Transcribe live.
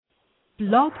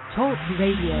Blog Talk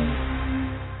Radio.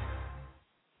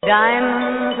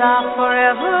 Diamonds are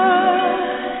forever.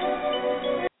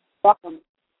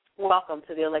 Welcome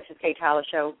to the Alexis K. Tyler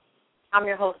Show. I'm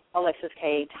your host, Alexis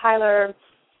K. Tyler.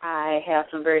 I have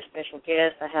some very special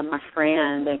guests. I have my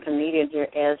friend and comedian here,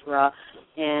 Ezra,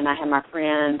 and I have my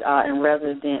friend and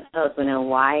resident husband and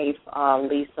wife,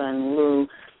 Lisa and Lou.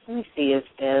 Let me see if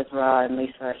Ezra and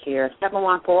Lisa are here.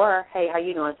 714. Hey, how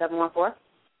you doing, 714?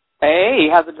 Hey,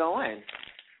 how's it going?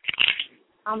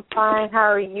 I'm fine.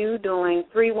 How are you doing?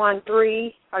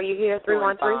 313. Are you here,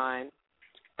 313? Fine.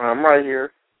 I'm right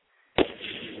here.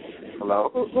 Hello?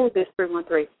 Who is this,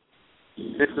 313?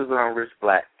 This is Rich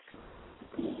Black.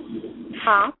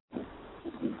 Huh?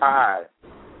 Hi.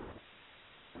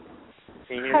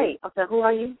 Can you hear me? Hey, okay, who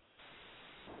are you?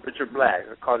 Richard Black.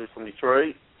 I called you from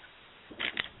Detroit.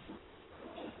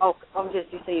 Oh,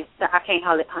 you say I can't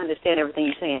hardly understand everything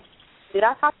you're saying. Did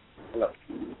I talk? Hello.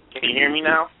 Can you hear me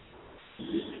now?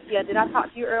 Yeah, did I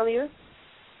talk to you earlier?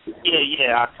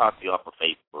 Yeah, I talked to you off of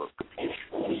Facebook.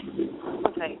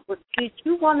 Okay. Well, did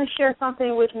you want to share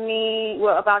something with me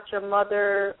about your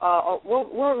mother? Or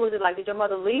what was it like? Did your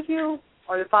mother leave you,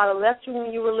 or your father left you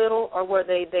when you were little, or were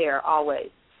they there always?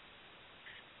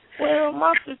 Well,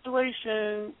 my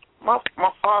situation, my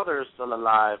father is still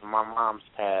alive. My mom's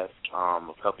passed a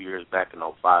couple years back in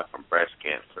 '05 from breast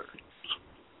cancer.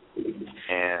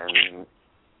 And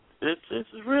it's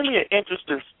really an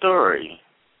interesting story.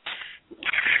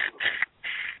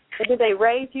 So did they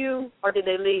raise you or did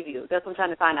they leave you? That's what I'm trying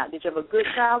to find out. Did you have a good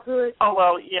childhood? Oh,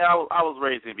 well, yeah, I was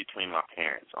raised in between my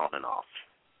parents, on and off.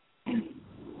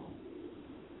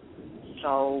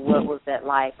 So what was that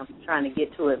like? I'm trying to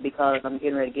get to it because I'm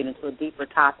getting ready to get into a deeper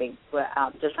topic, but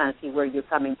I'm just trying to see where you're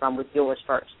coming from with yours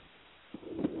first.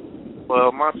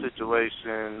 Well, my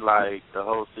situation, like the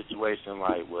whole situation,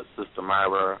 like with Sister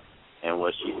Myra and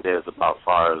what she says about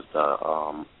far as the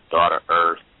daughter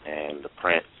Earth and the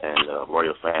prince and the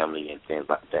royal family and things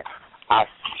like that, I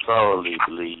thoroughly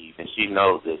believe, and she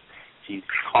knows this, she's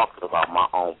talking about my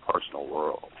own personal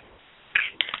world.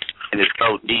 And it's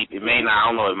so deep. It may not, I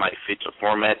don't know, it might fit your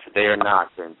format today or not. I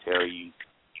couldn't tell you,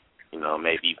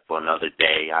 maybe for another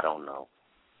day, I don't know.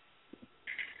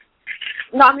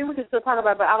 No, I mean, we can still talk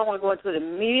about it, but I don't want to go into it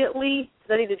immediately.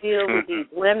 I need to deal with these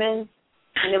women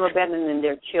and them abandoning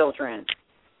their children.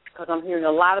 Because I'm hearing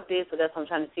a lot of this, so that's what I'm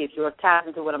trying to see if you're tied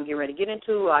into what I'm getting ready to get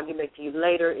into. I'll get back to you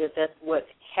later if that's what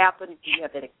happened. Did you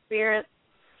have that experience?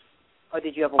 Or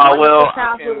did you have a wonderful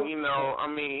childhood?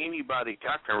 Anybody,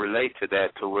 I can relate to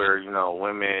that, to where,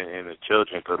 women and the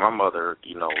children, because my mother,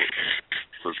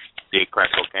 did crack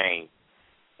cocaine.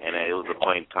 And it was a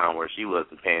point in time where she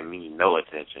wasn't paying me no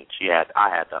attention. I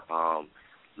had to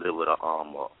live with a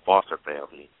foster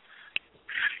family.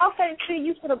 Okay, see,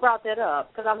 you should have brought that up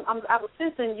because I was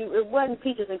sensing you. It wasn't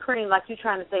peaches and cream like you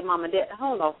trying to say, Mom and Dad.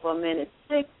 Hold on for a minute.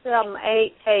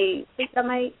 678. Hey,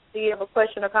 678. Do you have a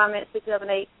question or comment?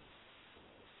 678.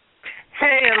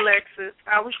 Hey, Alexis.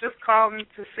 I was just calling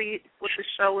to see what the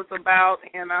show was about,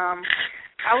 and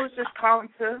I was just calling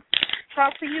to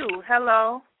talk to you.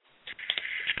 Hello.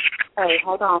 Hey,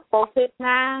 hold on.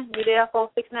 469. You there?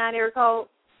 469 area code.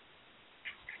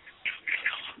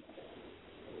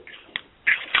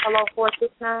 Hello,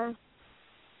 469.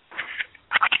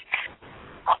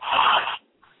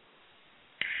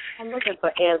 I'm looking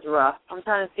for Ezra. I'm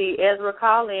trying to see Ezra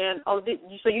call in. Oh,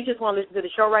 so you just want to listen to the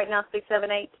show right now,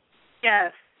 678?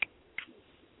 Yes.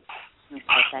 Okay,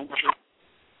 thank you.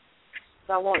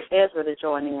 So I want Ezra to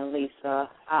join in, Lisa.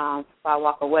 If I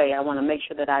walk away, I want to make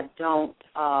sure that I don't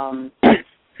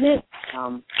miss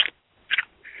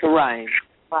Right.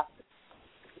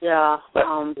 Yeah.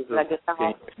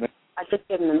 I just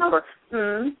gave him the number.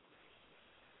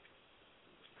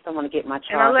 I want to get my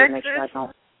charger and make sure I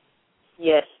don't.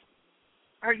 Yes.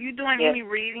 Are you doing any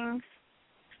readings?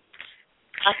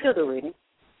 I still do reading.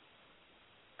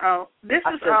 Oh, this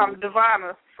is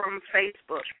Devonna from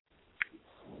Facebook.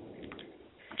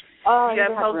 Oh, you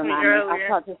have to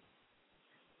remind me.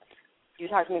 You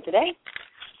talked to me today?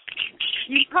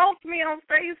 You talked to me on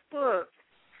Facebook.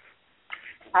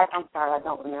 I'm sorry, I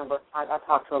don't remember. I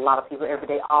talk to a lot of people every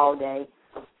day, all day,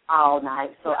 all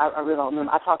night, so I really don't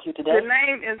remember. I talked to you today? The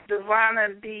name is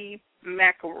Devonna D.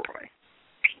 McElroy.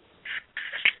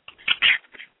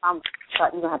 I'm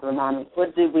sorry, you're going to have to remind me.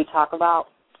 What did we talk about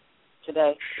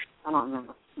today? I don't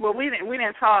remember. Well, we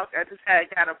didn't talk. I just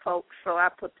got a post, so I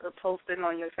put the posting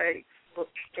on your Facebook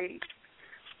page.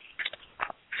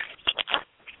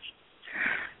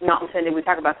 No, I'm saying, did we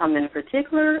talk about something in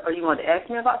particular, or you wanted to ask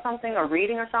me about something, or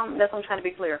reading or something? That's what I'm trying to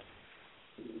be clear.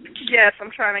 Yes,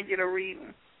 I'm trying to get a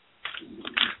reading.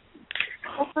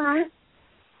 Okay.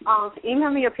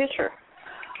 Email me a picture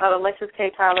of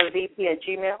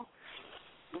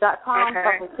ALEXYSSKTylerVP@gmail.com so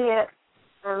I can see it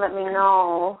and let me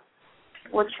know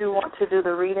what you want to do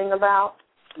the reading about.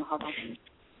 Hold on.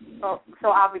 So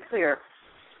I'll be clear.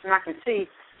 And I can see.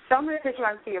 Show me a picture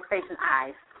I can see your face and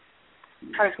eyes.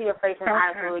 I can see your face and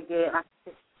eyes really good.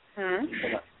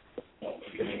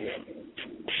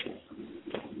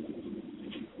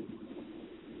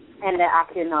 And that I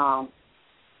can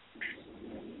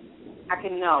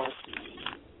know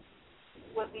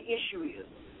what the issue is.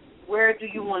 Where do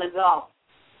you want to go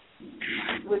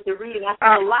with the reading? I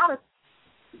see a lot of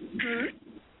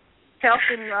health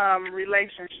and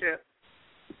relationship.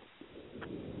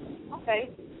 Okay.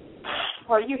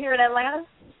 Are you here in Atlanta?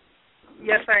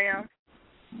 Yes, I am.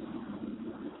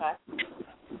 Okay.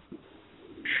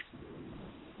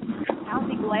 I'll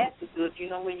be glad to do it. Do you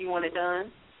know when you want it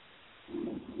done?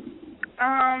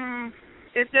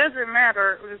 It doesn't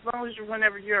matter as long as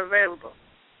whenever you're available.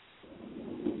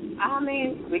 I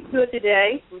mean, we could do it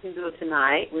today. We can do it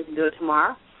tonight. We can do it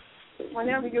tomorrow.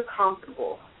 Whenever you're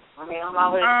comfortable. I mean, I'm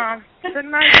always...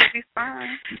 tonight would be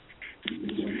fine.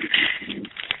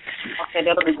 Okay,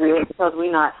 that'll be good because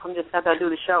I'm just, after I do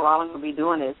the show, all I'm going to be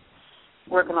doing is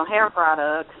working on hair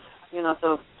products. You know,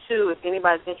 so, too, if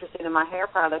anybody's interested in my hair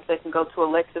products, they can go to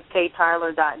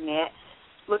ALEXYSSKTyler.net,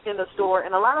 look in the store.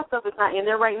 And a lot of stuff is not in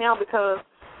there right now because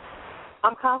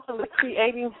I'm constantly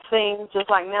creating things, just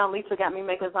like now Lisa got me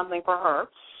making something for her.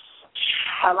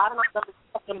 A lot of my stuff is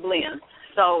custom blend.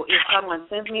 So if someone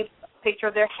sends me a picture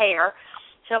of their hair,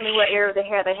 tell me what area of the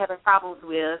hair they're having problems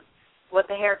with, what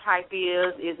the hair type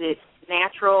is it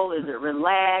natural, is it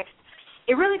relaxed?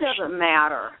 It really doesn't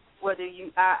matter whether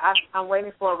you, I'm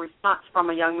waiting for a response from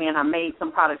a young man I made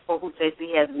some products for who says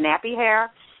he has nappy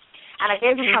hair. And I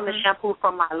gave him some of the shampoo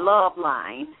from my Love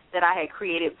line that I had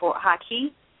created for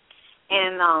Haki.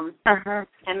 And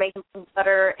made him some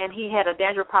butter, and he had a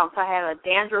dandruff problem, so I had a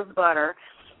dandruff butter,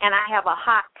 and I have a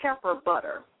hot pepper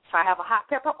butter. So I have a hot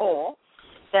pepper oil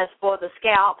that's for the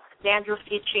scalp, dandruff,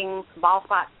 itching, bald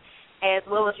spots, as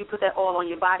well as you put that oil on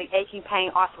your body, aching,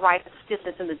 pain, arthritis,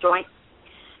 stiffness in the joint.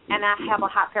 And I have a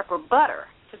hot pepper butter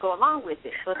to go along with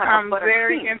it. So it's like I'm a butter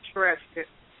very cream. interested.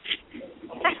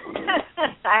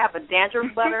 I have a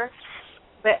dandruff butter,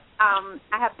 but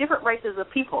I have different races of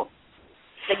people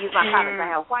that use my products. I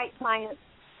have white clients,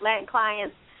 Latin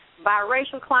clients,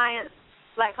 biracial clients,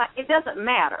 black clients. It doesn't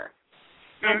matter.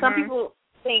 And some people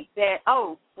think that,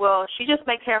 oh, well, she just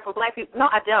makes hair for black people. No,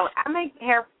 I don't. I make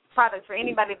hair products for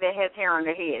anybody that has hair on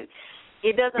their head.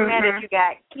 It doesn't matter if you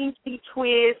got kinky,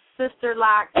 twist, sister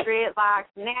locks, dreadlocks,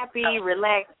 nappy,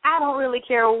 relaxed. I don't really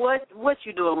care what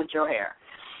you're doing with your hair.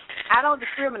 I don't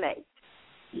discriminate.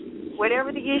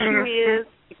 Whatever the issue is,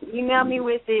 you can email me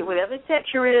with it. Whatever the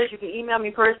texture is, you can email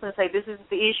me personally and say, this is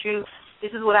the issue.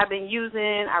 This is what I've been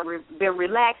using. I've been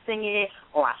relaxing it,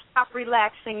 or I stopped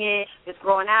relaxing it. It's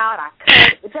growing out. I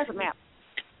cut. It doesn't matter.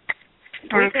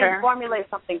 We can formulate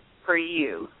something for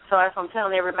you. So that's what I'm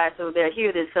telling everybody so they'll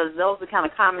hear this, because those are the kind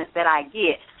of comments that I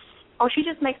get. Oh, she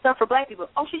just makes stuff for black people.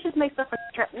 Oh, she just makes stuff for...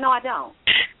 No, I don't.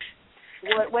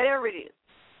 Whatever it is.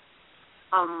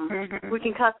 We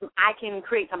can custom. I can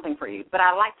create something for you, but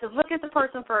I like to look at the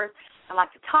person first. I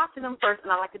like to talk to them first,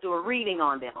 and I like to do a reading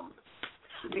on them.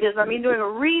 Because by me doing a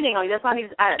reading on you, that's why I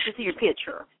need to see your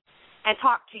picture and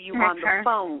talk to you on the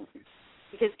phone.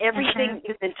 Because everything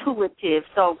is intuitive.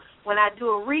 So when I do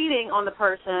a reading on the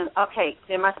person, okay,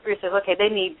 then my spirit says, okay, they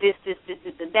need this,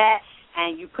 and that,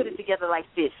 and you put it together like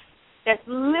this. That's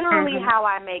literally how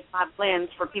I make my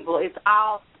blends for people. It's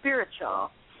all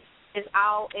spiritual. It's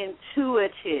all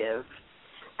intuitive.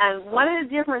 And one of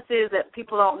the differences that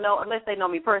people don't know, unless they know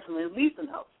me personally, Lisa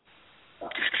knows.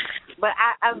 But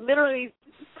I literally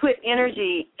put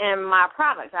energy in my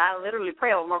products. I literally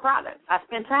pray over my products. I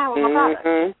spend time with my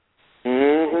products.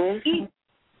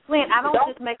 Flint, I don't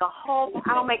just make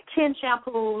I don't make 10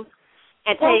 shampoos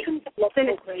and send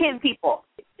it to 10 people.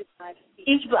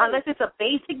 Unless it's a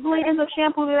basic blend of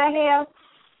shampoo that I have,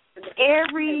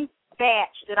 every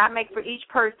batch that I make for each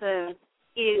person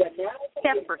is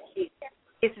separate.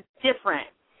 It's different.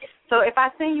 So if I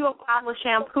send you a bottle of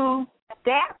shampoo,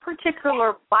 that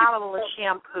particular bottle of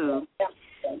shampoo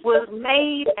was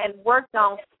made and worked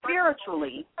on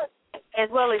spiritually as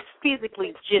well as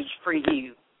physically just for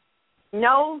you.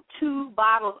 No two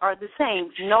bottles are the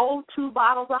same. No two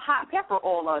bottles of hot pepper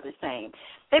oil are the same.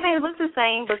 They may look the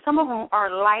same, but some of them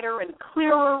are lighter and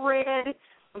clearer red.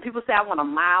 When people say I want a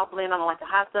mild blend, I don't like the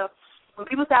hot stuff. When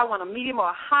people say I want a medium or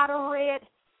a hotter red,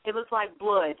 it looks like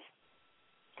blood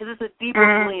because it's a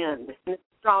deeper blend and it's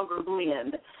a stronger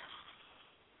blend.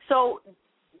 So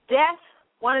that's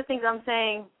one of the things I'm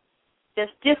saying.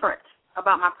 that's different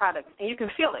about my products, and you can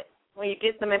feel it when you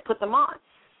get them and put them on.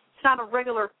 It's not a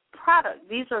regular product.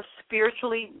 These are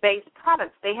spiritually based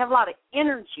products. They have a lot of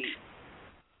energy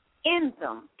in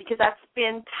them because I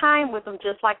spend time with them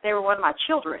just like they were one of my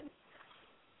children.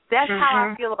 That's how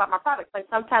I feel about my products. Like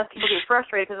sometimes people get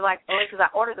frustrated because they're like, oh, because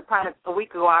I ordered the product a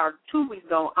week ago or 2 weeks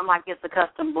ago. I'm like, it's a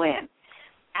custom blend.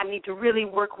 I need to really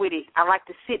work with it. I like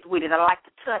to sit with it. I like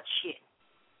to touch it.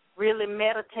 Really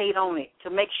meditate on it to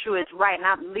make sure it's right.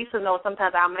 And Lisa knows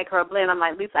sometimes I'll make her a blend. I'm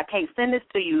like, Lisa, I can't send this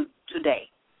to you today.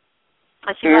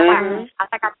 And she's like, I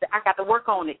think I got to work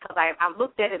on it because I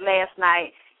looked at it last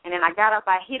night, and then I got up.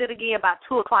 I hit it again about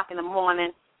 2 o'clock in the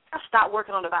morning. I stopped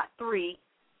working on it about 3.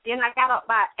 Then I got up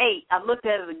by 8. I looked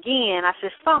at it again. I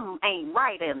said, something ain't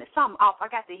right in it. Something off. I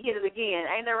got to hit it again.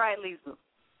 Ain't that right, Lisa?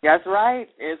 That's right.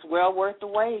 It's well worth the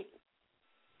wait.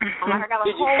 I'm like, I got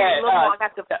to hold it a little more.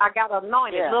 I got to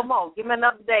anoint it a little more. Give me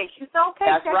another day. She said, okay,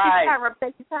 that's right.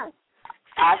 Take your time.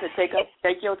 I said,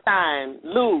 take your time.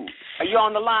 Lou, are you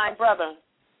on the line, brother?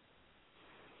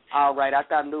 All right. I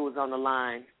thought Lou was on the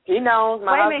line. He knows.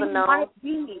 My husband knows.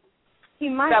 He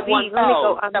might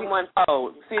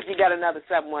 714. See if you got another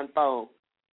 714.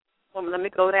 Well, let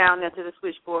me go down there to the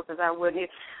switchboard because I wouldn't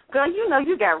hear. Girl, you know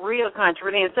you got real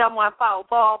country then. 714.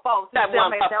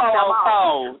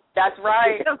 714. That's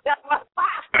right.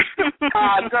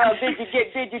 Girl, did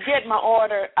you get my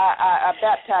order? I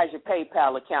baptized your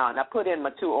PayPal account. I put in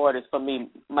my 2 orders for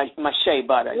me, my shea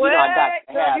butter. Well, I got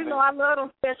to have you know I love them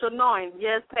special anointings.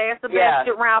 Yes, pass the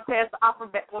basket around, pass the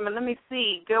alphabet woman. Let me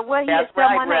see. Girl, where you at? That's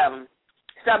right, Reverend.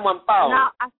 714. No,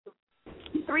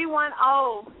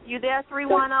 310. You there,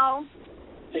 310?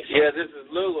 Yeah, this is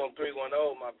Lou on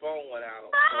 310. My phone went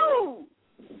out. Oh.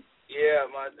 Yeah,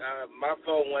 my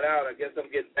phone went out. I guess I'm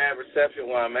getting bad reception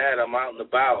where I'm at. I'm out and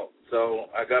about. So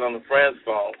I got on a friend's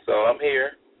phone. So I'm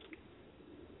here.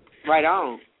 Right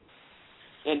on.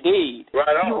 Indeed.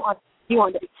 Right on. You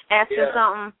want to ask her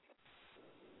something?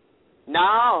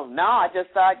 No. I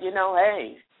just thought,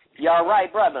 hey, you all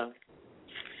right, brother?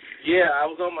 Yeah, I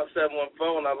was on my 710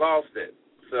 phone. I lost it.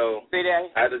 So see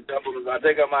that? I had to double it. I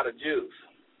think I'm out of juice.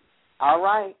 All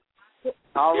right.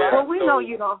 Well, we know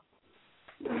you don't.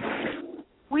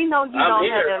 We know you don't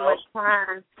have that much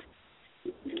time.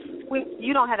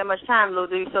 You don't have that much time, Lou.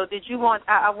 So did you want?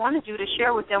 I wanted you to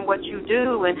share with them what you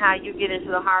do and how you get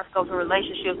into the horoscopes and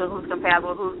relationships and who's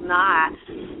compatible, who's not.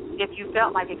 If you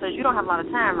felt like it, because you don't have a lot of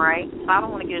time, right? So I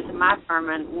don't want to get into my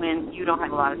sermon when you don't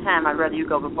have a lot of time. I'd rather you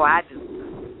go before I do.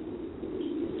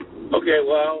 Okay,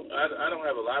 well, I don't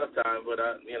have a lot of time, but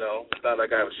it's not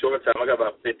like I have a short time. I got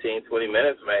about 15, 20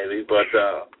 minutes maybe, but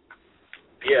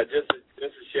yeah, just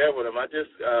to share with them, I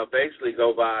just basically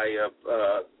go by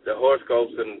the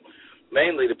horoscopes and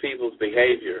mainly the people's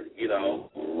behavior.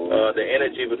 The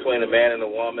energy between a man and a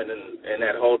woman and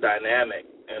that whole dynamic,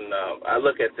 and I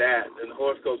look at that, and the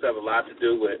horoscopes have a lot to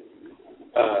do with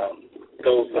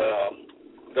those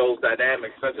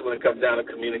dynamics, especially when it comes down to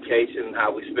communication,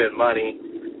 how we spend money,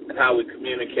 and how we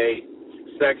communicate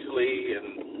sexually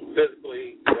and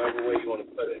physically, whatever way you want to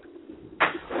put it.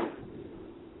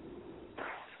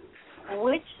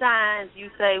 Which signs you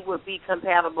say would be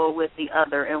compatible with the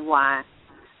other and why?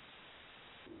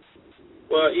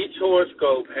 Well, each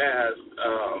horoscope has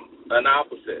an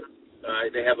opposite.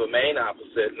 They have a main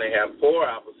opposite, and they have 4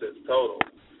 opposites total.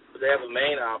 But they have a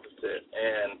main opposite,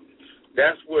 and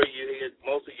that's where you get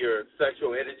most of your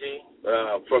sexual energy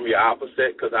from your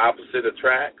opposite, because the opposite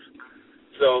attracts.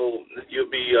 So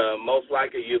you'll be most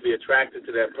likely you'll be attracted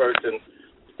to that person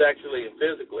sexually and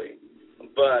physically.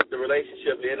 But the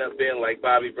relationship end up being like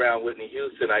Bobby Brown, Whitney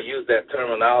Houston. I use that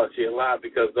terminology a lot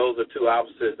because those are 2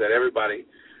 opposites that everybody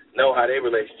know how their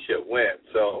relationship went.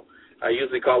 So I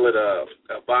usually call it a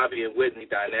Bobby and Whitney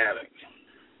dynamic.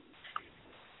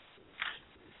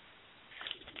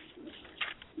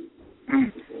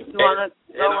 You want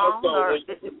to go on?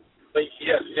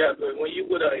 Yes. When you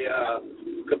with a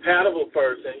compatible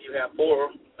person, you have 4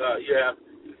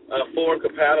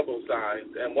 compatible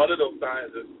signs, and one of those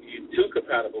signs is you 2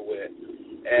 compatible with,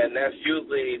 and that's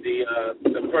usually the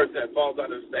person that falls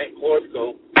under the same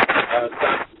horoscope.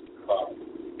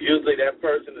 Usually that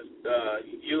person is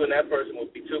you and that person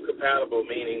will be 2 compatible,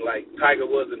 meaning like Tiger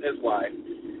Woods and his wife.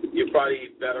 You're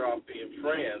probably better off being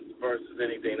friends versus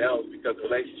anything else because the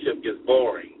relationship gets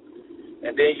boring.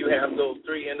 And then you have those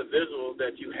 3 individuals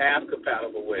that you have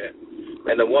compatible with.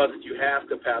 And the ones that you have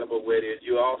compatible with is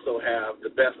you also have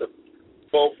the best of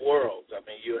both worlds. I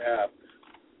mean, you have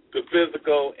the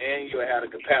physical and you have the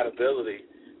compatibility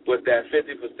with that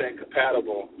 50%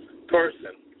 compatible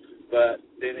person. But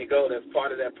then you go, there's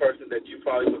part of that person that you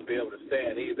probably wouldn't be able to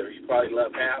stand either. You probably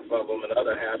love half of them, and the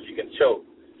other half you can choke.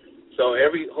 So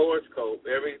every horoscope,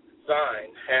 every sign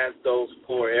has those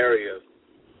 4 areas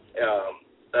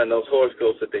and those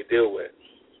horoscopes that they deal with.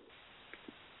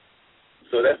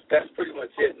 So that's pretty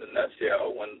much it in a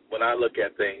nutshell when I look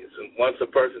at things. And once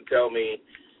a person tells me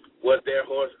what their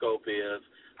horoscope is,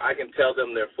 I can tell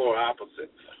them they're 4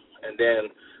 opposites. And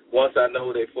then once I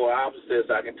know they're 4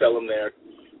 opposites, I can tell them they're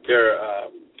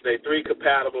 3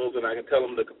 compatibles, and I can tell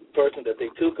them the person that they're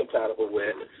 2 compatible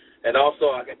with. And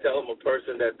also I can tell them a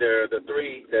person that they're the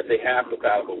 3 that they have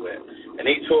compatible with. And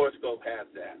each horoscope has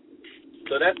that.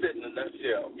 So that's it in a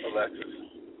nutshell, Alexis.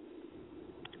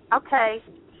 Okay.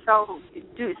 So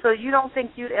you don't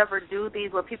think you'd ever do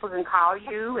these where people can call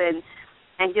you and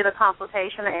get a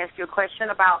consultation and ask you a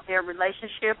question about their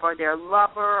relationship or their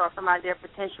lover or somebody they're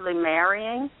potentially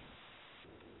marrying?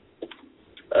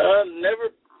 Never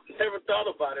thought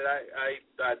about it. I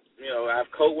have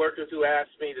coworkers who ask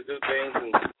me to do things,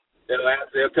 and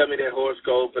they'll tell me their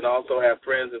horoscope, and also have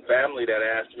friends and family that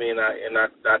ask me, and I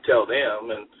tell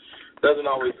them, and it doesn't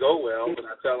always go well, but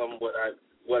I tell them what I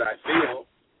feel,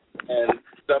 and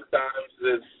sometimes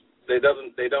they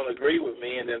don't agree with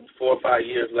me, and then 4 or 5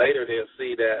 years later they'll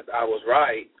see that I was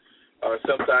right, or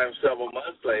sometimes several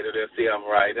months later they'll see I'm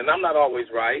right, and I'm not always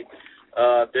right.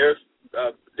 There's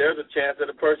a chance that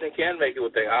a person can make it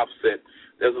with their opposite.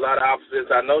 There's a lot of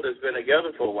opposites I know that's been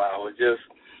together for a while.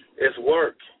 It's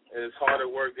work, and it's harder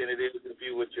work than it is if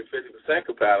you with your 50%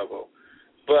 compatible.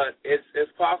 But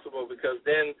it's possible, because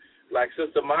then, like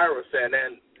Sister Myra said,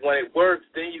 and when it works,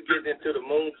 then you get into the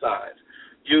moon signs.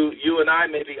 You and I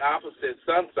may be opposite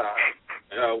sun signs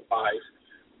wise,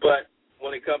 but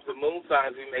when it comes to moon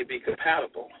signs, we may be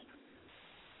compatible.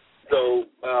 So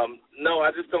no,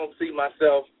 I just don't see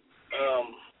myself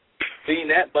being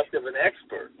that much of an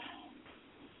expert,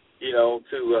 to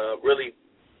really,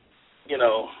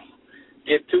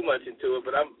 get too much into it.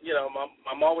 But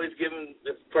I'm always giving.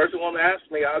 If a person wants to ask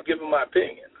me, I'll give them my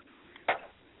opinion.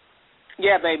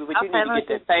 Yeah, baby, but you need to get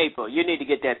that paper. You need to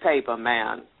get that paper,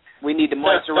 man. We need to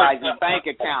moisturize your bank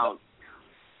account.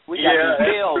 We got to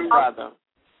build, brother.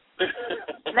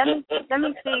 Let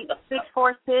me see.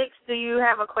 646. Do you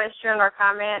have a question or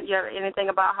comment? You have anything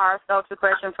about horoscopes? A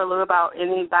question for Lou about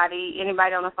anybody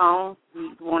on the phone?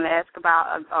 You want to ask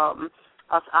about a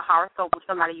horoscope with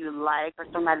somebody you like or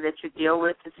somebody that you deal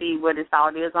with to see what his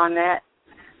thought is on that?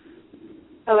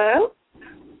 Hello.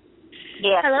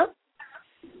 Yes. Hello.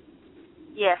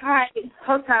 Yes. Hi.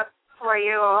 What's up? How are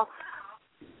you all?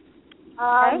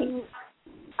 I'm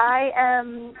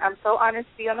so honored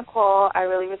to be on the call. I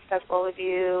really respect all of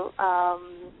you.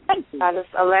 Thank you. That is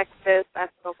Alexis. I've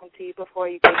spoken to you before.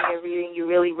 You gave me a reading. You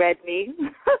really read me.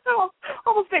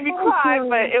 Almost made me cry,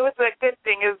 but it was a good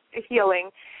thing. It was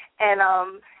healing. And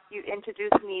you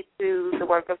introduced me to the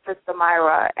work of Sister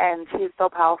Myra, and she's so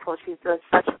powerful. She's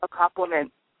such a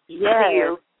compliment to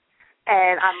you.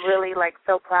 And I'm really,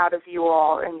 so proud of you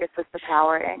all and your sister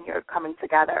power and your coming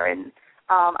together. And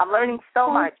I'm learning so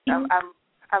much.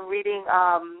 I'm reading,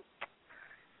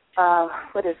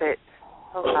 what is it?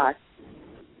 Oh, God.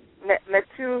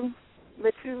 Metura?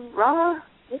 What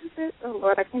is it? Oh,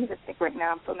 Lord, I can't even think right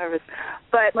now. I'm so nervous.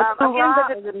 But I'm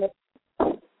getting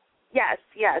Yes.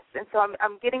 And so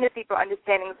I'm getting a deeper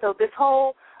understanding. So this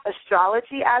whole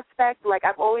astrology aspect,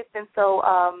 I've always been so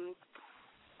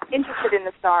interested in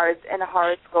the stars and the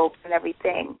horoscopes and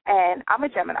everything. And I'm a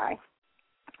Gemini.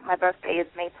 My birthday is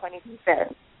May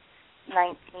 25th.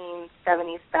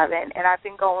 1977, and I've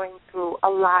been going through a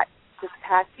lot this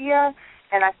past year,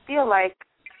 and I feel like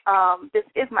this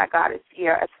is my goddess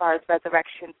year as far as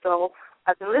resurrection. So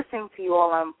I've been listening to you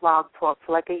all on Blog Talk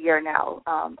for a year now,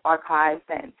 archives,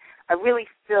 and I really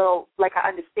feel like I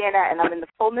understand that, and I'm in the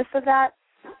fullness of that.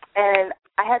 And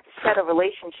I had to shed a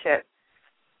relationship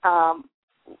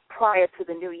prior to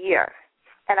the new year,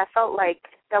 and I felt like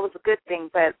that was a good thing,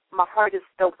 but my heart is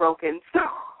still broken. So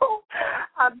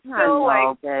I'm still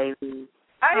baby.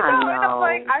 I know, and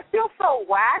I'm I feel so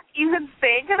whack even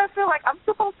saying it. I feel like I'm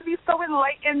supposed to be so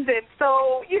enlightened and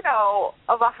so,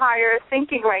 of a higher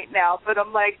thinking right now, but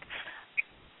I'm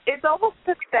it's almost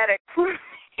pathetic for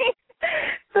me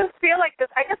to feel like this.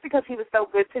 I guess because he was so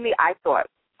good to me, I thought.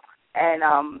 And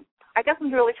I guess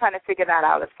I'm really trying to figure that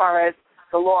out as far as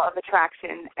the law of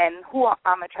attraction and who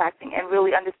I'm attracting and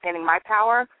really understanding my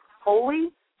power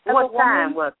wholly. What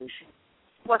sign was he?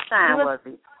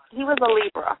 He was a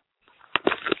Libra.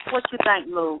 What you think,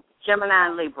 Lou? Gemini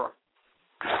and Libra.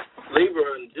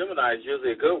 Libra and Gemini is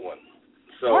usually a good one.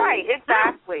 So right,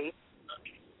 exactly.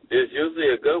 It's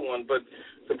usually a good one, but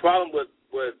the problem with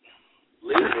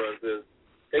Libras is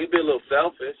They can be a little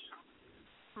selfish,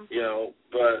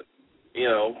 but,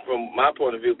 from my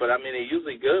point of view. But, I mean, they're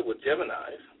usually good with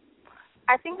Geminis.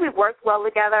 I think we work well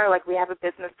together. Like, we have a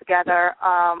business together,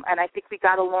 and I think we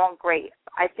got along great.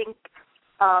 I think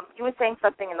you were saying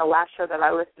something in the last show that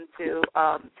I listened to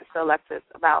ALEXYSS,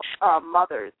 about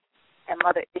mothers and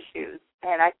mother issues.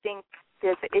 And I think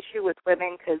there's an issue with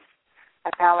women because I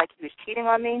found like he was cheating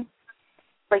on me,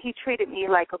 but he treated me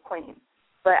like a queen.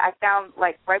 But I found,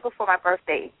 like, right before my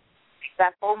birthday,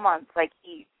 that whole month, like,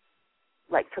 he,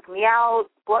 like, took me out,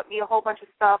 bought me a whole bunch of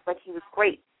stuff. Like, he was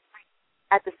great.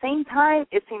 At the same time,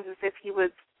 it seems as if he was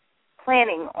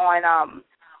planning on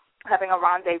having a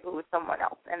rendezvous with someone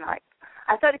else. And, like,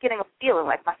 I started getting a feeling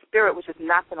like my spirit was just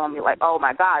knocking on me, like, oh,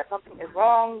 my God, something is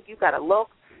wrong. You got to look.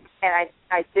 And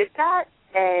I did that,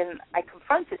 and I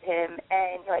confronted him,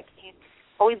 and, like, he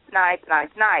always denied.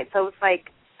 So it's like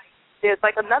there's,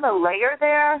 like, another layer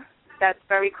there that's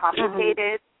very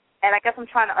complicated, and I guess I'm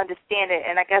trying to understand it,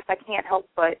 and I guess I can't help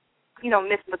but,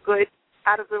 miss the good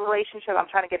out of the relationship. I'm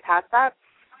trying to get past that.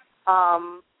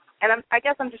 And I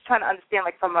guess I'm just trying to understand,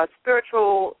 like, from a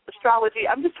spiritual astrology,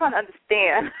 I'm just trying to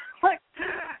understand, like,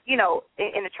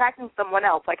 in attracting someone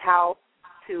else, like, how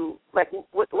to, like,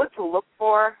 what to look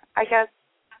for, I guess,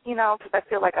 because I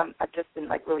feel like I've just been,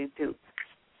 like, really duped.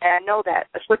 And I know that,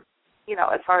 as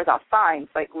far as our signs,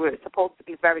 like, we're supposed to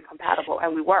be very compatible,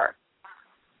 and we were.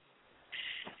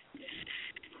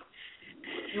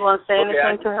 You want to say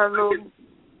anything to her, Lou?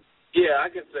 Yeah, I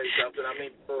can say something. I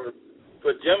mean,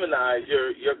 for Gemini,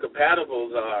 your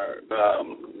compatibles are,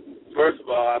 first of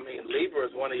all, I mean, Libra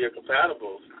is one of your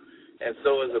compatibles, and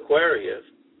so is Aquarius.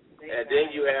 And then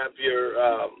you have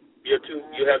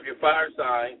you have your fire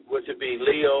sign, which would be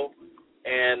Leo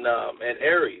and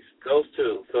Aries, those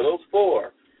two. So those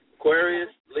four, Aquarius,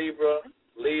 Libra,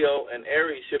 Leo, and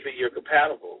Aries should be your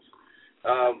compatibles.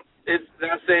 It's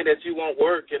not saying that you won't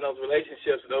work in those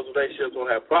relationships and those relationships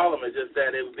won't have problems. It's just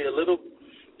that it would be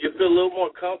you feel a little more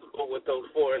comfortable with those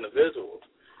four individuals.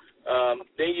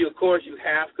 Then of course, you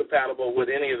have compatible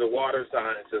with any of the water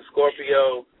signs, the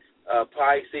Scorpio,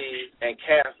 Pisces, and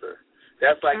Cancer.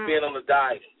 That's like being on the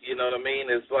diet. You know what I mean?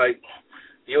 It's like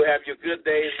you'll have your good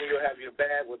days and you'll have your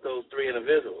bad with those three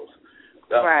individuals.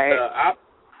 Right.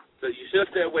 So you should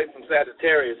stay away from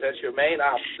Sagittarius. That's your main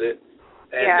opposite.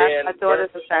 And yeah, then my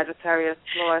daughter's a Sagittarius.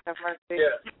 Lord have mercy.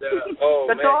 Yeah.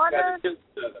 The man, daughter?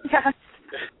 Yeah.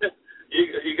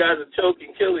 you guys are choke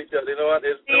and kill each other. You know what?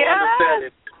 There's no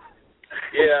understanding.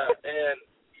 Yeah,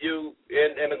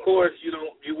 and of course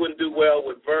you wouldn't do well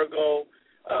with Virgo,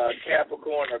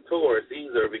 Capricorn, or Taurus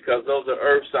either, because those are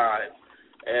earth signs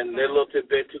and they're a little bit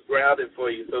too grounded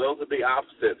for you. So those would be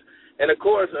opposites. And of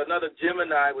course, another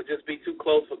Gemini would just be too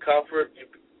close for comfort. You're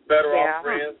better off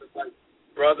friends. It's like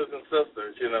brothers and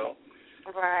sisters,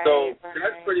 Right. So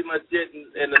that's pretty much it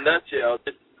in a nutshell.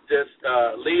 Just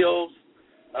Leos,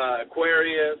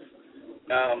 Aquarius,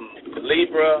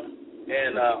 Libra,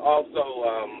 and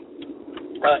also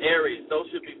Aries. Those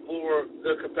should be four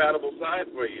good compatible signs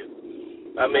for you.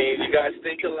 I mean, you guys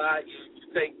think alike.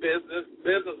 You think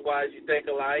business-wise, you think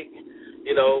alike.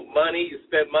 Money, you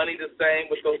spend money the same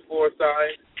with those four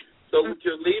signs. So with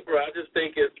your Libra, I just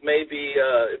think it's maybe,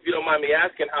 if you don't mind me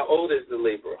asking, how old is the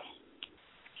Libra?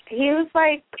 He was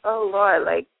like,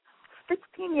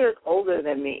 16 years older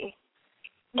than me.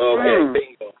 Okay,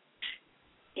 bingo.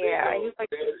 Yeah, he was like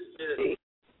 16.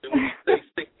 Say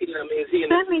 16, I mean, is he in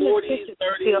his 40s,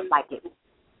 30s? Feels like it.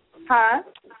 Huh?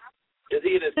 Is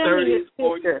he in his 30s,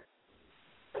 40s?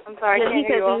 I'm sorry, he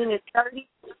said he's in his 30s.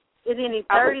 Is he in his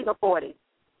 30s or 40s?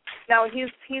 No, he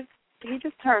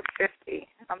just turned 50.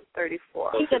 I'm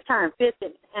 34. He just turned 50.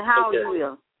 And how old are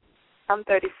you? I'm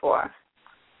 34.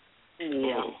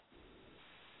 Yeah.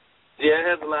 Yeah, it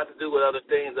has a lot to do with other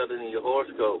things other than your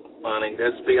horoscope, honey.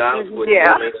 Let's be honest with you.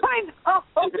 Yeah, I know.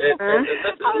 I'm just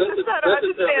trying to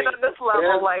understand on this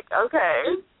level,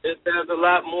 okay. It has a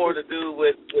lot more to do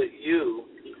with you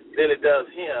than it does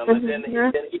him, and then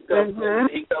he comes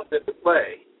into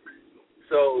play.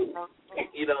 So,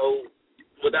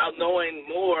 without knowing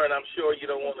more, and I'm sure you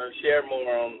don't want to share more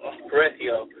on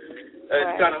radio,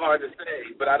 it's kind of hard to say,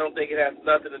 but I don't think it has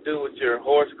nothing to do with your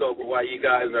horoscope or why you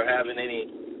guys are having any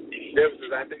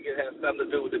differences. I think it has something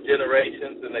to do with the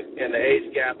generations and the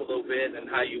age gap a little bit and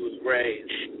how you was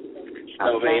raised.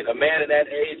 I mean, a man in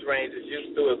that age range is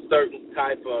used to a certain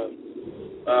type of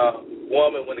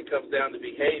woman when it comes down to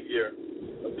behavior,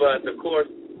 but, of course,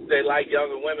 they like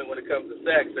younger women when it comes to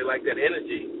sex. They like that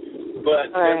energy.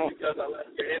 But just because I like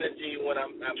your energy when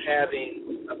I'm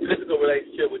having a physical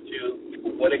relationship with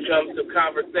you, when it comes to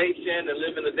conversation and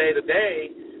living the day-to-day,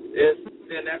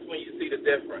 then that's when you see the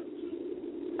difference.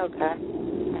 Okay.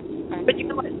 But you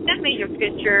know what? Send me your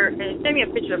picture, and send me a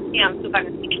picture of him so I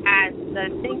can see the eyes. I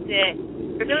think that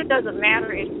it really doesn't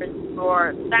matter if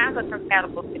your signs are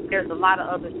compatible, if there's a lot of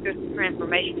other spiritual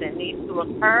transformation that needs to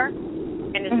occur,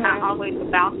 and it's not always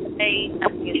about the age. I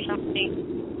think it's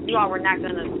something you all were not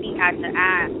going to see eye to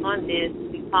eye on this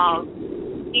because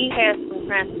he has some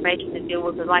transformation to deal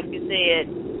with. Because like you said,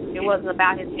 it wasn't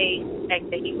about his age, the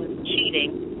fact that he was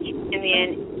cheating, and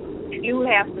then you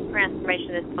have some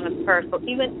transformation that's going to occur. So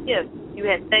even if you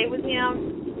had stayed with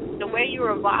him, the way you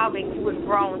were evolving, you would have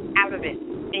grown out of it,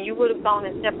 and you would have gone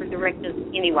in separate directions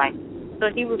anyway. So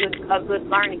he was a good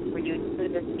learning for you. He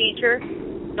was a teacher.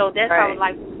 So that's how I would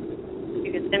like you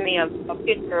can send me a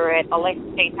picture at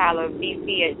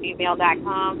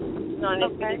ALEXYSSKTylerbc@gmail.com. So and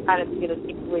if you decided to get a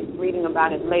secret reading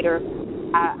about it later,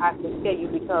 I can tell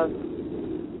you because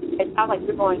it sounds like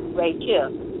you're going through a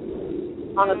shift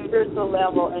on a spiritual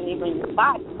level, and even your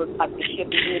body looks like the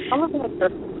shift. Some of them are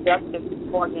productive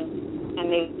organs,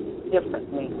 and they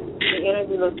differently. The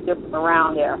energy looks different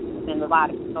around there in the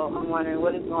body. So I'm wondering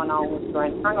what is going on with your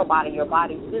internal body, your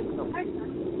body system.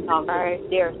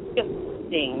 They're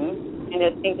shifting, and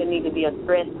there's things that need to be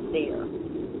addressed there.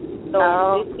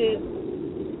 So this is.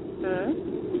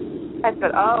 I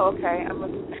said, okay.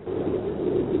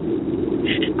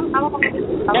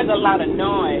 There's a lot of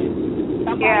noise.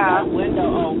 Somebody got a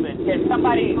window open.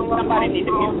 Somebody need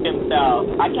to mute themselves.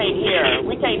 I can't hear.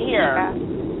 We can't hear.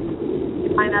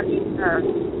 It might not be her.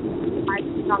 It might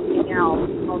be something else.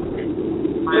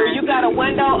 You got a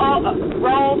window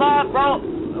rolled up,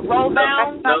 rolled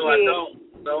down?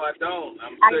 No, I don't.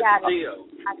 I'm sitting still.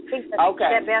 I think that's okay.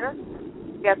 Is that better?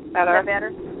 Yes, better. Is that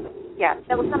better? Yes.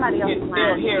 There was somebody else. You can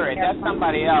still hear it. That's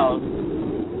somebody else.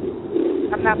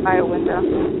 I'm not by a window.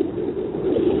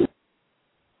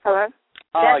 Hello?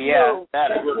 Oh, yeah,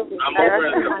 better. I'm over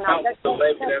at the house, so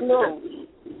maybe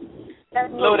that's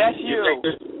Lou, that's you.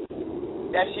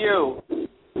 That's you.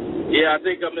 Yeah, I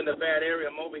think I'm in a bad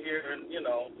area. I'm over here, in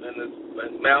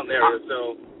this mountain area,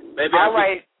 so maybe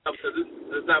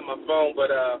it's not my phone,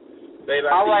 but maybe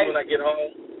I'll see you when I get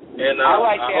home. And I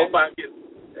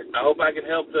hope I can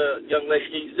help the young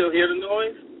lady. Can you still hear the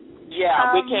noise?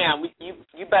 Yeah, we can.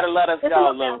 You better let us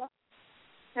go, Lou.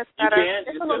 It's better.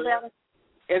 It's a little better.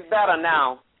 It's better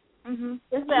now.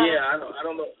 It's better. Yeah, I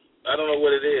don't know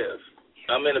what it is.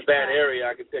 I'm in a bad area,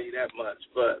 I can tell you that much.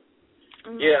 But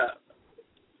yeah.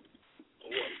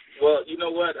 Well, you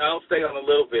know what? I'll stay on a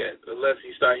little bit unless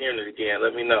you start hearing it again.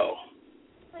 Let me know.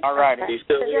 All right. You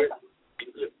still hear it?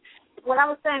 What I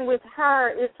was saying with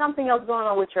her is something else going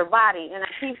on with your body, and I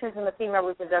keep sensing the female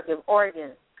reproductive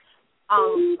organs.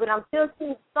 But I'm still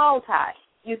seeing soul tie.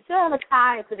 You still have a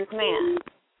tie to this man.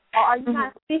 Or are you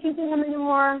not speaking to him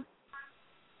anymore?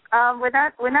 We're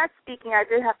not speaking. I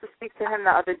did have to speak to him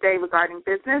the other day regarding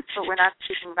business, but we're not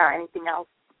speaking about anything else.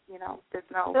 There's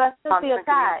no. So I still see a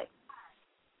tie.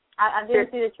 I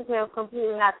didn't see that you're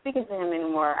completely not speaking to him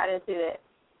anymore. I didn't see that.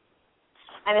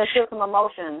 And there's still some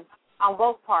emotion on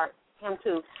both parts, him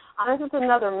too. This is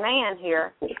another man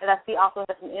here that I see also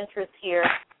has some interest here.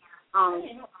 All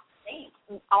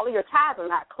of your ties are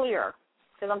not clear.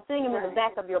 Because I'm seeing him in the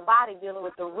back of your body dealing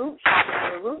with the root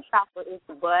chakra. The root chakra is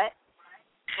the butt.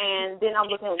 And then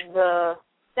I'm looking at the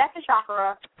second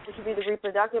chakra, which would be the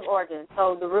reproductive organ.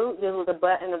 So the root deals with the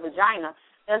butt and the vagina.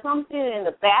 As I'm seeing it in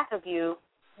the back of you,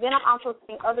 then I'm also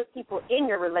seeing other people in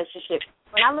your relationship.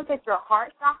 When I look at your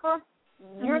heart chakra,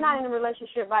 you're not in a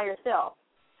relationship by yourself.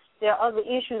 There are other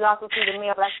issues also through the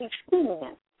male, but I see two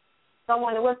men.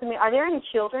 Someone that wants to me, are there any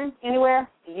children anywhere?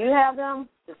 Do you have them?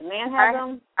 Does the man have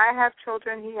them? I have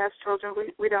children. He has children.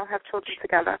 We don't have children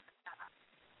together.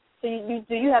 So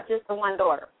do you have just the one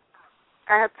daughter?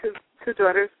 I have two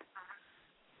daughters.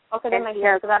 Okay, that makes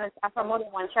sense, because I thought more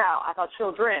than one child. I thought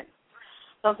children.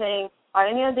 So I'm saying, are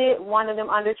any of one of them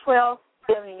under 12?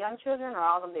 Do you have any young children, or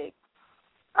all of them big?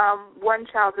 One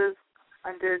child is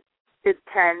 10.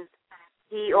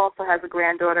 He also has a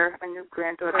new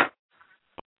granddaughter.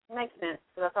 Makes sense.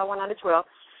 So that's all one under 12.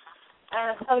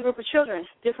 And another group of children,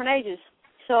 different ages.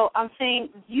 So I'm saying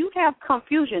you have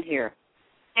confusion here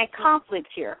and conflict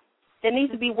here that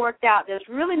needs to be worked out that's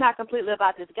really not completely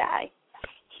about this guy.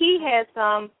 He has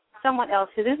someone else.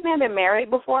 Has this man been married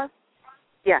before?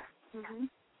 Yes.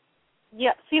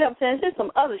 Yeah, see what I'm saying? There's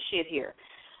some other shit here.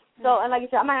 So, and like you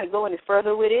said, I'm not going to go any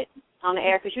further with it on the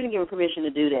air because you didn't give me permission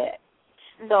to do that.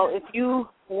 So if you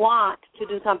want to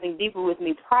do something deeper with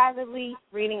me privately,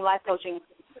 reading, life coaching,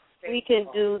 we can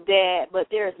do that, but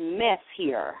there's mess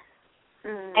here.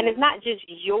 And it's not just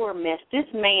your mess.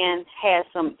 This man has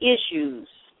some issues,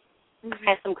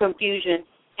 has some confusion,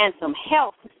 and some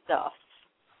health stuff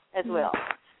as well.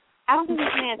 I don't think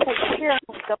this man takes care of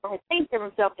himself or has taken care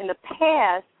of himself in the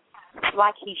past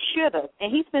like he should have.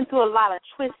 And he's been through a lot of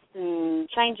twists and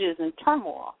changes and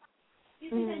turmoil.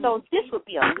 Mm-hmm. So this would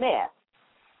be a mess.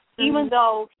 Mm-hmm. Even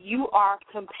though you are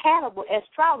compatible with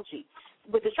astrology.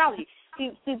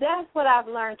 See, that's what I've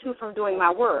learned, too, from doing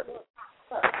my work,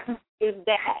 is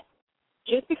that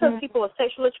just because people are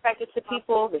sexually attracted to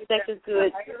people, the sex is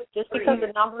good, just because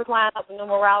the numbers line up in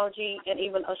numerology and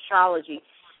even astrology,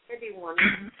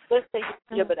 let's say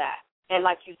you're Gemini, and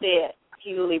like you said,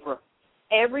 he's a Libra.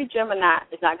 Every Gemini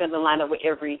is not going to line up with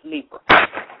every Libra.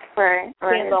 Right.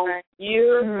 Depends on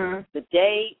year, the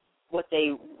date, what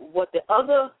the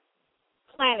other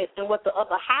planets and what the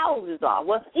other houses are,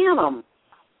 what's in them.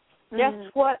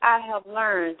 That's what I have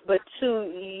learned. But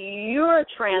you're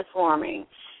transforming,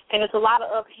 and it's a lot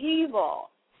of upheaval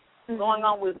going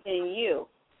on within you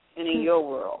and in your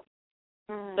world.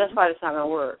 That's why it's not going to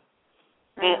work.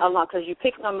 And a lot, because you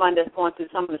pick someone that's going through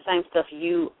some of the same stuff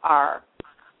you are.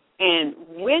 And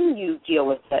when you deal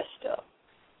with that stuff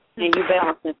and you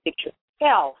balance and fix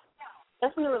yourself,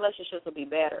 that's when the relationships will be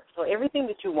better. So everything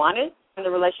that you wanted in the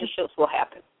relationships will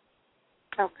happen.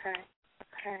 Okay.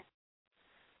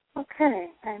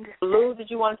 I understand. Lou, did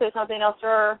you want to say something else,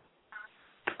 sir?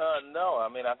 No. I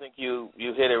mean, I think you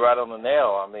hit it right on the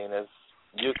nail. I mean,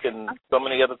 so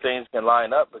many other things can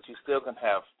line up, but you still can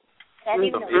have some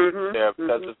issues there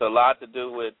because it's a lot to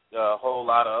do with a whole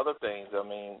lot of other things. I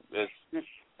mean,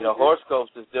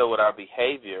 horoscopes just deal with our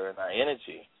behavior and our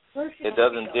energy. It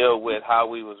doesn't deal with how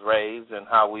we was raised and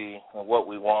what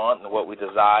we want and what we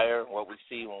desire and what we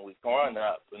see when we're growing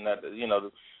up. And that,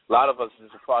 a lot of us is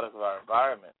a product of our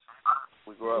environment.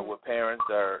 We grow up with parents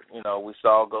that we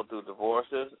saw go through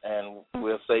divorces, and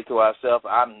we'll say to ourselves,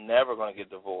 I'm never going to get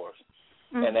divorced.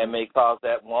 And that may cause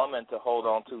that woman to hold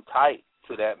on too tight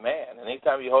to that man. And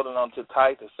anytime you're holding on too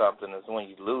tight to something is when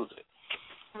you lose it.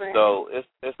 Right. So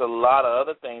it's a lot of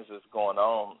other things that's going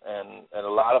on in a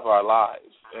lot of our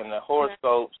lives. And the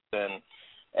horoscopes and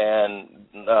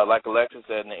like Alexis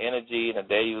said, and the energy and the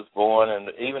day you was born, and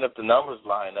even if the numbers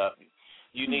line up,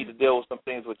 you need to deal with some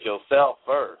things with yourself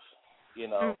first,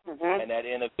 and that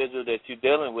individual that you're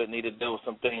dealing with need to deal with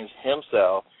some things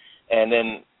himself, and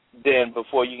then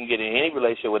before you can get in any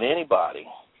relationship with anybody,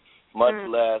 much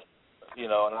less, an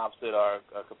opposite are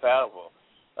compatible.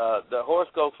 The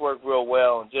horoscopes work real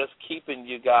well in just keeping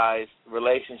you guys'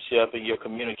 relationship and your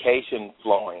communication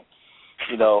flowing.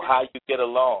 How you get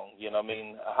along,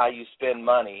 how you spend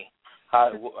money,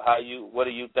 what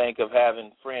do you think of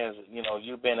having friends,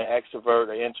 you being an extrovert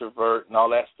or introvert and all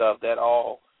that stuff, that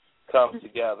all comes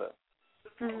together.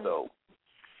 So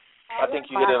I think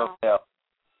you hit it on the nail.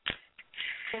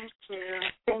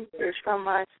 Thank you so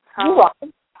much. You're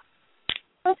welcome.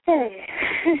 Okay.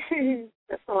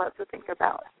 That's a lot to think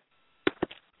about.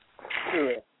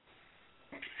 Good.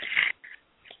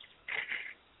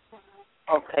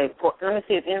 Okay. Let me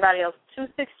see if anybody else.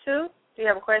 262. Do you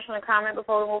have a question or comment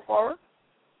before we move forward?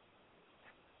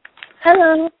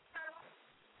 Hello.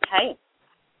 Hey.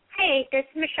 Hey, this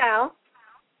is Michelle.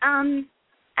 I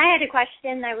had a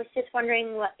question. I was just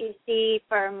wondering what you see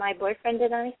for my boyfriend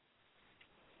and I.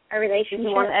 Our relationship.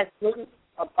 You want to ask Luke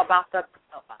about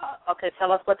okay,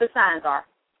 tell us what the signs are.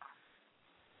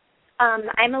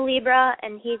 I'm a Libra,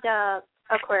 and he's a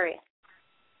Aquarius.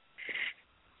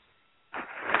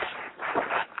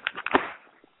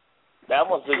 That's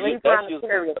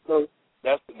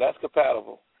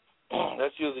compatible.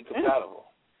 That's usually compatible.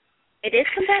 It is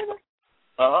compatible?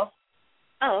 Uh-huh.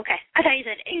 Oh, okay. I thought you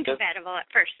said incompatible at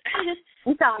first.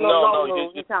 You sound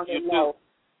low. You sound low.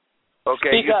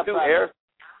 Okay, you two air.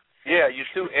 Yeah, you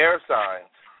two air signs.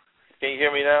 Can you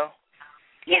hear me now?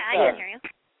 Yeah, I can hear you.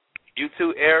 You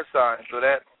two air signs, so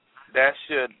that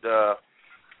should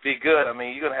be good. I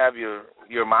mean, you're gonna have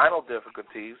your minor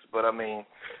difficulties, but I mean,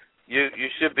 you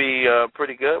should be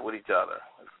pretty good with each other.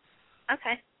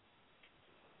 Okay,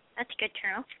 that's good to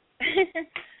know.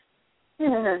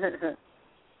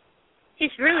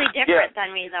 He's really different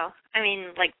than me, though. I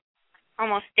mean, like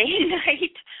almost day and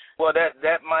night. Well,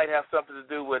 that might have something to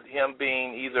do with him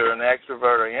being either an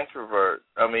extrovert or introvert.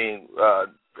 I mean,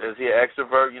 is he an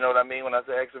extrovert? You know what I mean when I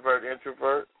say extrovert,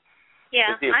 introvert?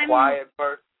 Yeah. Is he a quiet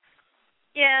person?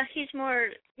 Yeah, he's more,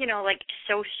 like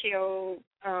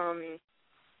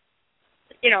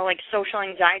like social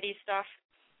anxiety stuff.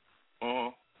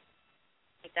 Mhm.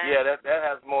 Like that. Yeah, that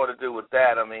has more to do with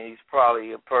that. I mean, he's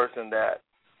probably a person that,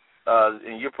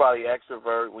 and you're probably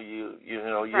extrovert where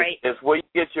right. It's where you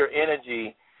get your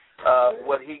energy. How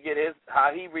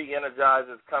he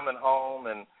re-energizes coming home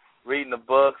and reading a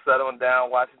book, settling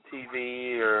down, watching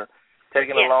TV, or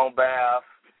taking a long bath.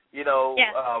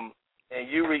 and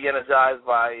you re-energize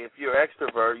by, if you're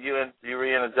extrovert, you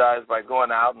re-energize by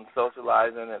going out and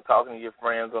socializing and talking to your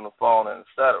friends on the phone and et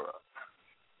cetera.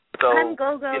 So, I'm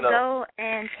go,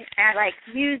 and I like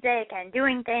music and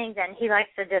doing things, and he likes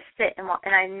to just sit and watch,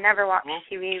 and I never watch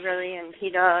TV really, and he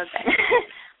does,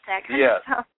 that kind of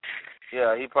stuff.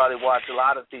 Yeah, he probably watched a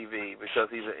lot of TV because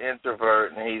he's an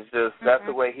introvert, and he's just, that's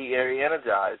the way he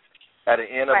re-energized. At the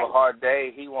end of a hard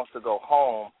day, he wants to go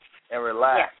home and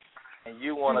relax, and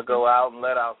you want to go out and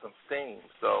let out some steam.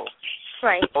 So,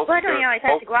 well, I don't always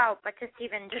have to go out, but just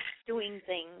doing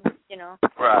things, you know.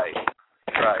 Right.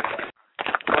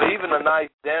 Well, even a nice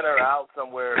dinner out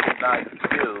somewhere is nice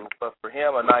too, but for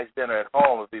him, a nice dinner at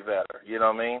home would be better. You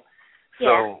know what I mean?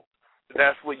 So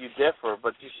that's where you differ,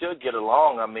 but you should get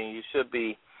along. I mean, you should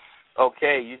be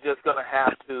okay. You're just gonna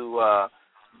have to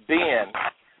bend.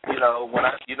 You know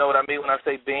you know what I mean when I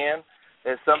say bend?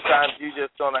 Is sometimes you're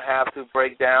just gonna have to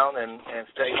break down and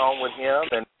stay home with him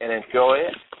and enjoy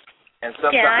it. And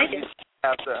sometimes you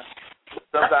have to.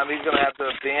 Sometimes he's gonna have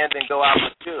to bend and go out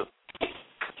with you.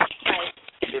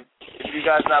 If you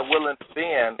guys not willing to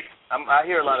bend, I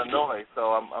hear a lot of noise,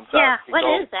 so I'm trying to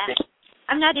what is that?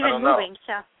 I'm not even moving,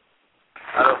 so.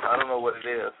 I don't know what it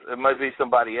is. It might be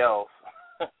somebody else.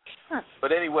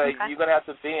 But anyway, you're gonna have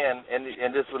to bend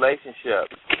in this relationship.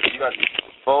 You're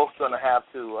both gonna have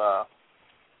to.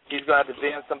 He's gonna have to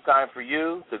bend some time for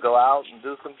you to go out and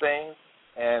do some things,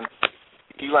 and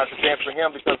you have to bend for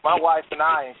him because my wife and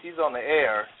I, and she's on the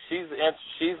air.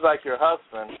 She's like your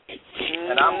husband,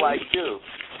 and I'm like you.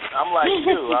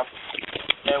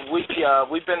 And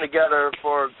we've been together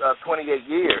for 28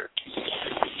 years,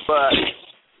 but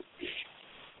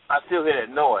I still hear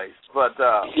that noise. But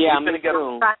we've been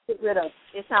together.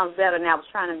 It sounds better now. I was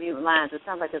trying to mute lines. It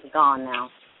sounds like it's gone now.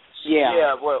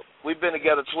 Yeah. Well, we've been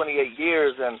together 28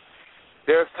 years, and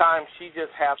there's times she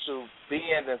just has to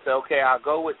bend and say, okay, I'll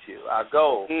go with you. I'll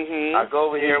go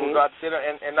over here. We'll go out to dinner.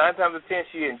 And 9 times out of 10,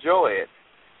 she enjoy it.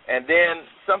 And then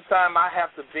sometime I have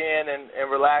to bend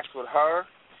and relax with her.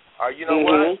 Or you know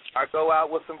what? I go out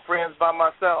with some friends by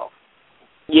myself.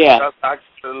 Yeah. I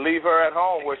leave her at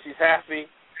home where she's happy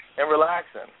and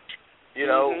relaxing. You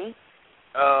know?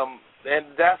 And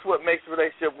that's what makes the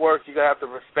relationship work. You have to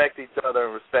respect each other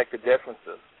and respect the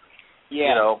differences. Yeah.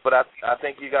 You know, but I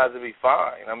think you guys will be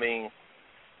fine. I mean,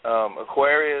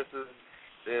 Aquarius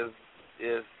is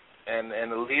and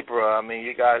the Libra, I mean,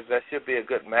 you guys, that should be a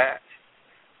good match.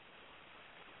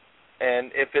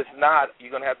 And if it's not, you're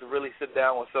going to have to really sit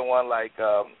down with someone like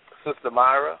Sister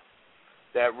Myra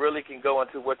that really can go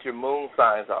into what your moon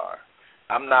signs are.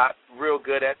 I'm not real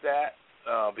good at that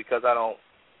because I don't,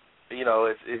 you know,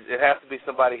 it has to be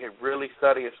somebody who really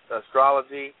studies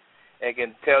astrology and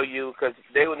can tell you, because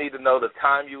they would need to know the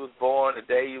time you was born, the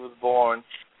day you was born,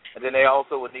 and then they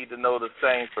also would need to know the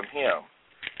same from him.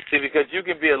 See, because you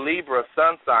can be a Libra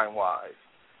sun sign-wise,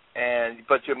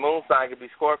 but your moon sign can be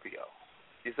Scorpio.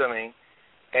 You see what I mean?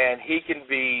 And he can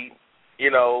be,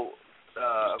 you know,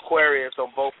 Aquarius on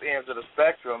both ends of the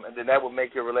spectrum, and then that would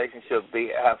make your relationship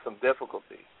have some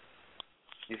difficulty.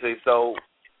 You see, so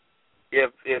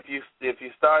if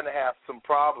you're starting to have some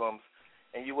problems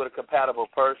and you with a compatible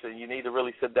person, you need to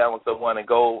really sit down with someone and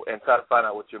go and try to find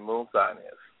out what your moon sign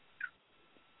is.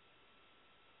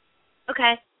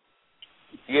 Okay.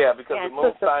 Yeah, because the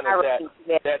moon sign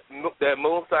is that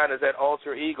moon sign is that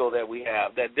alter ego that we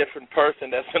have, that different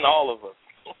person that's in all of us.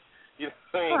 You know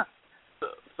what I mean?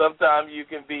 Sometimes you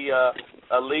can be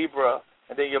a Libra,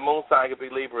 and then your moon sign can be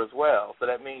Libra as well. So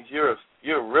that means you're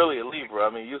really a Libra.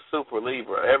 I mean, you're super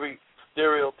Libra. Every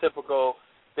stereotypical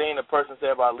thing a person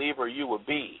said about Libra, you would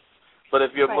be. But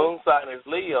if your moon sign is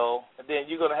Leo, then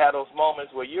you're going to have those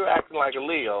moments where you're acting like a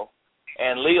Leo,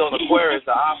 and Leo and Aquarius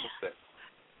are opposite.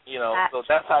 You know, so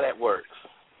that's how that works.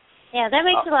 Yeah, that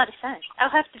makes a lot of sense. I'll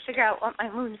have to figure out what my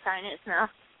moon sign is now.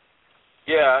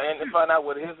 Yeah, and find out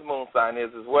what his moon sign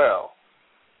is as well.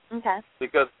 Okay.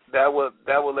 Because that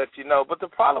will let you know. But the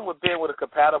problem with being with a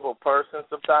compatible person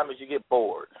sometimes is you get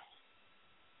bored.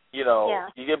 You know,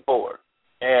 you get bored.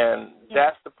 And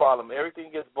that's the problem.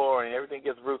 Everything gets boring. Everything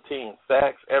gets routine,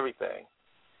 sex, everything.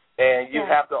 And you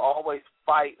have to always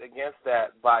fight against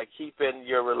that by keeping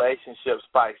your relationship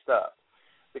spiced up.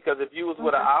 Because if you was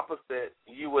with an opposite,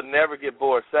 you would never get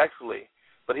bored sexually.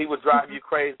 But he would drive you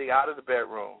crazy out of the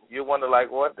bedroom. You wonder,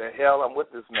 like, what the hell? I'm with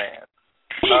this man.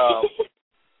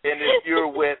 And if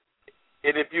you're with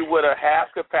a half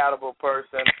compatible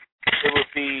person, it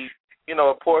would be, you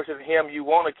know, a portion of him you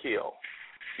want to kill,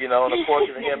 you know, and a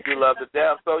portion of him you love to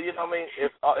death. So, you know what I mean?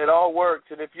 It all works.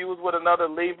 And if you was with another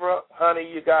Libra, honey,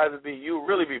 you guys you'd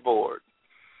really be bored.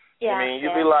 Yeah. I mean,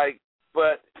 you'd be like,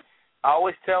 but I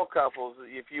always tell couples,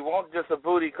 if you want just a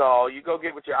booty call, you go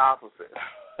get with your opposite.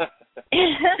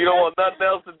 You don't want nothing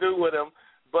else to do with them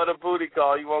but a booty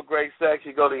call. You want great sex,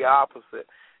 you go to the opposite.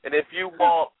 And if you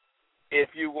want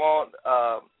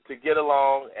to get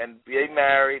along and be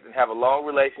married and have a long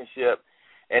relationship,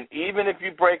 and even if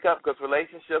you break up, because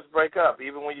relationships break up,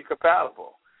 even when you're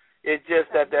compatible, it's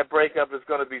just that breakup is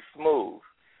going to be smooth.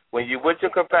 When you're with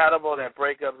your compatible, that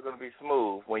breakup is going to be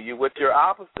smooth. When you're with your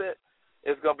opposite,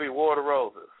 it's going to be water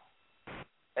roses.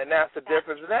 And that's the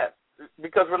difference in that.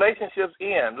 Because relationships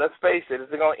end. Let's face it,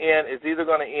 it's going to end. It's either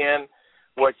going to end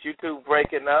with you two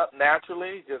breaking up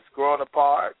naturally, just growing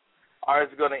apart, or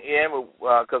it's going to end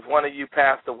because one of you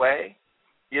passed away.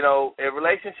 You know, and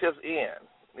relationships end.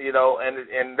 You know,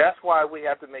 and that's why we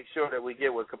have to make sure that we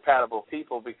get with compatible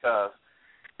people, because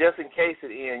just in case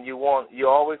it ends, you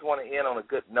always want to end on a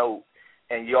good note,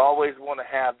 and you always want to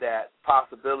have that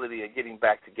possibility of getting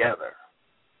back together.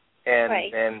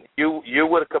 And you're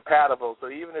with a compatible, so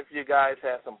even if you guys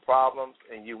had some problems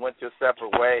and you went your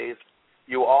separate ways,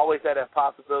 you always had that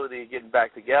possibility of getting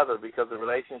back together because the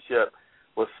relationship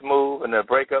was smooth and the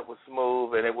breakup was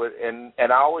smooth, and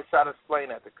I always try to explain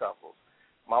that to couples.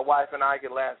 My wife and I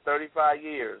can last 35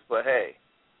 years, but hey,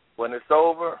 when it's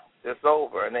over, it's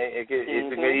over, and it can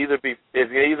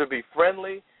either be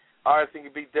friendly or it can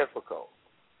be difficult.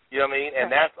 You know what I mean?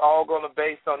 And that's all going to be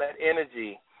based on that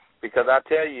energy, because I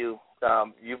tell you,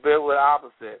 you build with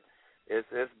opposite,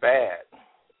 it's bad.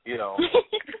 You know,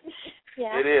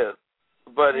 it is.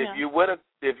 But if you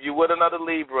with another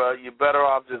Libra, you're better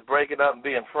off just breaking up and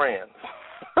being friends.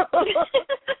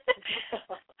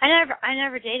 I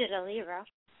never dated a Libra.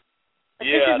 But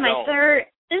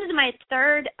this is my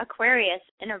third Aquarius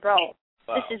in a row.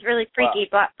 Wow. This is really freaky,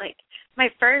 but like my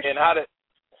first. And how did?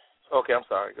 Okay, I'm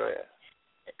sorry. Go ahead.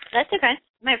 That's okay.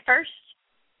 My first,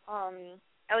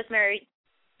 I was married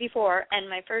before, and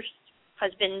my first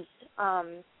husband's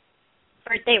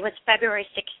birthday was February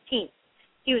 16th.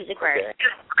 He was Aquarius. Okay.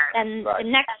 And the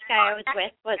next guy I was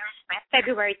with was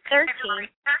February 13th,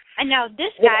 and now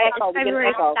this guy is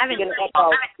February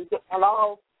 17th.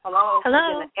 Hello? Hello?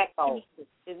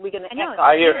 We're going to echo.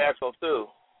 I hear echo, too.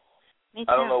 Me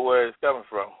too. I don't know where it's coming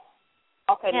from.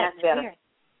 Okay, that's better. Weird.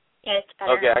 Yeah, it's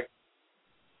better. Okay.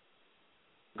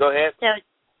 Go ahead.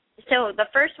 So the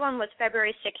first one was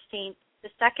February 16th. The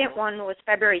second one was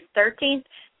February 13th.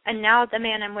 And now the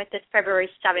man I'm with is February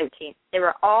 17th. They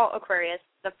were all Aquarius.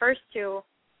 The first two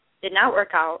did not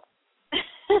work out.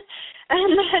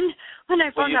 And then when I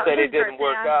found out when you said it didn't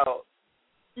work out,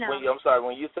 no. I'm sorry,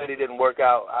 when you said it didn't work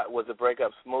out, was the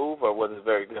breakup smooth or was it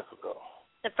very difficult?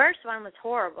 The first one was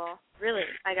horrible. Really,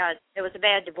 it was a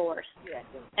bad divorce. Yeah.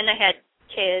 And I had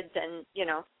kids and,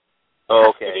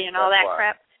 custody and all that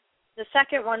crap. The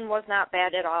second one was not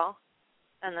bad at all.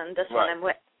 And then this one I'm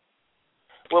with.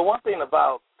 Well, one thing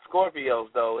about Scorpios,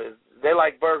 though, is they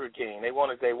like Burger King. They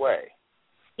want it their way.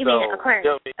 You mean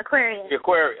Aquarius? Aquarius.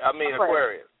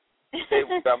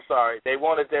 I'm sorry. They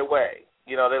want it their way.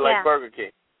 They like Burger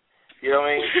King. You know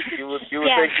what I mean? You would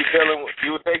think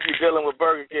you're dealing with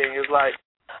Burger King. It's like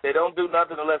they don't do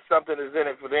nothing unless something is in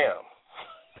it for them.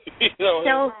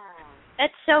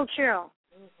 That's so true.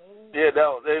 Yeah,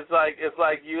 no. It's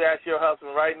like you ask your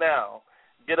husband right now,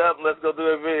 get up and let's go do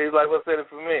a video. He's like, what's in it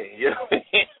for me? You know what I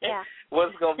mean? Yeah.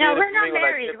 What's going to be in it for me? No, we're not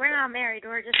married. We're not married.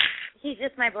 He's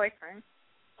just my boyfriend.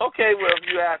 Okay, well, if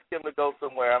you ask him to go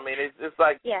somewhere, I mean, it's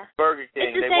like Burger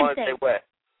King. They want it their way.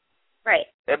 Right.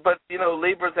 But,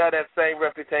 Libras have that same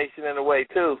reputation in a way,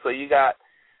 too. So you got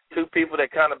two people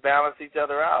that kind of balance each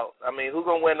other out. I mean, who's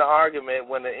going to win the argument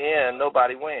when the end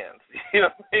nobody wins? You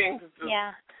know what I mean?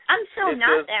 Yeah. I'm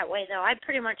not that way, though. I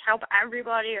pretty much help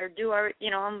everybody or do,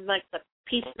 I'm like the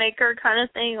peacemaker kind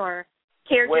of thing or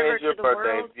caregiver to the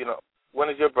world. When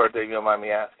is your birthday, you don't mind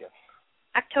me asking?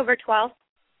 October 12th.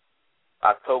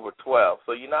 October 12th.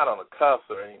 So you're not on the cusp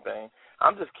or anything.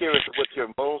 I'm just curious what your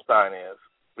moon sign is.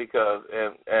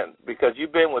 Because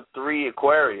you've been with 3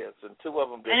 Aquarius and 2 of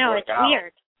them didn't work out.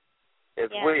 Weird.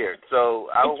 It's weird. So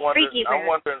I'm wondering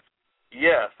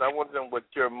what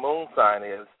your moon sign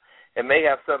is. It may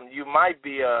have something. You might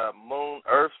be a moon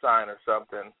earth sign or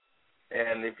something.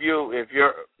 And if your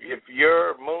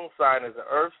moon sign is an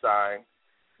earth sign,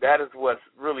 that is what's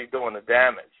really doing the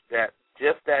damage. That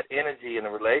energy in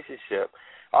a relationship.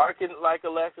 Or it can, like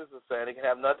Alexis was saying, it can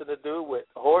have nothing to do with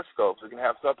horoscopes. It can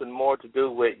have something more to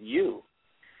do with you.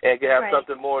 And it can have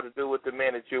something more to do with the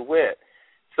man that you're with.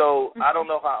 So I don't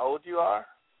know how old you are,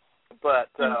 but...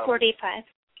 I'm 45.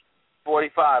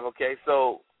 45, okay.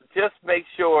 So just make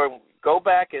sure, go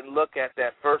back and look at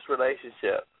that first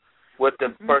relationship with the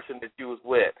person that you was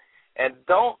with. And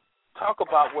don't talk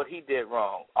about what he did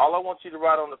wrong. All I want you to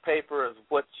write on the paper is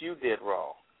what you did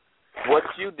wrong. What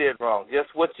you did wrong.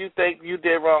 Just what you think you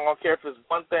did wrong. I don't care if it's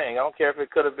one thing. I don't care if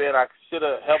it could have been I should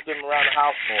have helped him around the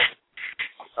house more.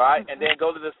 All right? And then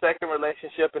go to the second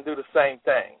relationship and do the same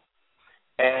thing.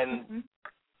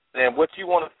 And what you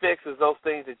want to fix is those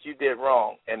things that you did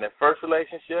wrong in the first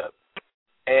relationship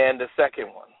and the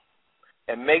second one.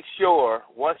 And make sure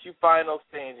once you find those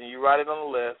things and you write it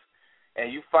on the list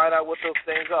and you find out what those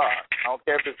things are, I don't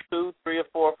care if it's 2, 3, or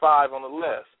 4, or 5 on the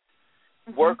list,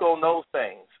 work on those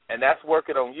things. And that's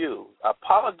working on you.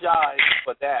 Apologize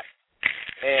for that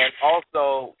and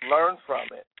also learn from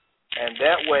it. And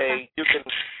that way you can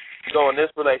go in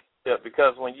this relationship,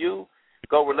 because when you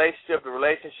go relationship to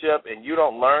relationship and you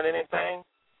don't learn anything,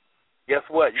 guess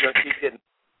what? You're going to keep getting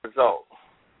results.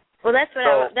 Well, that's what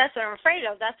I'm afraid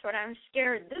of. That's what I'm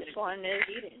scared this one is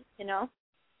eating,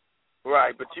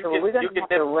 Right, but we're going to have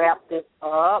to wrap this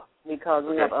up because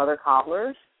we have other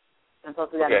callers. And plus,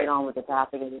 we got to get on with the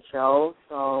topic of the show.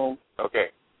 So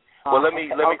well, let me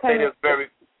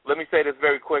say this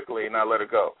very quickly, and I'll let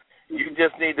it go. You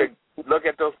just need to look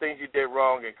at those things you did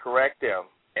wrong and correct them,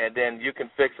 and then you can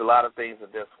fix a lot of things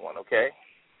in this one. Okay.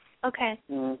 Okay.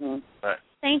 All right.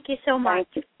 Thank you so much.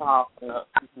 Thank you, Paul.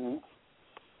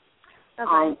 I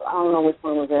don't know which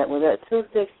one was that. Was that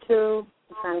 262?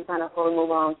 I'm trying to find out before we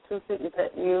move on. 262. Is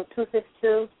that you?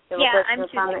 262? Yeah, I'm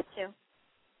 262.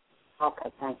 Okay,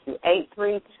 thank you.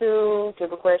 832, do you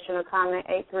have a question or comment?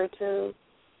 832.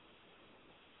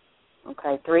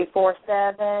 Okay,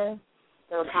 347.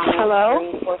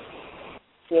 Hello?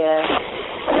 Yes.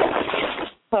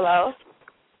 Hello?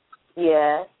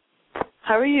 Yes.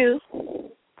 How are you?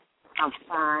 I'm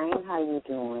fine. How are you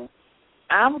doing?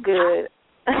 I'm good.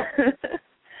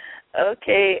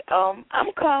 Okay,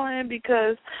 I'm calling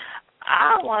because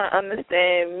I want to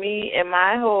understand me and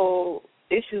my whole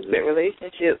issues with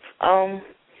relationships.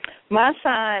 My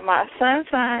sun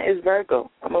sign is Virgo.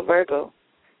 I'm a Virgo.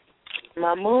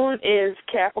 My moon is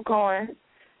Capricorn,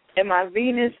 and my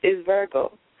Venus is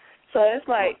Virgo. So it's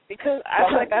like, because I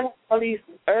feel like I have all these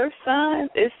earth signs,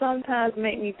 it sometimes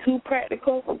make me too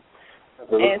practical.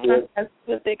 And sometimes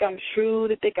people think I'm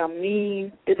shrewd, they think I'm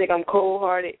mean, they think I'm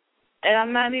cold-hearted. And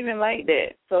I'm not even like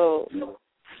that. So,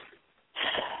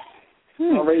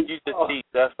 You just deep,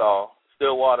 that's all.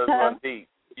 Still waters run deep.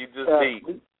 You just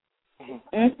deep.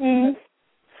 And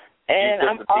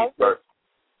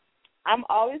I'm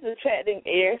always attracting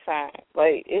air signs.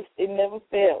 Like, it never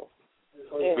fails.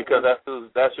 Because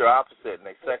that's your opposite, and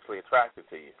they're sexually attracted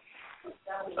to you.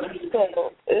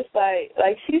 So it's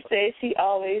like she said, she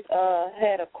always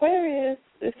had Aquarius.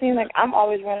 It seems like I'm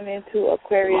always running into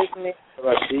Aquarius men. And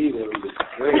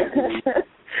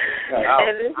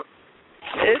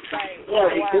it's like, wow,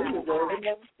 it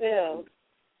never fails.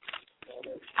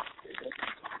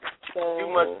 So, too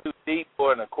much too deep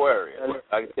for an Aquarius.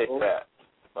 I can take that.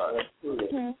 But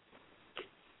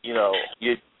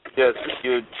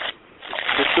you're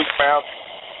too grounded.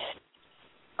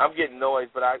 I'm getting noise,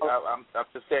 but I'm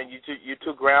just saying you're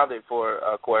too grounded for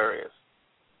Aquarius.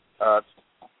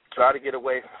 Try to get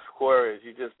away from Aquarius.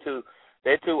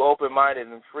 They're too open-minded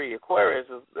and free. Aquarius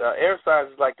is air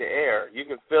signs is like the air. You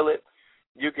can feel it.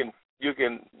 You can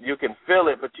feel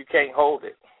it, but you can't hold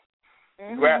it.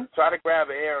 Try to grab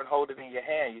air and hold it in your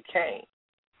hand. You can't.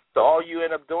 So all you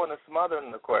end up doing is smothering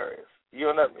an Aquarius. You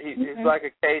end up he's like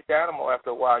a caged animal after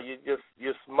a while.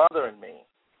 You're smothering me.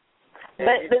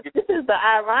 But this is the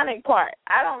ironic part.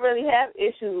 I don't really have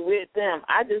issues with them.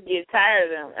 I just get tired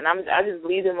of them, and I just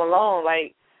leave them alone.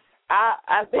 Like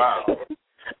wow.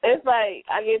 It's like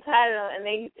I get tired of them,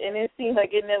 and it seems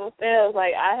like it never fails.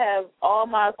 Like I have all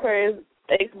my Aquarius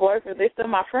ex-boyfriends. They're still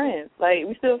my friends. Like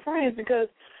we still friends because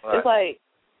it's like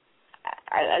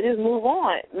I just move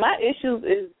on. My issues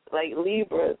is like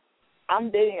Libras. I'm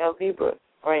dating a Libra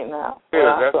right now.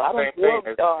 Yeah, that's the same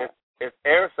thing. It's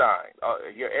air sign.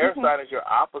 Your air sign is your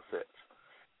opposite.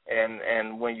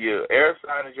 And when your air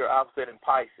sign is your opposite in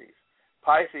Pisces.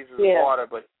 Pisces is water,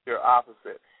 but your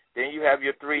opposite. Then you have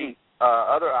your three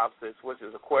other opposites, which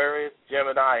is Aquarius,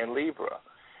 Gemini, and Libra.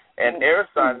 And air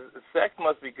signs, sex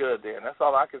must be good then. That's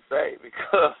all I can say,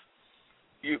 because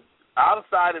you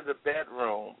outside of the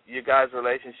bedroom, your guys'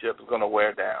 relationship is going to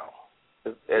wear down.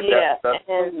 The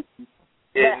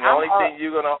only thing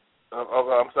you're going to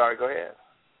I'm sorry, go ahead.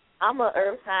 I'm an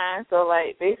earth sign, so,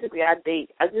 like, basically I date.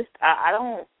 I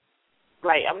don't,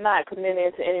 like, I'm not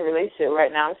committed to any relationship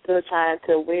right now. I'm still trying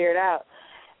to wear it out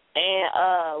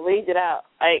and wage it out.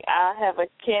 Like, I have a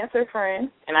Cancer friend,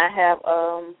 and I have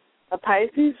a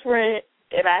Pisces friend,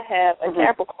 and I have a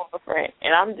Capricorn friend,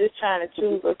 and I'm just trying to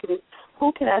choose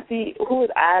who can I see, who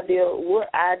is ideal, what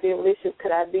ideal relationship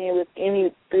could I be in with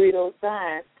any 3 of those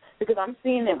signs? Because I'm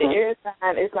seeing that the air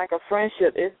sign is like a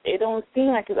friendship. It don't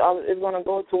seem like it's going to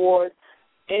go towards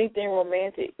anything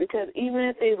romantic. Because even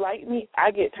if they like me, I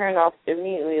get turned off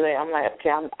immediately. Like I'm like, okay,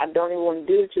 I don't even want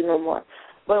to deal with you no more.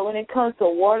 But when it comes to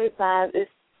water signs,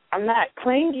 I'm not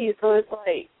clingy, so it's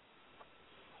like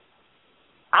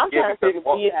I'm trying to figure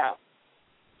it out.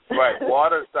 Right,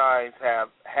 water signs have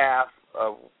half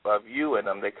of you in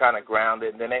them. They're kind of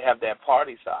grounded, and then they have that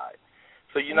party side.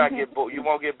 So you won't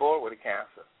get bored with a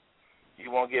Cancer.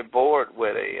 You won't get bored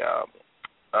with a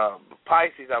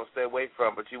Pisces. I would stay away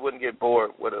from, but you wouldn't get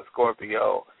bored with a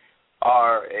Scorpio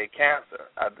or a Cancer.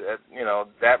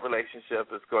 That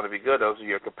relationship is going to be good. Those are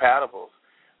your compatibles.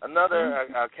 Another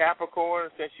a Capricorn.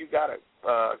 Since you got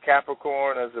a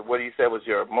Capricorn, what do you say was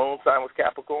your moon sign was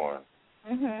Capricorn?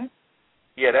 Mhm.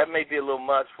 Yeah, that may be a little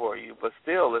much for you, but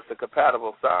still, it's a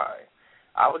compatible sign.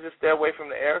 I would just stay away from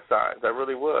the air signs. I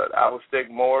really would. I would stick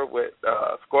more with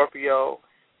Scorpio,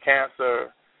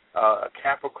 Cancer,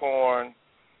 Capricorn,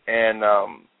 and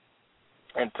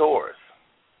Taurus.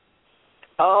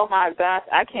 Oh my gosh,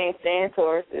 I can't stand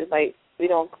Taurus. It's like we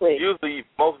don't click. Usually,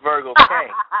 most Virgos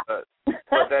can't,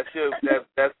 but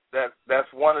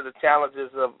that's one of the challenges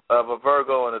of a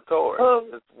Virgo and a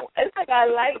Taurus. It's like I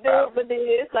like them, but then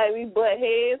it's like we butt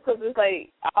heads because it's like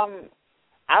I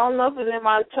don't know if it's in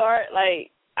my chart.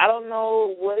 Like I don't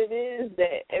know what it is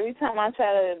that every time I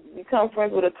try to become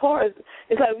friends with a Taurus,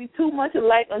 it's like we too much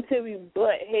alike until we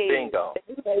butt heads. Bingo.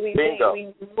 It's like we Bingo.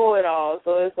 think we know it all,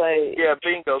 so it's like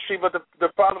bingo. See, but the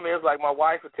problem is, like my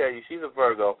wife will tell you, she's a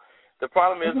Virgo. The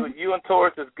problem is with you and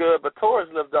Taurus is good, but Taurus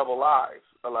live double lives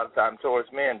a lot of times. Taurus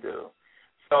men do.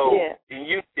 So and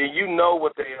you know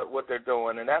what they're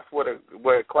doing, and that's where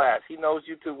it clash. He knows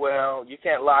you too well. You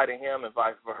can't lie to him, and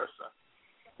vice versa.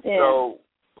 Yeah. So,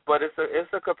 but it's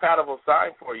a compatible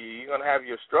sign for you. You're gonna have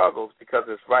your struggles because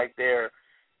it's right there.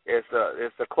 It's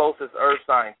the closest Earth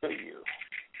sign to you.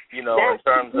 In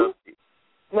terms of.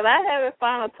 When I haven't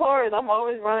found a Taurus, I'm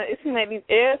always running. It seems like these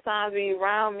air signs be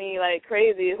around me like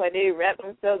crazy. It's like they wrap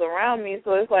themselves around me.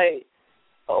 So it's like,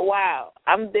 oh wow,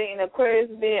 I'm dating Aquarius,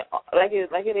 being like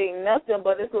it ain't nothing.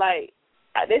 But it's like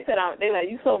they like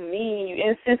you so mean, you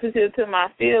insensitive to my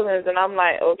feelings, and I'm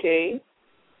like, okay,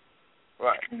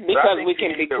 right, because we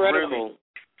can be critical.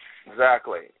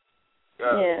 Exactly.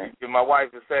 My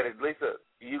wife just said it. Lisa,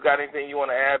 you got anything you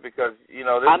want to add? Because this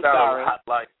I'm sounds sorry. a lot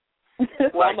like.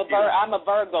 Well, I'm a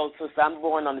Virgo, sister. I'm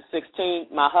born on the 16th.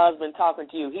 My husband talking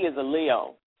to you, he is a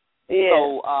Leo. Yeah.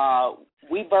 So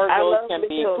we Virgos can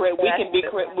be we can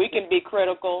be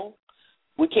critical.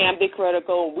 We can be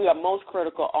critical. We are most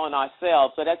critical on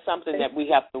ourselves. So that's something that we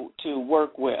have to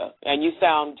work with. And you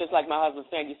sound just like my husband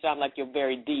saying. You sound like you're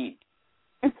very deep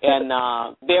and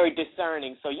very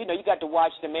discerning. So you got to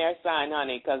watch the air sign,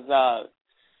 honey, because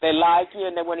they lie to you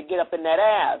and they want to get up in that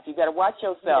ass. You got to watch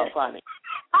yourself, honey.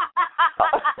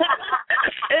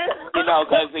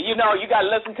 Because you got to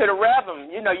listen to the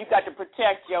rhythm. You got to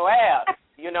protect your ass.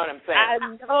 You know what I'm saying? I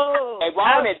know. They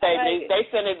want it, baby. They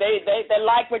send it. They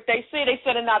like what they see. They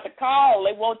sending out the call.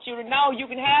 They want you to know you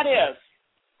can have this.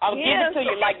 I'll give it to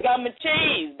you like gum and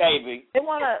cheese, baby. They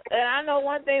wanna, and I know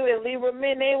one thing with Libra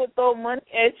men, they would throw money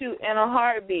at you in a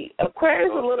heartbeat.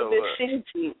 Aquarius a little bit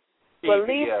stingy, but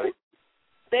Libra.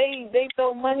 They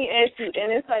throw money at you, and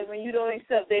it's like when you don't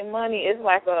accept their money, it's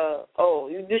like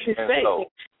you disrespect me.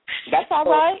 That's all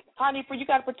right, honey. You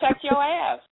got to protect your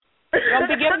ass. You don't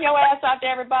be giving your ass out to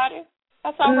everybody.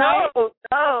 That's all right. No,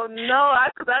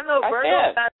 because I know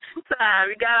Virgo got two sides.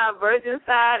 We got our virgin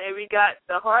side, and we got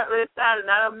the heartless side,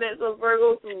 and I done met some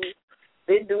Virgos who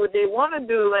they do what they want to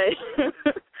do, like.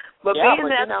 But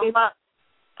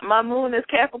my moon is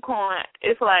Capricorn.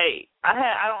 It's like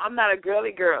I'm not a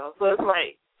girly girl, so it's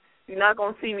like. You're not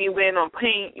going to see me wearing on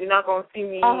paint. You're not going to see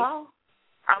me.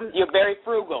 You're very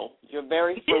frugal. You're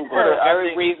very frugal. You're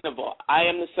very reasonable. I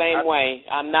am the same way.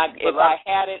 I'm not. If I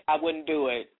had it, I wouldn't do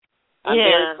it. I'm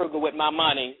very frugal with my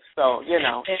money. So,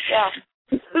 Yeah.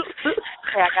 Okay,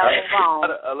 I got to move on.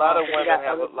 A lot of women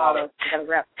have a lot of. I got to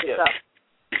wrap this up.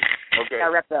 Okay. Got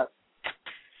to wrap it up.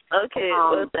 Okay.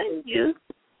 Well, thank you.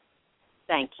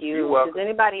 Thank you. You're welcome. Does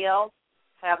anybody else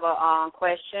have a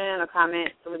question or comment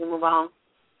so we can move on?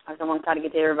 I don't want to try to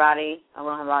get to everybody. I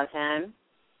don't have a lot of time.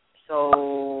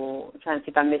 So I'm trying to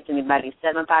see if I missed anybody.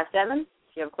 757, if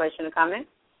you have a question or comment.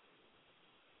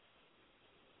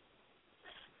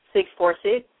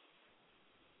 646,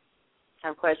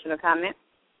 have a question or comment.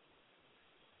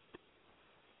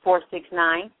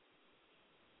 469,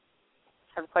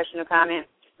 have a question or comment.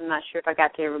 I'm not sure if I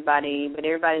got to everybody, but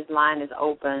everybody's line is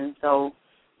open. So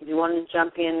If you want to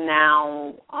jump in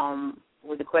now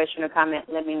with a question or comment,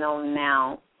 let me know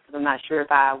now, because I'm not sure if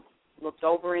I looked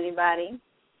over anybody.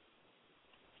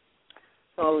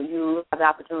 So you have the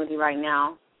opportunity right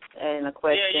now and a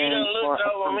question. Yeah, you done looked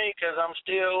over me because I'm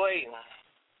still waiting.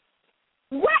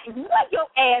 What your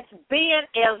ass been,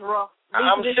 Ezra?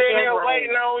 I'm sitting there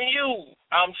waiting on you.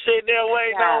 I'm sitting there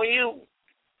waiting on you.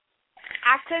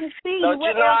 I couldn't see you. Don't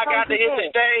you know I got to hit the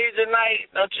stage tonight?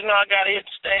 Don't you know I got to hit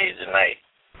the stage tonight?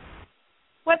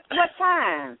 What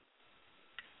time?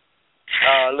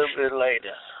 A little bit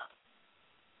later.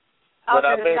 But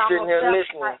I've been sitting here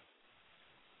listening.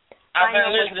 I've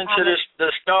been listening to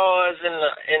the stars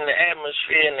in the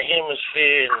atmosphere and the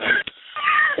hemisphere. And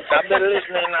I've been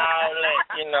listening to all that,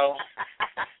 you know.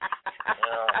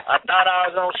 I thought I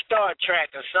was on Star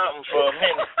Trek or something for a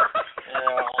minute. You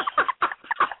know.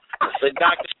 So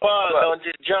Dr. Sparks gonna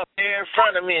just jump there in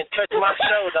front of me and touch my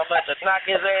shoulder. I'm about to knock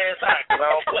his ass out because I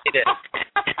don't play that.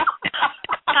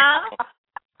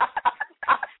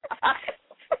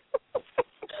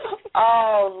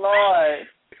 Oh, Lord.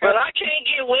 But I can't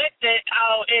get wet that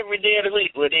all every day of the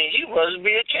week. Well, then you must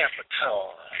be a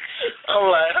Capricorn. I'm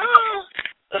like,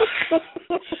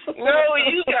 no,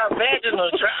 you got vaginal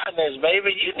dryness,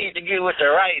 baby. You need to get with the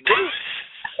right dude.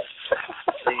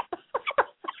 See,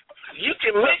 you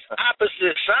can mix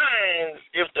opposite signs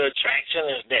if the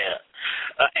attraction is there.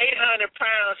 An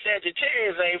 800-pound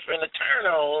Sagittarius ain't finna turn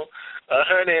on a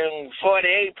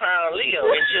 148-pound Leo.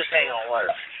 It just ain't gonna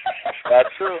work. That's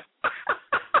true.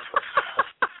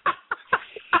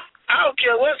 I don't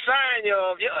care what sign you're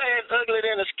of. Your ass ugly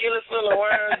than a skillet full of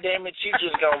worms, damn it, you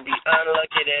just gonna be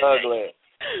unlucky that ugly. day.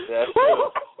 That's true.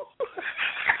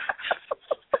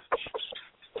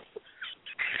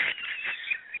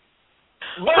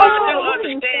 But I do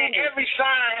understand every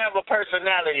sign have a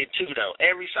personality too, though.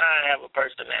 Every sign have a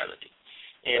personality.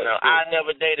 You know, I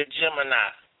never dated Gemini.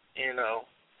 You know,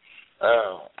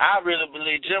 I really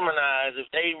believe Geminis, if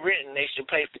they written, they should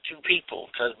pay for two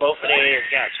people because both of theirs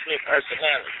got split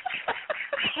personality.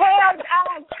 Hell, I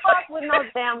don't fuck with no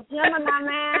damn Gemini,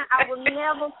 man. I will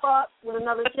never fuck with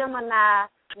another Gemini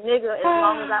nigga as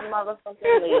long as I motherfucking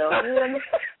live. You hear me?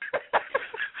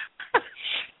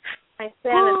 I ain't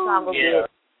saying it, son of a bitch.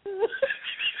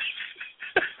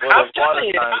 Well, I'm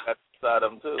telling you,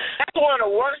 them too. That's one of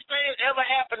the worst things ever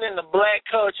happened in the black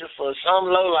culture for some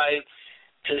lowlife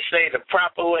to say the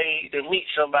proper way to meet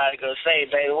somebody. Go say,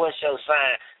 baby, what's your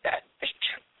sign?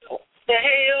 The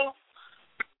hell?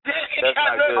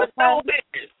 That's not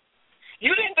good.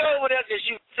 You didn't go over there because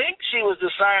you think she was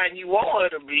the sign you want her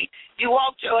to be. You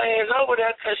walked your ass over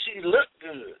there because she looked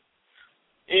good.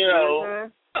 You know,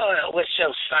 what's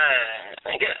your sign?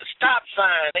 Nigga, stop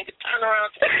sign. Nigga, turn around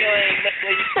and take your ass back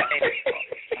where you came.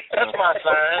 That's my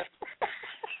sign.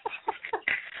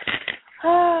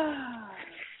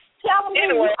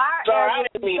 Anyway, sorry, I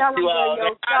didn't mean to do all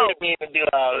that. I didn't mean to do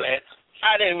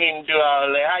all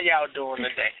that. How y'all doing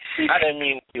today? I didn't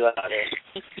mean to do all that.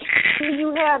 Did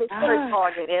you have the church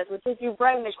organ, Ezra? Did you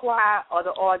bring the choir or the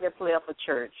organ player for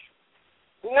church?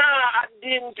 Nah, I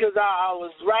didn't because I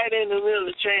was right in the middle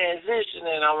of transition,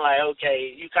 and I'm like,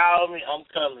 okay, you called me, I'm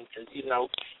coming because, you know,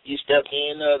 you stepped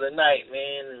in the other night,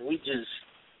 man, and we just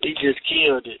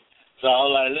killed it. So I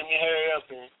was like, let me hurry up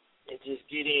and just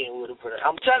get in with it.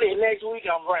 I'm telling you, next week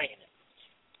I'm bringing it.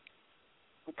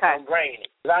 Okay. I'm bringing it.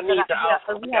 I need the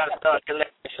offer. We got to start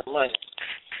collecting some money.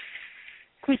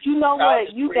 But you know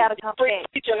what? You got to come back.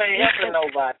 Preaching ain't helping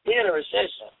nobody. We're in a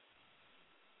recession.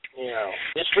 You know,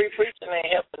 this free preaching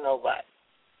ain't helping nobody.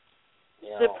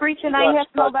 You know, the preaching ain't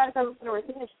helping nobody because we're in a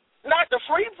recession. Not the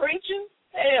free preaching.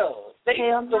 Hell, the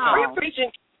free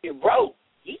preaching you broke.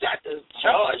 You got to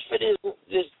charge for this.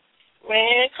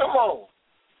 Man, come on.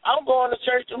 I'm going to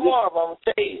church tomorrow, but I'm going to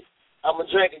tell you, I'm going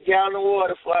to drink a gallon of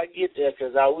water before I get there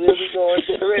because I will be going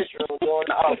to the restroom during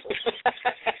the offering.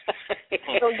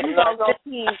 So you going to go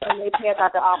pee when they pass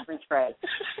out the offering tray.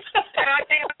 And I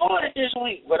can't afford it this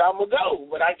week, but I'm going to go.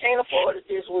 But I can't afford it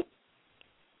this week.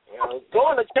 You know,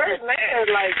 going to church now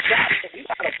is like shopping. You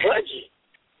got a budget.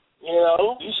 You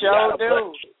know? You sure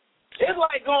do. Budget. It's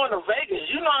like going to Vegas.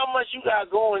 You know how much you got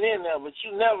going in there, but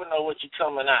you never know what you're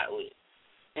coming out with.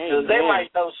 Because they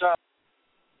might throw something.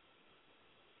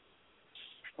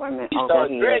 You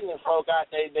start dragging folk out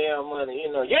their damn money.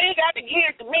 You know, you ain't got to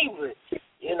give it to me, but,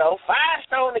 you know, $5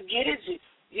 to get it.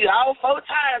 You all 4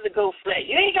 tires to go flat.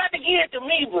 You ain't got to give it to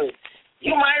me, but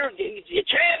you might, your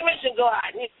transmission go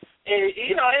out. And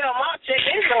you know, hell, my check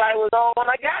engine light was on when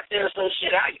I got there, so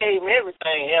shit, I gave him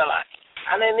everything. Hell,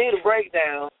 I didn't need a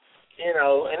breakdown. You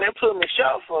know, and they put me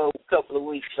short for a couple of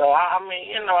weeks. So, I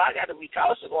mean, you know, I got to be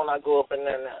cautious when I go up in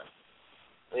there now.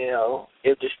 You know,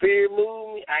 if the spirit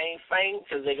move me, I ain't faint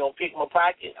because they going to pick my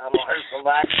pocket. I'm going to hurt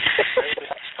somebody.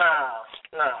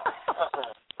 No.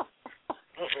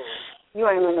 You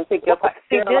ain't going to pick your pocket.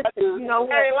 See, you know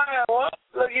what? I ain't lying.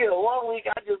 Look here, 1 week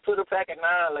I just put a pack of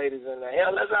 9 ladies in there.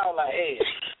 Hell, that's all I had.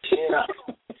 You know.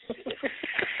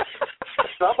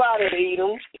 Somebody eat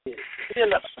them. You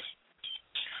know.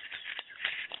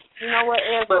 You know what,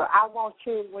 Ezra? I want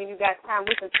you, when you got time,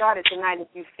 we can start it tonight if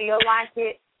you feel like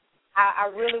it.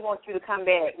 I really want you to come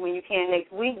back when you can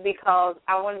next week because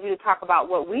I wanted you to talk about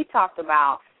what we talked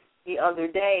about the other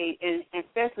day, and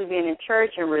especially being in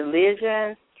church and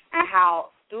religion and how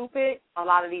stupid a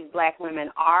lot of these black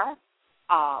women are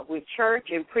with church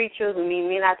and preachers and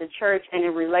men out the church and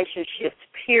in relationships,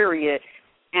 period,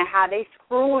 and how they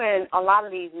screwing a lot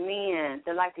of these men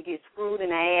that like to get screwed in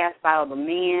the ass by other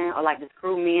men or like to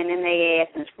screw men in their ass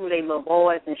and screw their little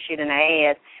boys and shit in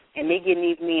their ass, and they getting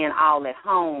these men all at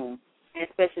home. And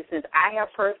especially since I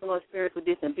have personal experience with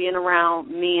this and being around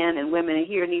men and women and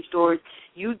hearing these stories,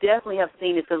 you definitely have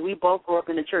seen it because we both grew up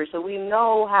in the church. So we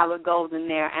know how it goes in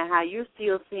there and how you're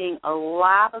still seeing a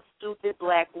lot of stupid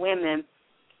black women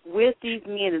with these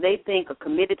men that they think are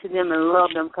committed to them and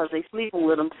love them because they sleeping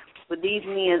with them. But these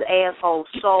men's assholes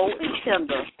so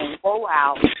tender and go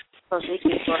out because they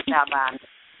get bust out by them.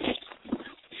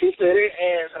 She said their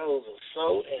assholes are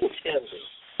so tender.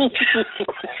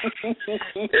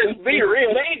 Just be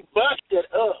real. They busted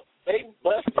up.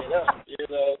 You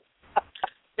know.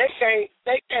 They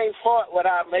can't fart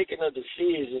without making a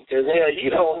decision because hell,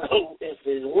 you don't know if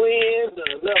it's wind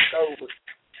or leftovers.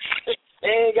 They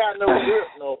ain't got no grip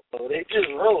no more. They just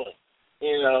ruined.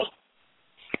 You know.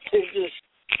 It's just,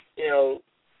 you know,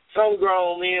 some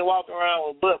grown men walk around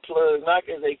with butt plugs not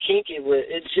because they kinky, but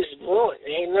it's just ruined.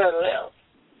 There ain't nothing else.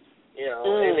 You know,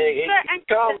 and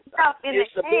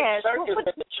it's a big circus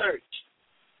in the church.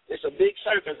 It's a big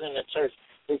circus in the church.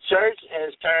 The church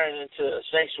has turned into a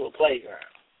sexual playground.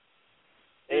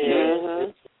 And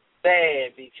it's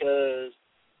sad because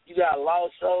you got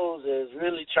lost souls that's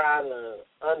really trying to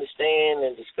understand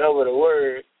and discover the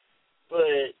word,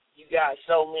 but you got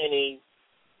so many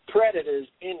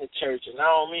predators in the church, and I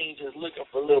don't mean just looking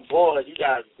for little boys. You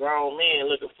got grown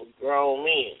men looking for grown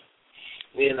men.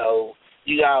 You know,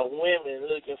 you got women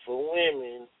looking for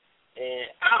women, and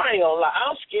I ain't gonna lie,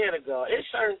 I'm scared of God. It's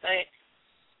certain things,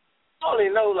 I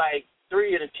only know like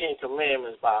 3 of the 10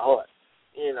 commandments by heart,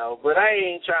 you know, but I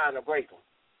ain't trying to break them.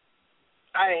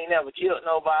 I ain't never killed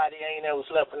nobody, I ain't never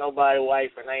slept with nobody's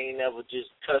wife, and I ain't never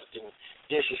just cussed and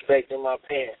disrespecting my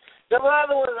parents. The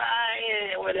other ones,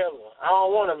 whatever. I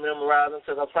don't want to memorize them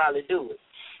because I'll probably do it.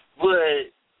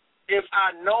 But if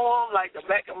I know them like the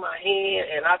back of my hand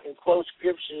and I can quote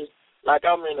scriptures like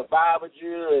I'm in a Bible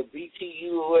drill at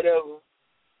BTU or whatever,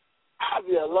 I'll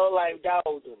be a low-life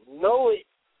dog to know it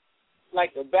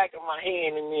like the back of my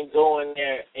hand and then go in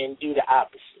there and do the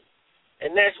opposite.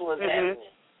 And that's what's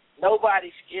happening.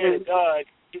 Nobody's scared of God.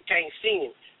 You can't see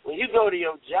him. When you go to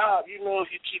your job, you know if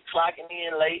you keep clocking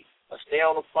in late or stay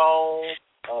on the phone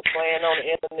or playing on the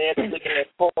internet or looking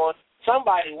at porn,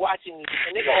 somebody watching you,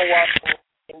 and they're going to watch you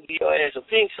and give your ass a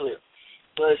pink slip.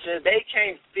 But since they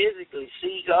can't physically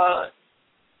see God,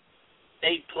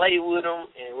 they play with them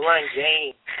and run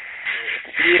games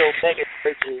and build mega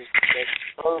churches that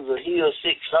supposed to heal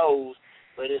sick souls,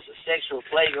 but it's a sexual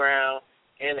playground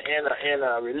and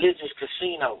a religious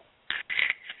casino.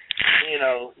 You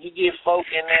know, you get folk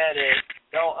in there that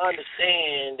don't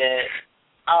understand that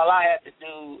all I have to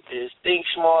do is think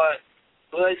smart,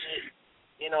 budget,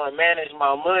 you know, and manage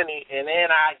my money, and then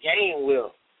I gain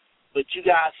wealth. But you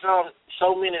got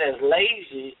so many that's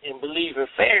lazy and believe in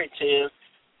fairy tales,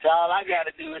 so all I got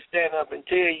to do is stand up and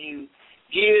tell you,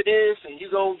 give this and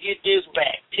you're going to get this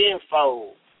back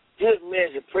tenfold. Good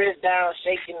measure, press down,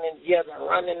 shaking it together,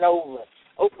 running over,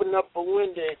 open up a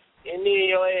window, and then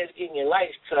your ass getting your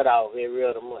lights cut off every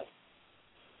other month.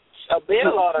 A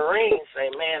bell or the ring say,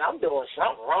 man, I'm doing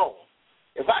something wrong.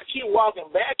 If I keep walking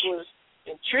backwards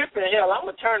and tripping, hell, I'm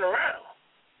going to turn around.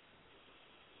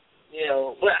 You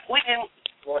know, but we can,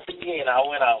 once again, I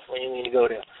went off. We didn't mean to go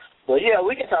there. But, yeah,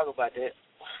 we can talk about that.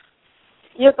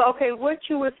 Yes, okay, what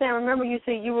you were saying, remember you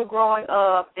said you were growing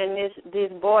up and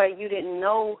this boy, you didn't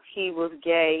know he was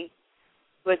gay,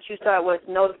 but you started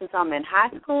noticing something in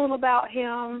high school about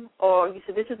him, or you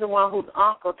said this is the one whose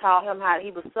uncle taught him how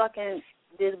he was sucking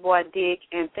this boy dick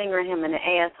and fingering him in the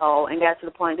asshole and got to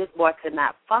the point this boy could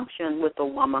not function with a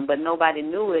woman, but nobody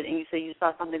knew it, and you said you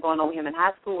saw something going on with him in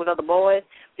high school with other boys,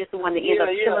 just the one that ended up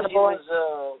killing the boy?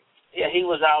 He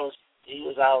was our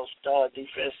star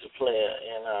defensive player,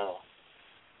 and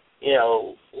you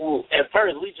know, at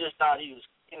first we just thought he was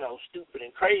stupid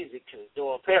and crazy because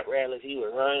during pep rallies he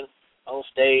would run on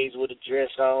stage with a dress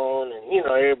on and,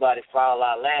 everybody fall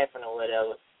out laughing or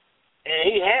whatever. And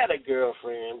he had a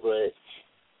girlfriend, but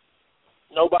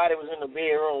nobody was in the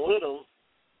bedroom with him.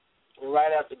 And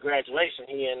right after graduation,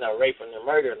 he ended up raping and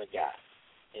murdering a guy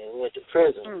and went to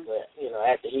prison. But,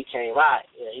 after he came out,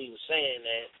 he was saying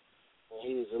that when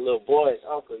he was a little boy, his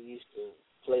uncle used to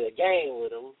play a game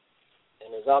with him,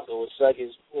 and his uncle would suck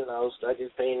his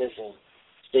penis and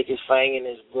stick his finger in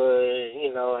his butt,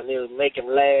 and it would make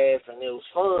him laugh, and it was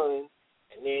fun.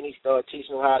 And then he started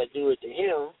teaching him how to do it to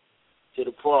him, to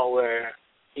the point where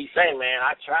he say, man,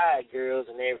 I tried girls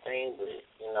and everything, but,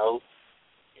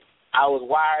 I was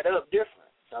wired up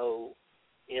different. So,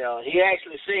 he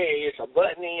actually said it's a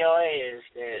button in your ass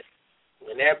that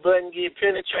when that button get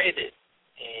penetrated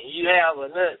and you have a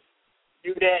nut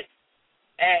do that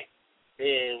act,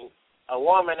 then a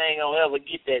woman ain't going to ever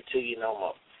get that to you no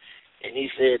more. And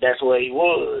he said that's where he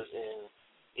was. And,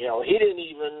 he didn't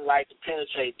even like to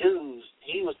penetrate dudes.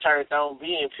 He was turned on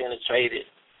being penetrated,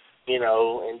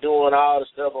 and doing all the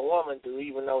stuff a woman do,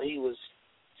 even though he was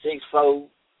 6'4",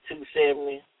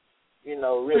 270,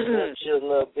 ripping up,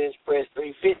 chiseling up, bench press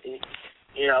 350.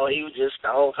 He was just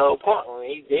stone cold punk. I mean,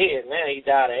 he dead now. He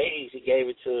died of AIDS. He gave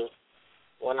it to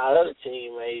one of our other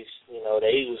teammates,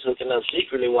 that he was hooking up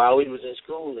secretly while we was in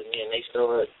school. And then they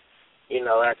started,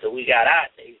 after we got out,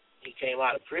 he came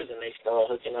out of prison, they started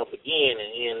hooking up again,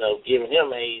 and he ended up giving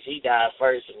him AIDS. He died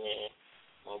first, and then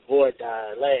my boy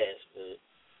died last. But,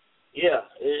 yeah,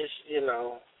 it's, you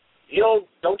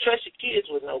don't trust your kids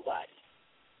with nobody.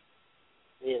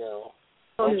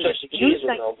 Don't trust your kids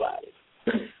with nobody.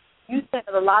 You said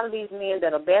that a lot of these men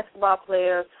that are basketball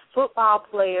players, football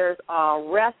players,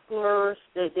 wrestlers,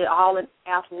 they're all in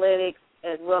athletics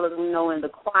as well as in the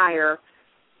choir,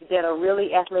 that are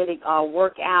really athletic,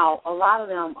 work out. A lot of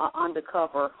them are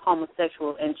undercover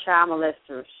homosexuals and child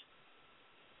molesters.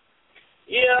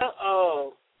 Yeah,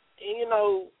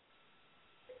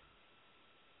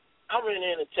 I'm in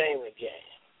the entertainment game.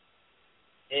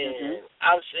 And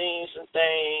I've seen some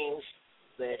things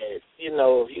that, if you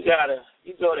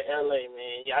go to L.A.,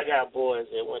 man, I got boys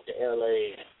that went to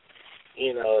L.A.,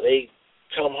 they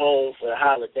come home for the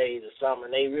holidays or something,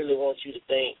 and they really want you to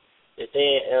think that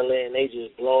they're in L.A. and they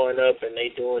just blowing up and they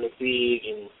doing it big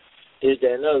and this,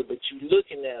 that, and other. But you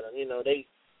looking at them,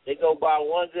 they go buy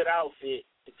one good outfit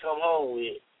to come home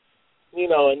with,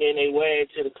 and then they wear it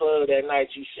to the club that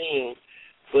night you see them.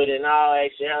 But in all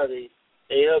actuality,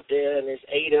 they up there and there's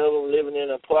 8 of them living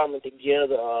in an apartment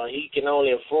together. He can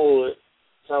only afford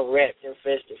some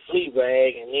rat-infested flea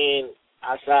bag, and then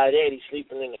outside that he's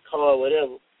sleeping in the car or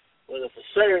whatever. Well, if a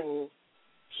certain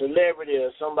celebrity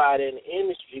or somebody in the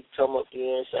industry come up to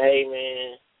you and say, hey,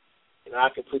 man, I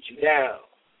can put you down.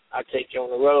 I take you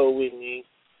on the road with me.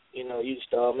 You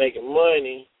start making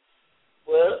money.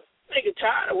 Well, nigga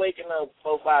tired of waking up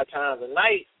 4 or 5 times a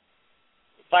night,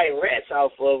 fighting rats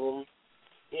off of them,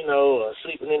 or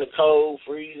sleeping in the cold,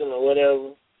 freezing or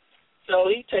whatever. So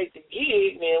he take the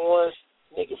gig, then once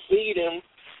nigga feed him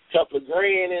a couple of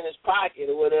grand in his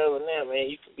pocket or whatever, now, man,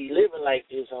 you could be living like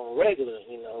this on regular,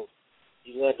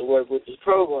 You have to work with this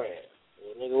program.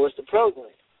 Well, nigga, what's the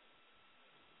program?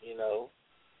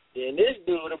 Then this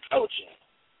dude approaching.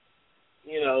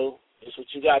 It's what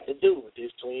you got to do.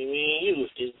 This between me and you.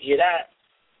 If this get out,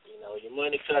 your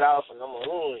money cut off and I'm going to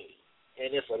ruin you.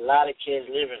 And there's a lot of kids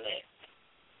living there.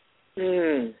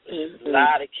 There's a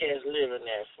lot of kids living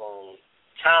there, from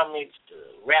comics to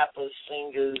rappers,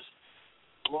 singers,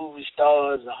 movie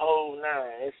stars, the whole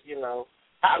nine. It's,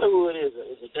 Hollywood is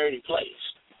a dirty place.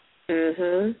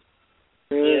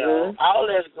 All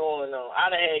that's going on. I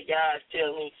done had guys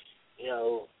tell me,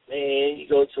 man, you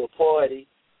go to a party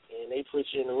and they put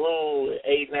you in the room with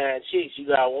 8, 9 chicks. You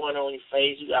got one on your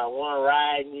face, you got one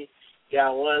riding you, you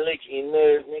got one licking your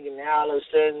nerves, nigga. Now all of a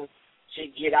sudden,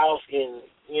 chick get off and,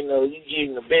 you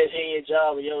getting the best head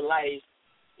job of your life.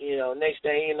 Next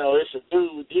thing you know, it's a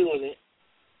dude doing it.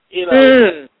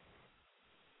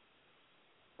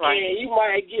 Right. And you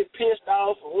might get pissed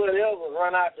off or whatever and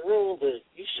run out the room, but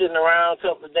you sitting around a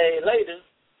couple of days later,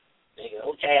 nigga,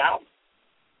 okay, I'm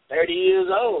 30 years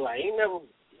old. I ain't never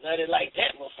done it like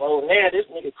that before. Now this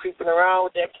nigga creeping around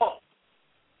with that pump.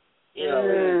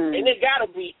 And it got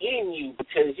to be in you,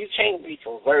 because you can't be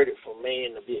converted from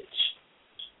man to bitch.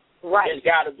 Right. It's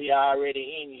got to be already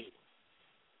in you.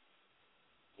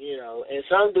 And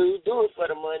some dudes do it for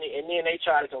the money, and then they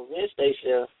try to convince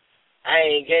themselves, I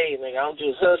ain't gay, nigga, I'm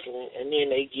just hustling, and then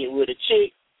they get with a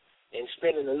chick and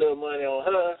spending a little money on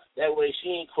her. That way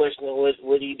she ain't questioning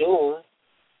what he doing.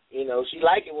 She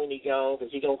like it when he gone,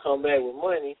 because he going to come back with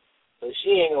money, but she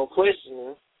ain't going to question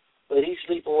him. but he's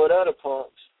sleeping with other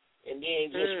punks and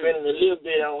then just spending a little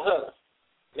bit on her.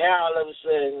 Now all of a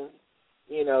sudden,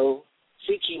 you know,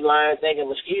 she keep lying thinking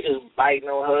mosquitoes biting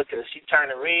on her because she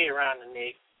turning red around the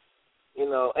neck. You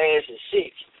know, ass is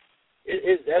sick.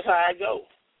 That's how I go.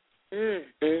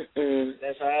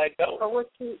 That's how I go.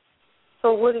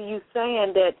 So what are you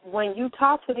saying? That when you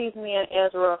talk to these men,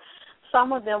 Ezra,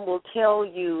 some of them will tell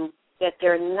you that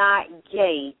they're not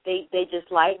gay. They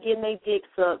just like getting their dick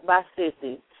sucked by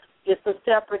sissies. It's a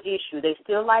separate issue. They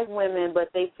still like women, but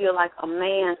they feel like a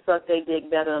man suck their dick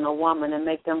better than a woman and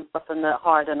make them bust a nut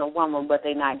harder than a woman, but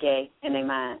they're not gay in their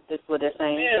mind. That's what they're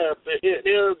saying? Yeah, but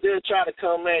they'll try to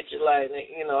come at you like,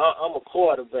 you know, I'm a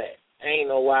quarterback. I ain't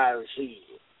no wide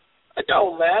receiver. It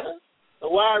don't matter. A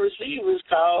wide receiver is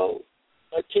called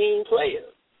a team player.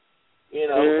 You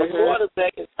know, a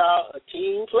quarterback is called a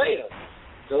team player.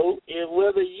 So if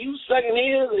whether you sucking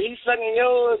his or he's sucking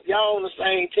yours, y'all on the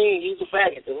same team. He's a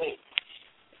faggot to me.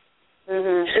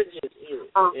 That's just it.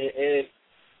 And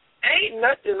ain't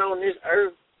nothing on this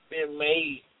earth been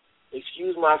made,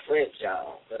 excuse my French,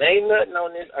 y'all, but ain't nothing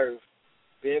on this earth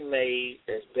been made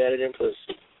that's better than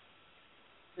pussy.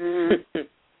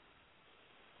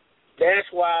 That's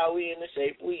why we in the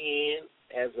shape we in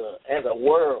as a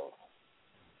world.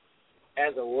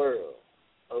 As a world.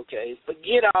 Okay,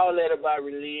 forget all that about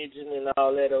religion and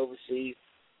all that overseas.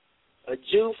 A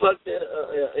Jew fucked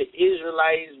an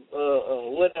Israelite,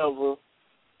 whatever.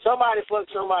 Somebody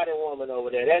fucked somebody woman over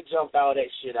there. That jumped all that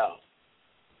shit off.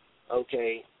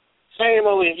 Okay, same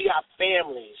over here. You got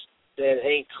families that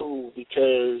ain't cool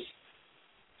because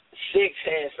sex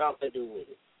has something to do with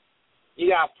it. You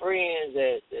got friends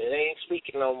that ain't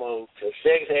speaking no more because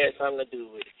sex has something to do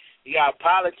with it. You got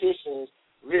politicians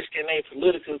risking their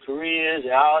political careers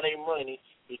and all their money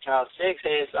because sex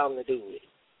has something to do with it.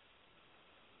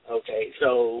 Okay,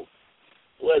 so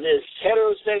whether it's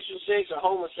heterosexual sex or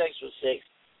homosexual sex,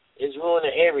 it's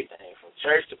ruining everything from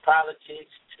church to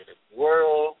politics to the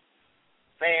world,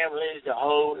 families, the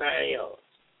whole 9 yards.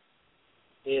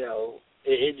 You know,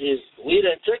 it just, we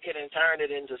done took it and turned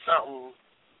it into something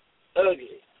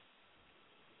ugly.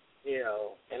 You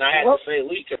know, and I have to say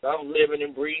we because I'm living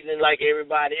and breathing like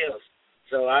everybody else.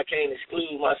 So I can't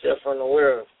exclude myself from the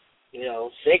world. You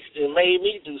know, sex just made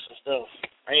me do some stuff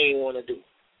I ain't want to do.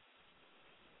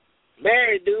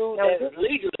 Married dude that is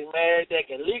legally married,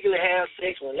 that can legally have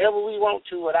sex whenever we want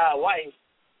to with our wife,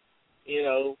 you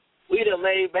know, we done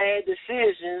made bad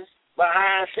decisions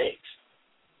behind sex.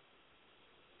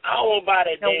 I don't want to buy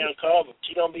that damn car, but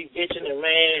she gonna be bitching and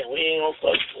mad, and we ain't gonna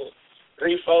fuck for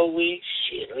 3-4 weeks.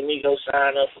 Shit, let me go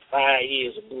sign up for 5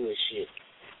 years of bullshit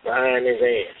behind his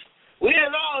ass. We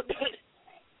done all done it.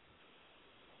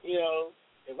 You know,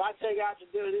 if I take out to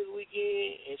dinner this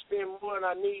weekend and spend more than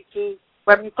I need to,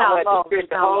 I'm going to have to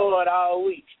spend hard all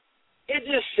week. It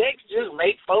just sex just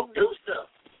make folk do stuff.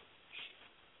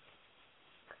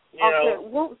 You know?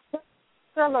 Well,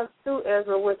 tell us too,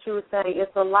 Ezra, what you were saying.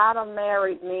 It's a lot of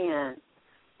married men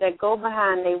that go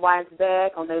behind their wife's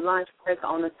back on their lunch break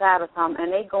on the side or something,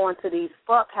 and they go into these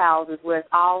fuck houses where it's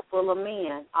all full of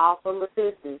men, all full of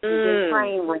sisters. You get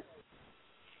trained with.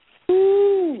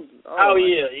 Oh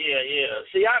yeah.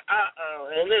 See,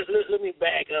 and let me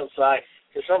back up so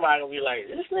because somebody will be like,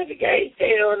 this nigga gay?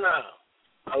 Hell no.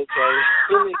 Okay,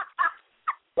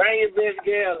 bring your best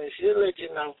girl and she'll let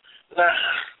you know. Nah,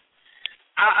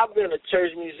 I've been a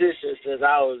church musician since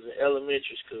I was in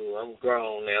elementary school. I'm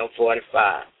grown now. I'm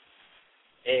 45.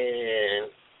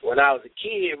 And when I was a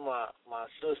kid, my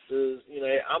sisters, you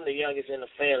know, I'm the youngest in the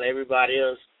family. Everybody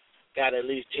else got at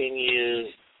least 10 years,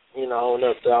 you know, on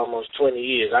up to almost 20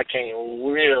 years. I came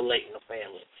real late in the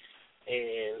family.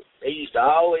 And they used to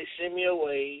always send me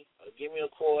away or give me a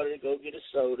quarter to go get a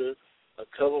soda or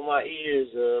cover my ears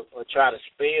up or try to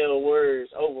spell words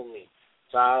over me.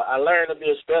 So I learned to be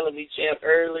a spelling bee champ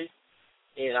early,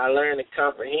 and I learned to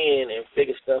comprehend and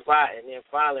figure stuff out. And then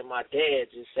finally my dad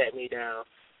just sat me down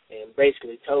and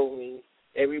basically told me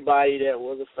everybody that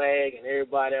was a fag and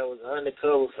everybody that was an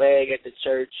undercover fag at the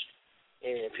church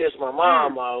and pissed my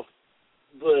mom off,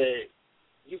 but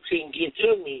you couldn't get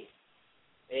to me.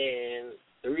 And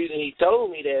the reason he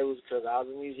told me that was because I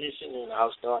was a musician and I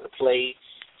was starting to play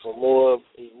for more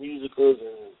musicals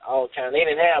and all kinds. They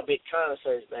didn't have big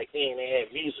concerts back then. They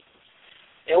had music.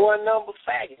 There wasn't number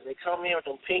faggots. They come in with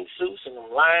them pink suits and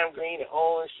them lime green and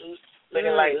orange suits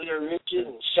looking like Little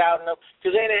Richard and shouting up.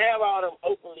 Because they didn't have all them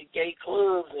openly gay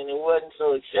clubs and it wasn't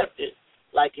so accepted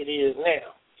like it is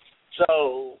now.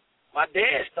 So my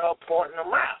dad started pointing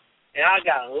them out. And I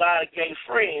got a lot of gay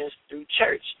friends through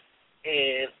church.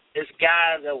 And it's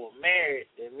guys that were married,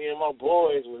 and me and my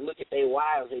boys would look at their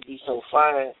wives, they'd be so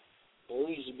fine, And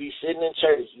we used to be sitting in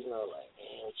church, you know, like,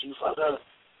 man, what you fuck up?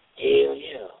 Hell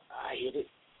yeah, I hit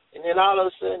it. And then all of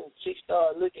a sudden, the chick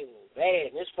started looking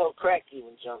bad. And this whole crack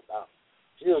even jumped out.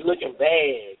 She was looking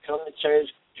bad. Come to church,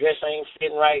 dress ain't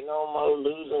fitting right no more,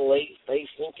 losing weight,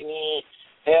 face sinking in,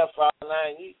 hair falling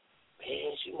out.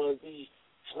 Man, she must be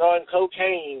snorting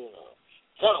cocaine or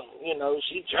something, you know,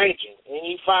 she drinking. And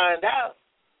you find out,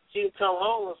 she would come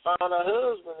home and found her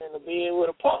husband in the bed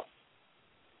with a pump.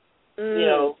 You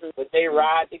know, but they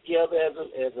ride together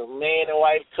as a man and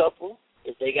wife couple.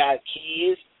 If they got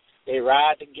kids, they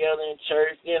ride together in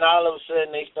church. Then all of a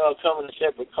sudden they start coming to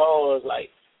separate cars,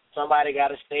 like somebody got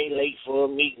to stay late for a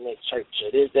meeting at church or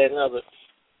this, that, and other.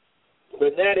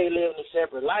 But now they live in a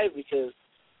separate life because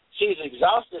she's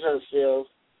exhausted herself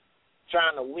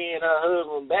trying to win her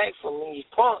husband back from these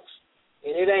punks,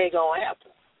 and it ain't going to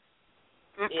happen.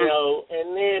 You know,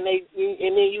 and then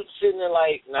you sitting there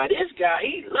like, now this guy,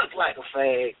 he look like a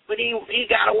fag, but he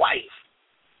got a wife.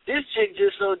 This chick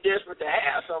just so desperate to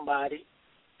have somebody,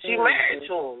 she married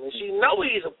to him, and she know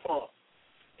he's a punk.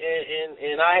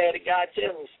 And I had a guy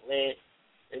tell me, man,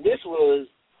 and this was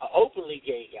an openly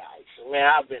gay guy. So man,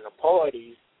 I've been to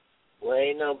parties where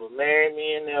ain't nothing but married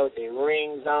men in there with their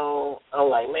rings on. I'm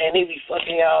like, man, they be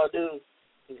fucking y'all, dude.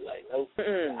 He's like, nope,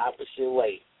 the opposite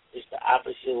way. It's the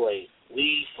opposite way.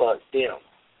 We fuck them.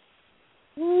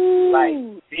 Like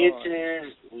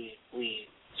bitches, we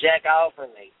jack off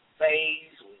in their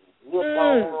face, we whoop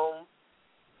on them.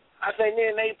 I say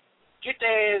then they get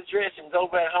their ass dressed and go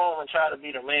back home and try to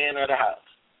be the man of the house.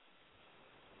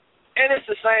 And it's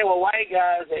the same with white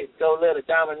guys that go let a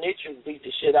dominatrix beat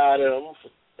the shit out of them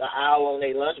for the hour on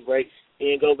their lunch break,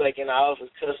 and go back in the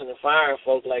office cussing and firing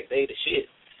folk like they the shit.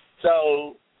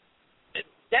 So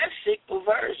that's sick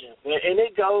perversion, and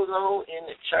it goes on in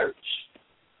the church.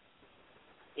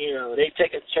 You know, they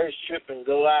take a church trip and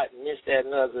go out and this, that,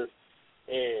 and other,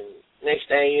 and next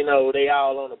thing you know, they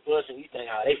all on the bus, and you think,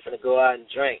 oh, they finna go out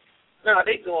and drink. No,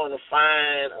 they going to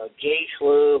find a gay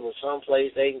club or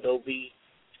someplace they can go be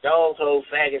stone cold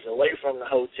faggots away from the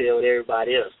hotel with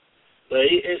everybody else. But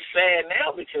it's sad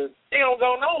now because they don't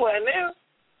go nowhere now.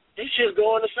 They just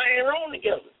go in the same room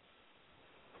together.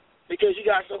 Because you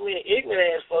got so many ignorant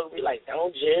ass folks be like,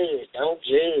 don't judge.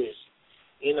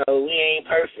 You know, we ain't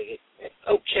perfect.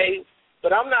 Okay,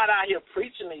 but I'm not out here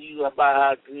preaching to you about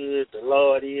how good the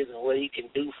Lord is and what he can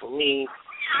do for me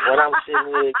when I'm sitting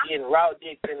here getting raw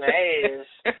dick in the ass.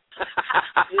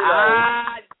 You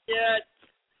know.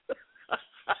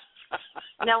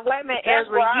 Now, wait a minute, That's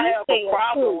Ezra, why I have a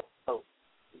problem.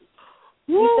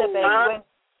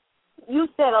 You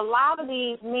said a lot of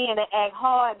these men that act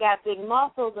hard, got big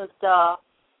muscles and stuff,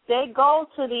 they go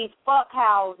to these fuck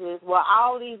houses where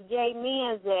all these gay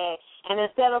men's at, and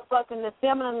instead of fucking the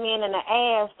feminine men in the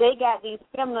ass, they got these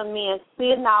feminine men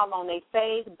sitting all on their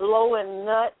face, blowing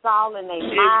nuts all in their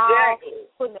mouth.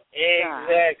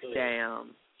 Exactly.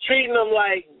 Damn. Treating them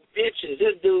like bitches.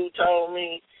 This dude told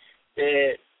me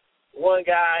that one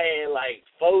guy had like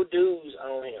 4 dudes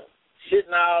on him,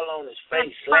 sitting all on his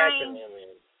face, slapping him,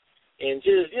 and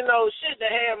just, you know, shit that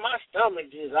had my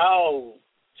stomach just all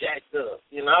jacked up.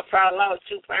 You know, I probably lost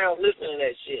 2 pounds listening to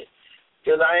that shit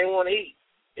because I ain't want to eat.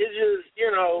 It's just, you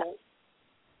know,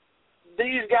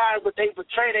 these guys, but they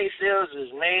portray themselves as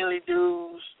manly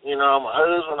dudes. You know, I'm a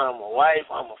husband, I'm a wife,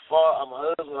 I'm a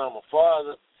husband, I'm a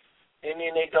father, and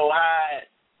then they go hide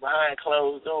behind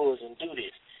closed doors and do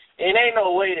this. And ain't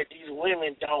no way that these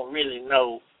women don't really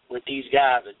know what these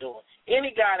guys are doing. Any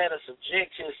guy that'll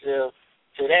subject himself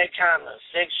to that kind of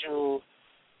sexual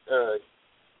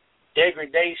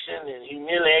degradation and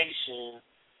humiliation,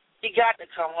 he got to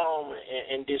come home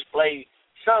and display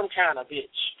some kind of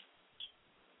bitch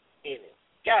in it.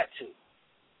 Got to.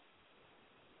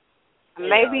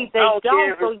 Maybe they don't.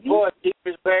 Care if his boy deep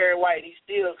is Barry White, he's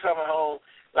still coming home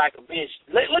like a bitch.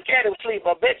 Look at him sleep.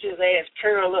 I bet his ass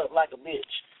curl up like a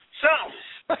bitch.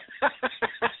 Something.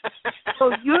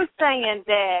 So you're saying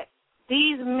that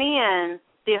these men,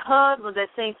 the husbands that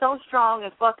seem so strong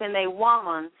and fucking they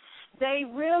woman, they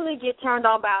really get turned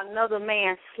on by another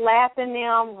man slapping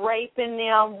them, raping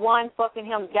them. One fucking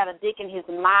him got a dick in his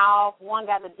mouth. One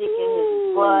got a dick in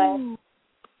his butt.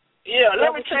 Yeah,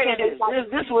 let me tell you this.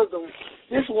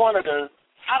 This one of the,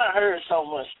 I done heard so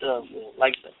much stuff.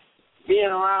 Like being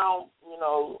around, you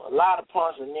know, a lot of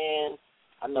punks, and then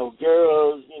I know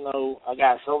girls, you know, I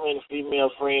got so many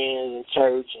female friends in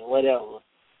church and whatever.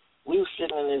 We were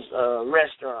sitting in this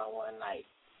restaurant one night,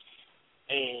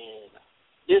 and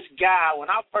this guy, when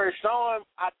I first saw him,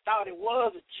 I thought it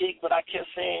was a chick, but I kept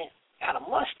saying, got a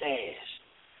mustache,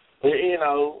 you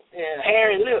know, and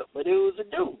hairy lip, but it was a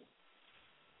dude.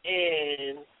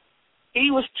 And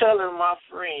he was telling my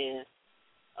friend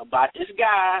about this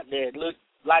guy that looked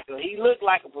like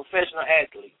a professional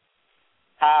athlete,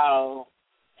 how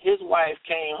his wife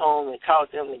came home and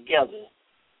caught them together,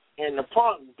 and the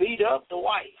punk beat up the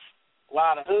wife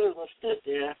while the husband stood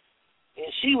there, and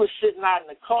she was sitting out in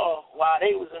the car while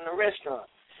they was in the restaurant.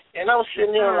 And I'm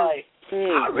sitting there like,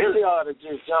 I really ought to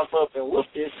just jump up and whoop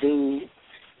this dude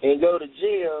and go to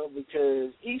jail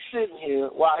because he's sitting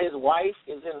here while his wife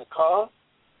is in the car,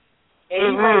 and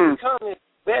he made a comment,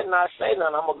 better not say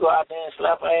nothing, I'm going to go out there and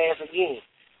slap her ass again.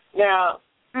 Now,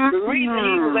 the reason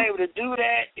he was able to do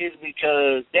that is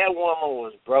because that woman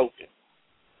was broken.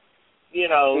 You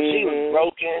know, she was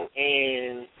broken,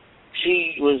 and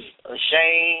she was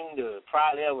ashamed to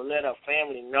probably ever let her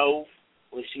family know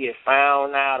what she had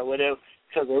found out or whatever,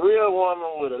 because a real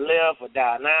woman would have left or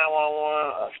died 911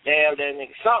 or stabbed that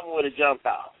nigga. Something would have jumped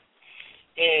out.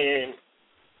 And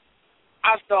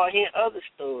I started hearing other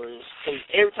stories, because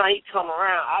every time he come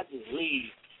around, I just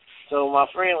leave. So my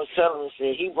friend was telling me,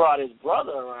 said he brought his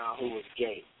brother around who was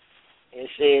gay, and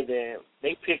said that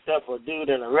they picked up a dude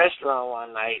in a restaurant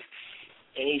one night,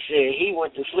 and he said he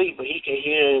went to sleep, but he could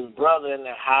hear his brother in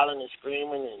there hollering and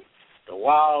screaming and the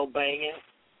wall banging.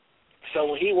 So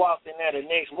when he walked in there the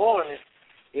next morning,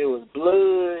 it was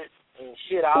blood and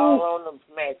shit all on the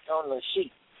mat, on the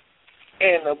sheet.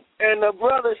 And the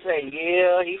brother said,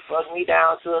 yeah, he fucked me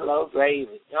down to a low grade.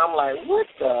 And I'm like, what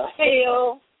the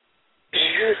hell?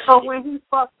 So when he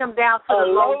fucked him down to the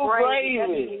low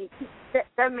grade,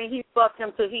 that means he fucked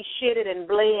him till he shitted and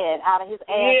bled out of his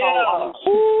Yeah. asshole.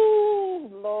 Ooh,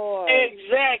 Lord.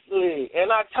 Exactly.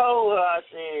 And I told her, I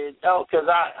said, oh, because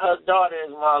her daughter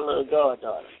is my little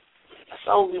goddaughter. I said,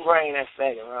 don't be bringing that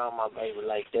faggot around my baby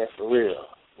like that for real.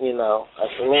 You know, I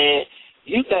said, man,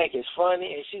 you think it's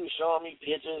funny? And she was showing me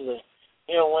pictures of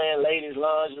him wearing ladies'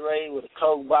 lingerie with a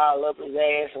Coke bottle up his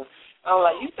ass. And I'm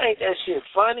like, you think that shit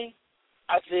funny?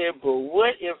 I said, but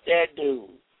what if that dude,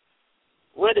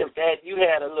 what if that you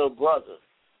had a little brother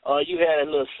or you had a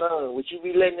little son? Would you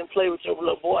be letting him play with your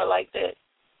little boy like that?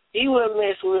 He wouldn't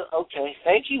mess with, okay,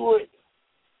 think he would.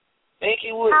 Think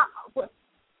he would.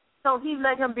 So he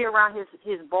let him be around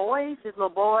his boys, his little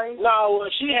boys? No,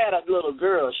 well, she had a little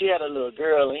girl. And,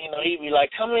 you know, he'd be like,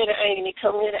 come here to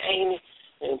Amy,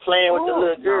 and playing with the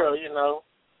little girl, you know.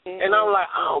 And I'm like,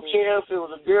 I don't care if it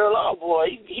was a girl or a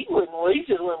boy. He wouldn't. Well, he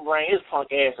just wouldn't bring his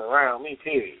punk ass around me.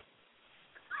 Period.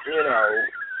 You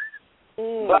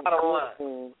know. Bottom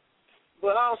line.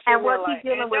 But I'm and was he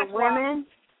dealing with women?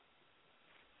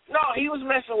 No, he was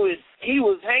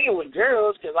hanging with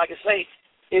girls. Because, like I say,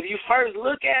 if you first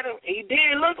look at him, he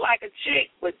did look like a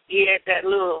chick, but he had that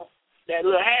little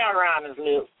hair around his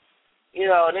lip. You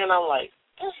know. And then I'm like,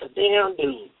 that's a damn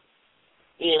dude.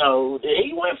 You know,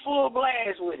 he went full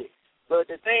blast with it. But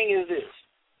the thing is this.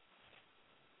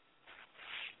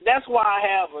 That's why I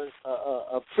have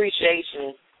a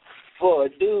appreciation for a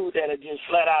dude that'll just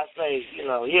flat out say, you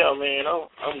know, yeah, man,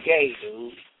 I'm gay,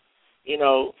 dude. You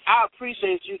know, I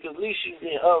appreciate you because at least you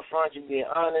being upfront, you being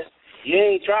honest. You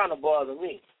ain't trying to bother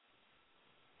me.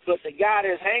 But the guy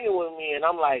that's hanging with me, and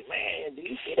I'm like, man, do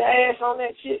you see the ass on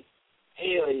that chick?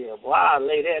 Hell yeah, boy, I'll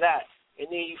lay that out. And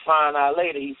then you find out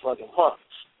later he fucking punks.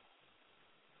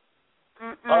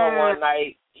 One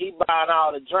night, he buying all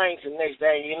the drinks, and next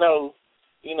thing you know,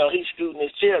 he's scooting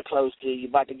his chair close to you,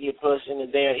 about to get pushed in the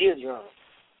damn eardrum.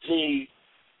 See,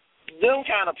 them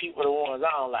kind of people are the ones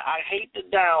I don't like. I hate the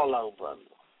down low, brother.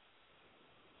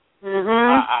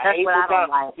 I hate the down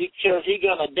low because he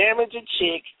gonna damage a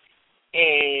chick,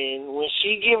 and when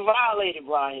she get violated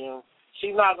by him,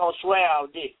 she's not gonna swear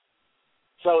out dick.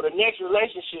 So the next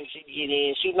relationship she get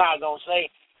in, she's not gonna say,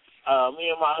 me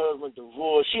and my husband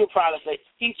divorced. She'll probably say,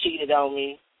 he cheated on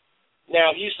me. Now,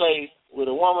 if you say with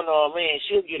a woman or a man,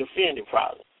 she'll get offended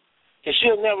probably. Because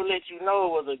she'll never let you know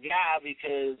it was a guy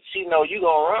because she know you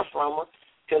going to run from her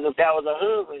because if that was a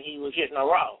husband, he was hitting her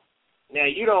raw. Now,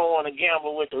 you don't want to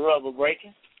gamble with the rubber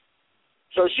breaking.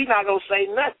 So she's not going to say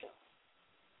nothing.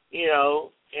 You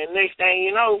know, and next thing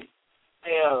you know,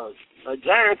 a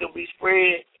germ could be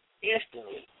spread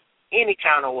instantly, any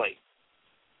kind of way.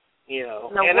 You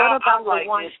know, now, and I'm like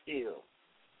this still.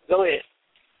 Go ahead.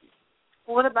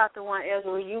 What about the one,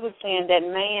 Ezra, you were saying that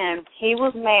man, he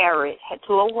was married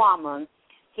to a woman.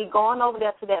 He going over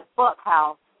there to that fuck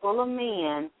house full of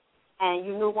men, and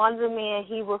you knew one of the men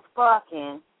he was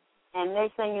fucking, and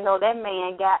next thing you know, that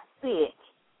man got sick.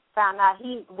 Found out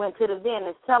he went to the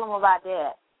dentist. Tell him about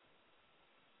that.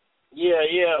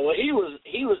 Yeah. Well, he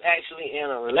was actually in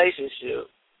a relationship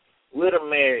with a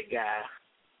married guy.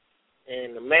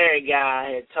 And the married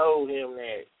guy had told him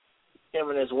that him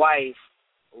and his wife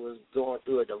was going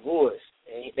through a divorce.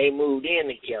 and they moved in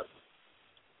together.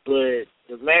 But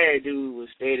the married dude was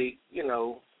steady,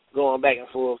 going back and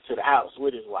forth to the house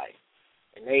with his wife.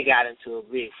 And they got into a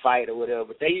big fight or whatever.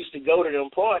 But they used to go to them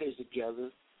parties together,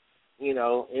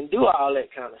 and do all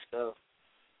that kind of stuff.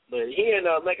 But he ended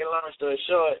up, making a long story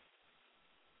short,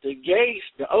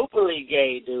 the openly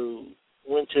gay dude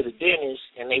went to the dentist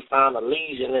and they found a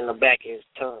lesion in the back of his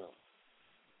tongue.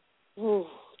 Oh,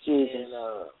 Jesus.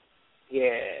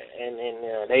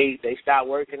 And they stopped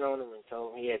working on him and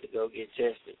told him he had to go get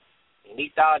tested. And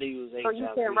he thought he was HIV. So you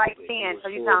said right then, so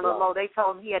you sound a little low. They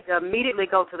told him he had to immediately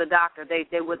go to the doctor.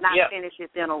 They would not finish his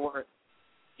dental work.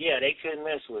 Yeah, they couldn't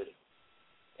mess with him.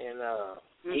 And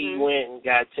he went and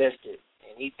got tested.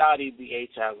 And he thought he'd be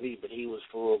HIV, but he was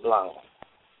full blown.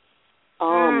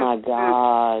 Oh, my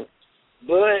God.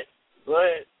 But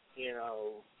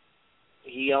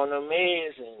he on the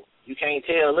meds, and you can't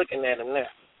tell looking at him now.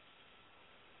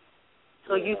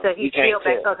 So you said he's still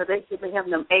back up because they giving him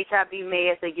them HIV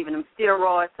meds, they giving him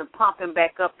steroids to pump him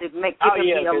back up to give him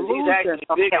the illusion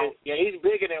of health. Yeah, he's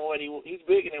bigger than what he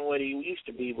used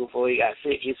to be before he got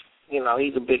sick. He's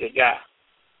a bigger guy.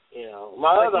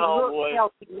 My other homeboy.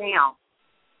 Healthy now.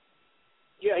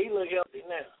 Yeah, he look healthy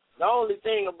now. The only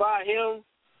thing about him,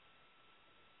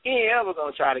 he ain't ever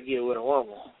gonna try to get with a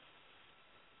woman.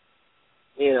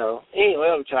 He ain't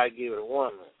gonna ever try to get with a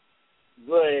woman.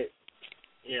 But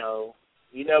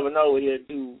you never know what he'll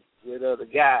do with other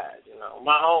guys.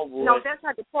 My homeboy. No, that's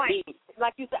not the point.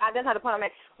 Like you said, that's not the point I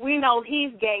made. We know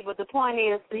he's gay, but the point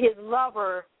is his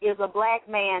lover is a black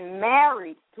man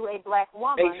married to a black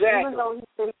woman. Exactly. Even though he's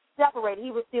been separated,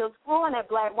 he was still screwing that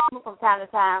black woman from time to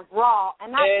time raw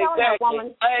and not telling that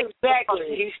woman.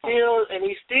 Exactly. He's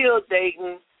still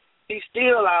dating. He's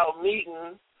still out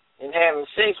meeting and having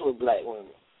sex with black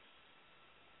women.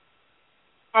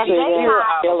 And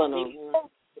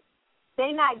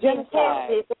they not getting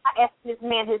tested. They're not asking this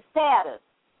man his status.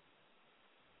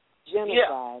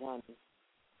 Genocide, honey.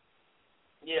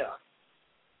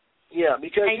 Yeah,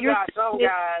 because you got some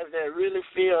guys that really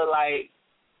feel like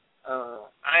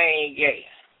I ain't gay.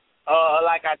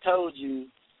 Like I told you,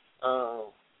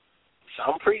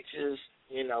 some preachers,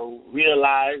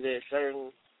 realize that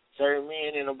certain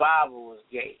men in the Bible was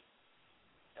gay.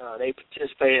 They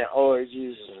participated in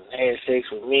orgies and had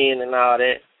sex with men and all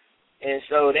that. And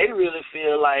so they really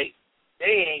feel like they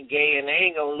ain't gay and they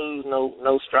ain't going to lose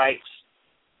no stripes.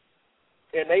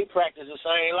 And they practice the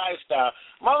same lifestyle.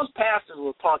 Most pastors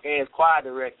were punk-ass choir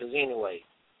directors anyway.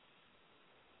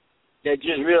 That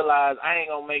just realize I ain't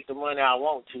going to make the money I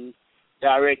want to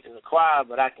directing the choir,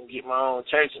 but I can get my own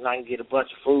church and I can get a bunch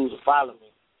of fools to follow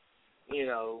me.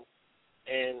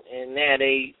 And now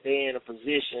they in a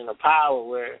position of power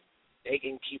where they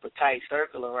can keep a tight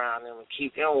circle around them and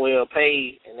keep them well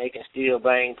paid, and they can still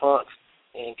bang punks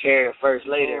and carry a first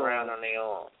lady around on their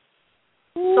arm.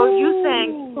 So you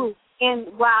saying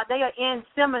while they are in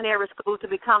seminary school to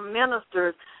become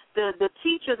ministers, the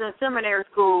teachers in seminary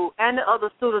school and the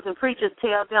other students and preachers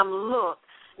tell them, look,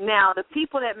 now the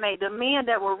men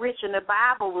that were rich in the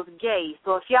Bible was gay.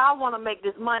 So if y'all want to make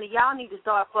this money, y'all need to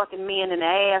start fucking men in the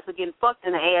ass or getting fucked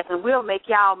in the ass, and we'll make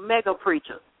y'all mega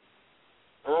preachers.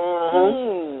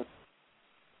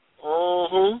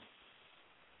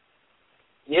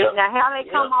 Yep. Now, how they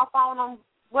come off on them,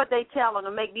 what they tell them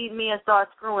to make these men start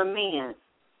screwing men?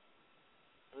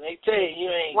 And they tell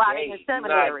you ain't gay. You're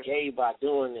not gay by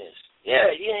doing this.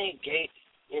 Yeah, you ain't gay.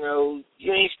 You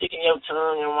ain't sticking your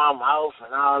tongue in my mouth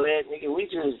and all that, nigga. We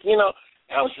just,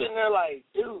 I was sitting there like,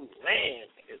 dude,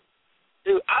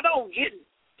 I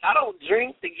don't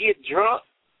drink to get drunk.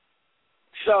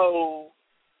 So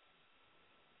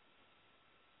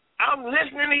I'm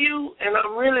listening to you, and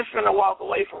I'm really finna walk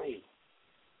away from you.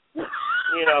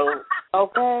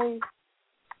 Okay.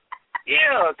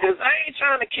 Yeah, because I ain't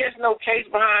trying to catch no case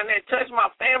behind that. Touch my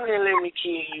family and let me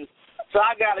kill you. So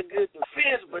I got a good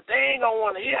defense, but they ain't going to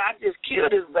want to hear I just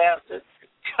killed this bastard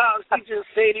because he just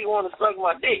said he want to suck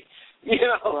my dick.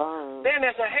 Wow. Then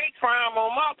there's a hate crime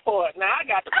on my part. Now I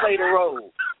got to play the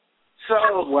role.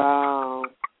 So, wow.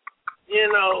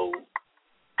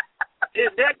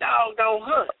 That dog don't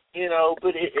hunt,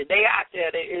 but they out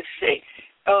there, it's sick.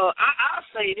 I'll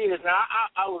say this. Now,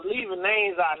 I was leaving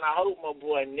names out, and I hope my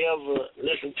boy never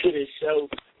listened to this show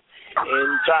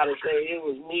and try to say it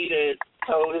was me that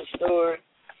told his story.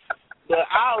 But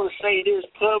I will say this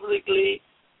publicly,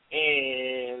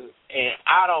 and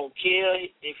I don't care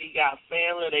if he got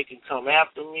family. They can come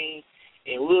after me,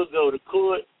 and we'll go to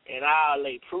court, and I'll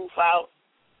lay proof out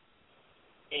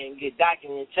and get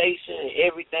documentation and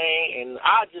everything, and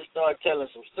I'll just start telling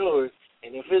some stories.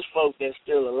 And if it's folk that's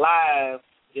still alive,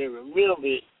 they remember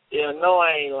it, Yeah, no,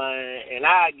 I ain't lying. And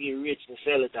I get rich and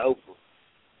sell it to Oprah.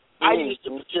 I used to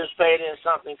participate in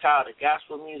something called the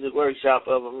Gospel Music Workshop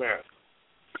of America.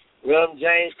 Reverend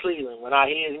James Cleveland. When I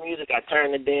hear his music, I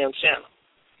turn the damn channel.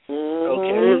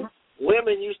 Okay.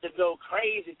 Women used to go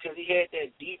crazy because he had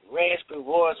that deep, raspy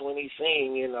voice when he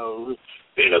sang, you know,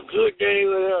 been a good day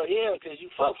with her. Yeah, because you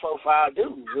fuck 4-5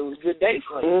 dudes. It was a good day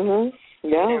for you.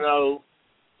 Yeah. You know,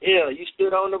 yeah, you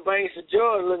stood on the banks of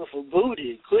Jordan looking for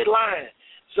booty. Quit lying.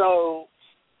 So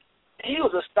he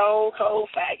was a stone cold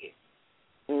faggot.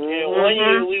 And one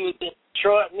year we was in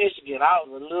Detroit, Michigan. I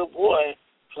was a little boy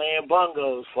playing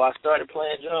bongos before I started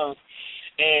playing drums.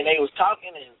 And they was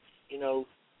talking and, you know,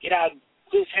 get out,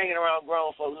 quit hanging around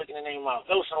grown folks looking at their mouth.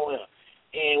 Go somewhere.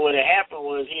 And what had happened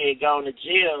was he had gone to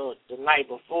jail the night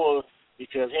before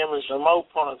because him and some more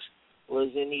punks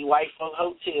was in the white folk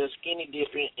hotel skinny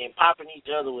dipping and popping each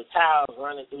other with towels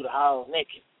running through the halls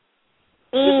naked.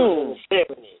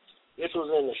 This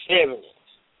was in the 70s.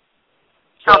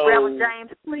 So, that was James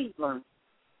Cleveland.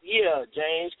 Yeah,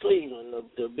 James Cleveland,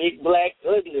 the big black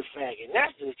ugly faggot. And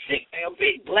that's the trick. A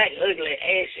big black ugly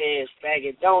ass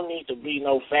faggot don't need to be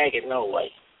no faggot no way.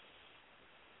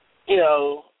 You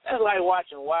know, that's like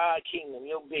watching Wild Kingdom.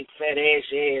 Your big fat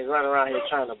ass running around here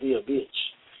trying to be a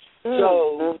bitch.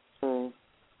 So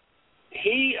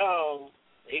he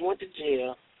went to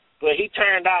jail, but he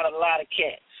turned out a lot of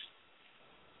cats.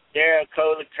 Derek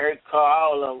Coley, Kurt Carr,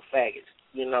 all of them faggots.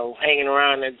 You know, hanging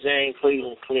around that James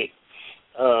Cleveland clique.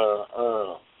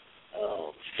 The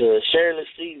Shirley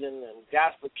Season and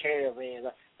Gospel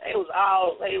Caravan. They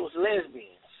was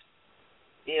lesbians.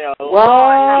 You know.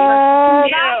 What?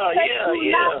 Yeah.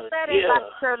 Don't say that about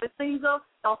Shirley Caesar.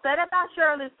 Don't say that about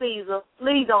Shirley Caesar.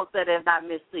 Please don't say that about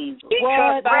Miss Caesar. She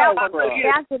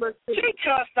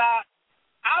cussed out.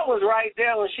 I was right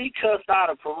there when she cussed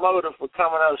out a promoter for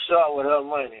coming up short with her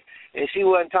money. And she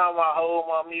wasn't talking about hold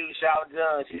my music shout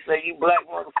done. She said, you black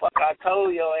motherfucker, I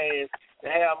told your ass to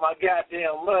have my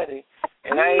goddamn money.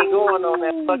 And I ain't going on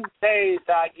that fucking stage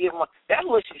till I give my... That's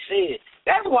what she said.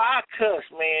 That's why I cuss,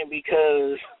 man,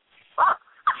 because...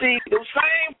 See, the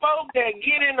same folk that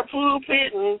get in the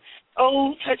pulpit and,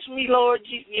 oh, touch me, Lord,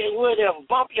 yeah, whatever,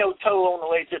 bump your toe on the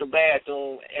way to the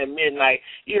bathroom at midnight.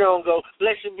 You don't go,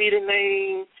 blessed be the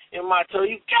name in my toe.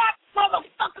 You got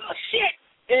motherfucker shit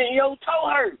and your toe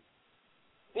hurt.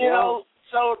 You know,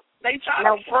 so they try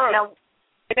to front.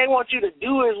 And they want you to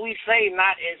do as we say,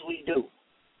 not as we do.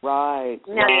 Right.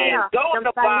 And go in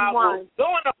the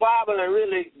Bible and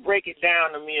really break it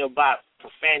down to me about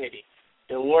profanity.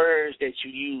 The words that you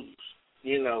use,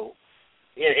 you know.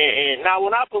 And now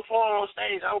when I perform on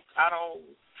stage, I don't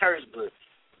curse, but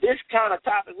this kind of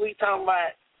topic we talking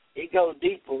about, it goes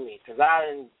deep for me because I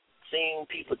done seen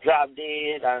people drop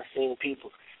dead. I done seen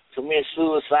people commit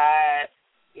suicide,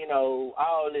 you know,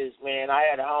 all this, man. I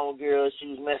had a homegirl,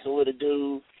 she was messing with a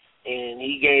dude, and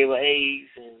he gave her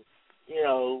AIDS, and, you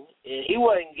know, and he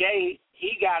wasn't gay.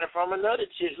 He got it from another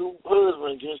chick whose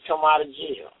husband just come out of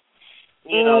jail,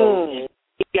 you know, and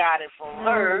he got it from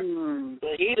her,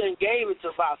 but he done gave it to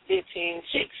about 15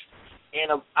 chicks. And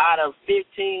out of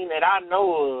 15 that I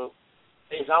know of,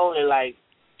 there's only like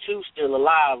 2 still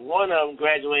alive. One of them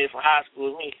graduated from high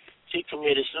school with me. She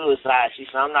committed suicide. She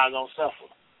said, I'm not going to suffer.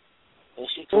 And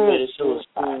she committed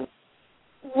suicide.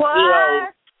 What? You know,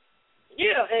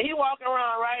 yeah, and he walking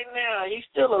around right now. He's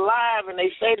still alive, and they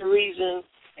say the reason,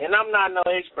 and I'm not no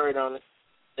expert on it,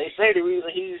 they say the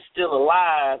reason he's still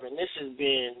alive, and this has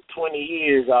been 20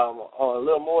 years or a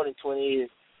little more than 20 years,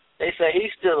 they say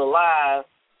he's still alive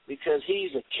because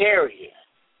he's a carrier.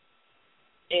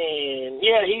 And,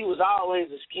 yeah, he was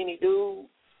always a skinny dude,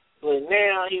 but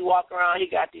now he walk around, he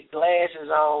got these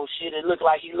glasses on, shit, it look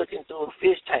like he looking through a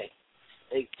fish tank.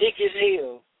 They thick as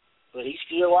hell, but he's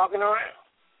still walking around.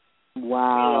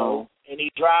 Wow. You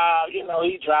know,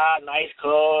 and he drive nice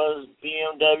cars,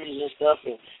 BMWs and stuff,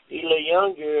 and these little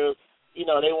young girls, you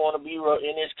know, they want to be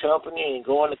in his company and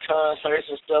going to concerts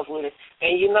and stuff with him.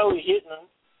 And you know he's hitting them.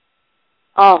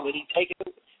 But he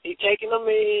taking the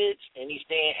meds and he's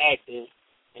staying active.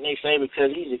 And they say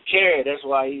because he's a carrier, that's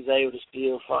why he's able to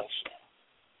still function.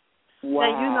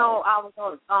 Wow. Now, you know, I was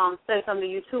going to say something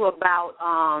to you, too, about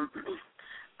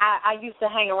I used to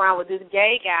hang around with this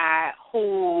gay guy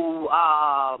who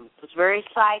was very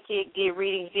psychic, did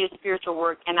readings, did spiritual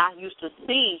work, and I used to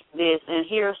see this and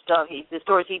hear stuff, the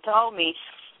stories he told me.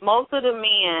 Most of the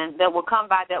men that would come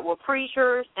by that were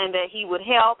preachers and that he would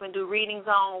help and do readings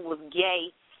on was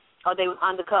gay, or they were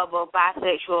undercover,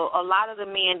 bisexual. A lot of the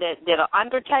men that are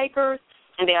undertakers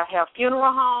and they have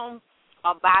funeral homes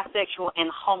are bisexual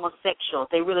and homosexual.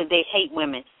 They hate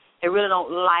women. They really don't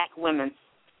like women.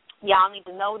 Y'all need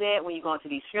to know that when you go into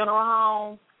these funeral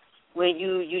homes, when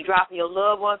you dropping your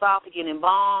loved ones off to get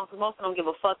embalmed, because most of them don't give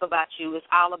a fuck about you. It's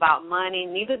all about money.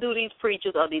 Neither do these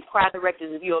preachers or these choir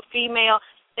directors. If you're a female,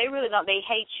 they really don't. They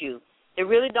hate you. They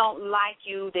really don't like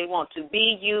you. They want to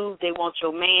be you. They want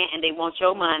your man, and they want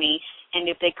your money. And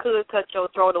if they could cut your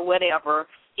throat or whatever,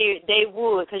 they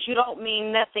would, because you don't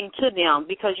mean nothing to them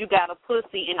because you got a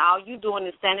pussy, and all you doing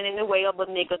is standing in the way of a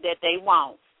nigga that they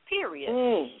want. Period.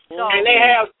 So, and they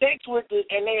have sex with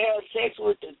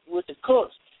the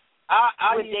cooks.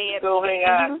 I used to go hang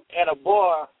out at a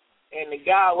bar, and the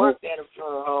guy worked at a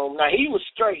funeral home. Now, he was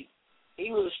straight.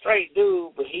 He was a straight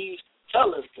dude, but he used to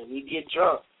tell us, because he'd get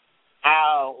drunk,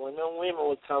 how when them women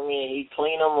would come in, he'd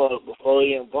clean them up before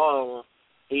he embalmed them.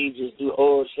 He'd just do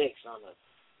oral sex on them.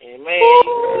 And, man,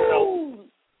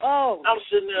 I'm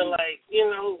sitting there like,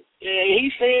 he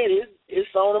said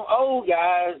it's on them old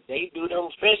guys. They do them,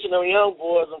 especially them young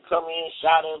boys, them come in,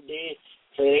 shot up dead.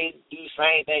 So they do the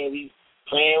same thing. We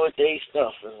playing with their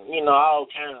stuff and, all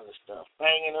kinds of stuff,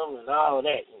 banging them and all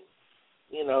that.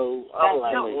 And, I'm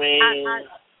like, man.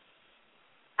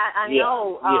 I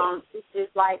know.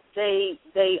 It's like they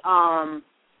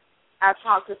I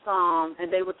talked to some,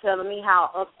 and they were telling me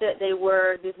how upset they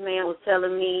were. This man was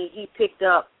telling me he picked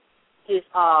up his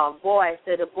boy,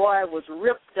 said the boy was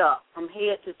ripped up from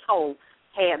head to toe,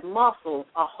 had muscles,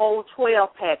 a whole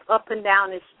 12-pack up and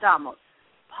down his stomach,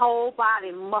 whole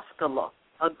body muscular.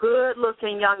 A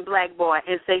good-looking young black boy,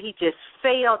 and said he just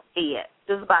failed it.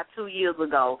 This was about 2 years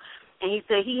ago. And he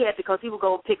said he had, because he would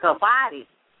go pick up bodies.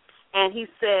 And he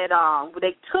said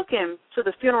they took him to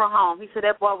the funeral home. He said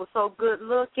that boy was so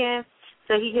good-looking.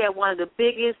 So he had one of the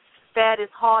biggest,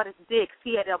 fattest, hardest dicks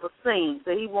he had ever seen.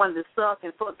 So he wanted to suck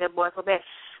and fuck that boy so bad.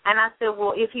 And I said,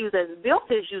 well, if he was as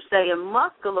built as you say and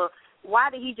muscular, why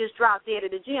did he just drop dead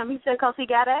at the gym? He said because he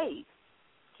got AIDS.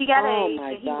 He got AIDS,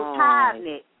 and he was hiding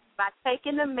it. By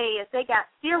taking the meds, they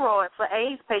got steroids for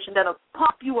AIDS patients that'll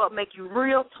pump you up, make you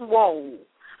real swole.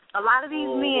 A lot of these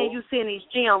men you see in these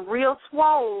gyms, real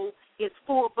swole, is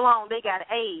full-blown. They got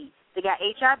AIDS. They got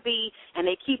HIV, and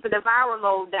they keeping the viral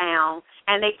load down,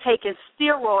 and they taking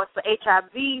steroids for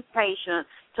HIV patients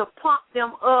to pump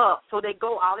them up. So they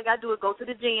go, all they got to do is go to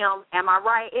the gym. Am I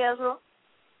right, Ezra?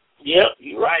 Yep,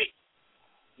 you're right.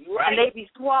 Right. And they be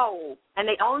swole. And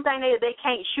the only thing they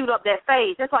can't shoot up their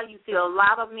face. That's why you see a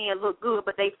lot of men look good,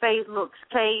 but their face looks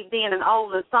caved in and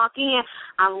old and sunk in,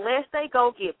 unless they go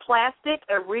get plastic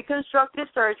or reconstructive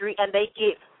surgery and they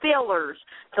get fillers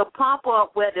to pump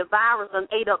up where the virus and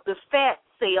ate up the fat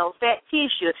cells, fat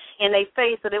tissue in their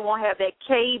face so they won't have that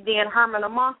caved in Herman the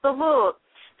Monster look.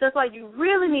 So that's why you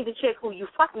really need to check who you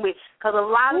fucking with, because a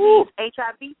lot of these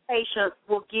HIV patients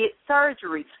will get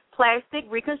surgery, plastic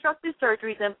reconstructive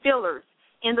surgeries and fillers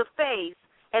in the face,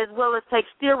 as well as take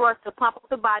steroids to pump up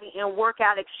the body and work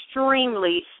out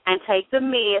extremely and take the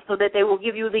meds so that they will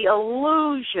give you the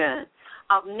illusion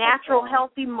of natural,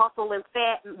 healthy muscle and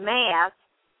fat mass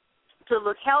to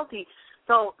look healthy.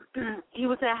 So he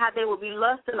was saying how they would be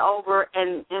lusting over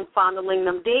and fondling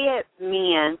them dead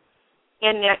men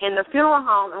in the funeral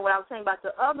home. And what I was saying about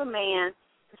the other man,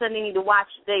 so they need to watch.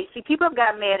 People have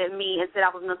got mad at me and said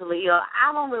I was mentally ill.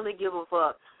 I don't really give a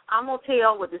fuck. I'm going to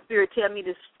tell what the Spirit tell me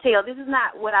to tell. This is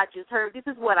not what I just heard. This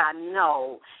is what I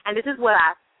know, and this is what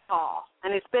I saw.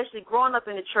 And especially growing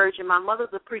up in the church, and my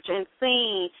mother's a preacher, and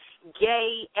seeing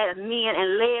gay men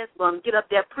and lesbians get up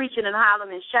there preaching and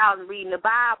hollering and shouting, reading the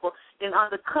Bible, then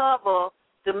undercover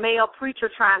the male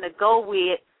preacher trying to go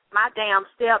with my damn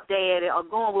stepdaddy or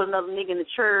going with another nigga in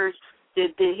the church,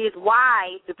 his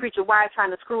wife, the preacher wife,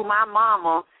 trying to screw my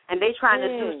mama, and they trying to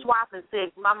do swapping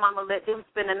sex. My mama let them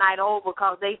spend the night over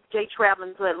because they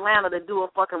traveling to Atlanta to do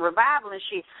a fucking revival and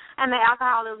shit. And the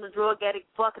alcoholism, the drug addict,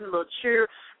 fucking little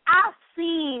cheer. I've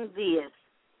seen this.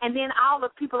 And then all the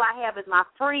people I have as my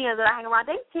friends that I hang around,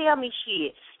 they tell me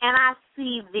shit. And I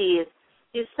see this.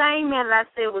 This same man that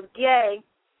I said was gay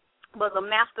was a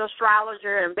master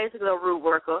astrologer and basically a root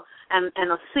worker and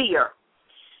a seer.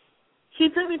 He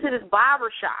took me to this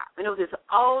barber shop, and it was this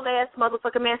old-ass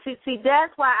motherfucking man. See,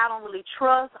 that's why I don't really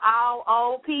trust all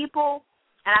old people,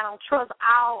 and I don't trust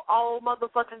all old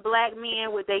motherfucking black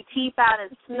men with their teeth out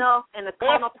and snuff in the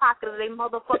corner pocket of their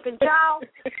motherfucking jaw,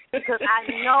 because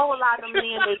I know a lot of them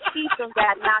men, their teeth done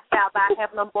got knocked out by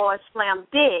having them boys slam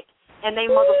dick, and they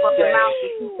motherfucking mouth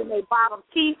is keeping their bottom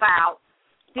teeth out.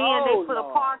 Then they put a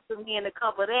parcel in to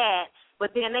cover that,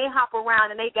 but then they hop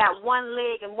around and they got one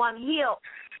leg and one hip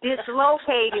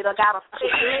dislocated or got a thick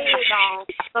leg on,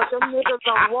 so them niggas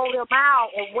gonna roll them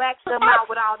out and wax them out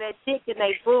with all that dick in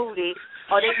they booty.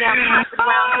 or they now passed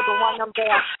around to the one of them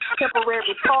damn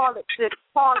temporary toilet seats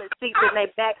in their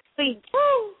back seat,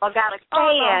 or got a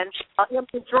can, an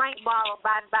empty drink bottle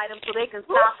by them so they can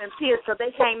stop and piss because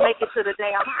they can't make it to the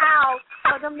damn house.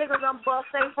 So them niggas done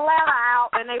bust their bladder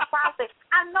out and they probably say,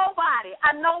 I know about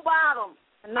them.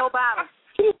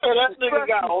 That nigga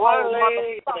got one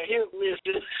leg and a hip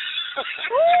missing.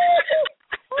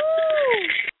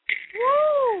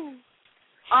 Woo!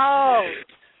 Oh.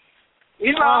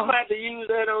 You know I'm about to use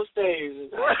that on stage.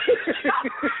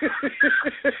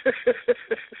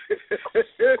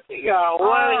 He got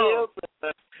one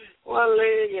hip, one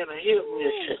leg, and a hip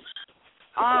missing.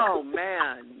 Oh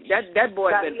man, that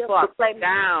boy been fucked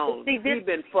down. He's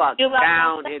been fucked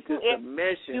down into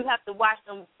submission. You have to watch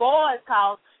them boys,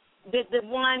 cause the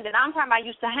one that I'm talking about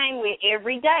used to hang with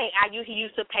every day. He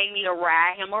used to pay me to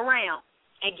ride him around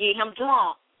and get him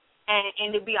drunk.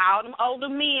 And it'd be all them older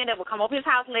men that would come up his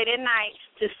house late at night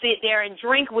to sit there and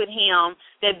drink with him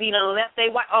that be done left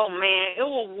they white. Oh, man, it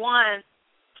was one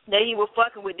that he was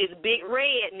fucking with this big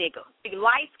red nigga, big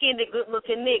light-skinned,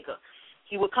 good-looking nigga.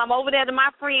 He would come over there to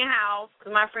my friend's house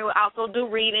because my friend would also do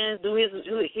readings, do his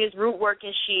root work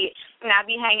and shit. And I'd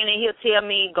be hanging and he'll tell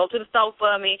me, go to the store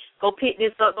for me, go pick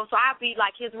this up. So I'd be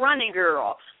like his running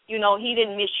girl. You know, he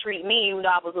didn't mistreat me even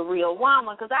though I was a real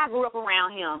woman because I grew up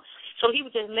around him. So he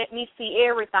would just let me see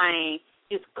everything.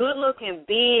 This good-looking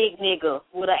big nigga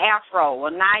with an afro, a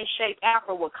nice-shaped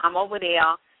afro would come over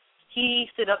there. He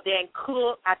sit up there and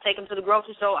cook. I take him to the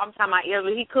grocery store. I'm talking about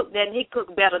Israel. He cooked that, and he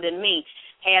cooked better than me.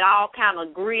 Had all kind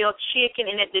of grilled chicken,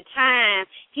 and at the time,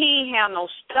 he ain't have no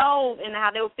stove in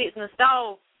how they were fixing the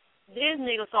stove. This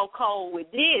nigga so cold with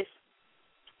this.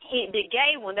 The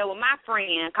gay one, that was my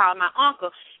friend, called my uncle.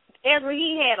 Ezra,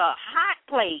 he had a hot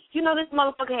plate. You know, this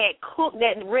motherfucker had cooked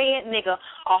that red nigga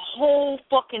a whole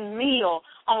fucking meal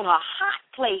on a hot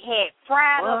plate. Had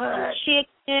fried up some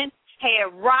chicken, had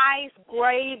rice,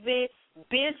 gravy,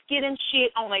 biscuit and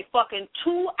shit on a fucking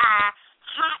 2-eye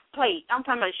hot plate. I'm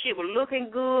talking about shit was looking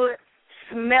good,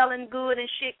 smelling good and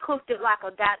shit, cooked it like a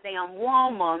goddamn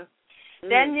woman.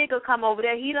 That nigga come over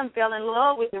there, he done fell in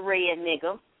love with the red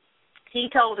nigga. He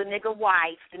told the nigga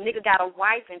wife. The nigga got a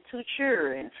wife and 2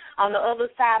 children on the other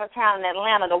side of town in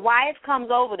Atlanta. The wife comes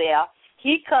over there.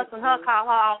 He cussing her, call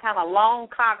her all kind of long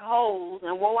cock hoes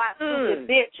and wore out stupid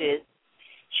bitches.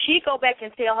 She go back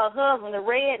and tell her husband, the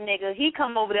red nigga, he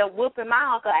come over there whooping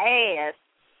my uncle ass.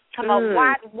 Come on,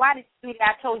 why did you do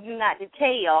that? I told you not to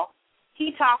tell.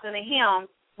 He talking to him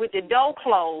with the door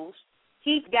closed.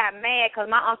 He got mad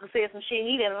because my uncle said some shit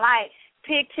he didn't like,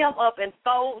 picked him up and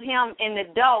throwed him in the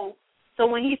door. So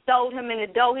when he throwed him in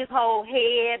the door, his whole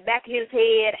head, back of his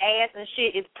head, ass and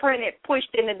shit is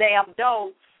pushed in the damn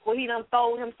door. Well, he done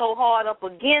throwed him so hard up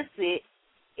against it,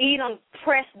 he done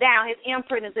pressed down. His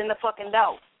imprint is in the fucking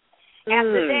door.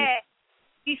 After that,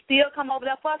 he still come over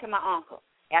there fucking my uncle.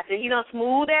 After he done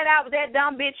smoothed that out with that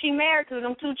dumb bitch he married to,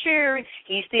 them 2 children,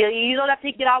 he don't have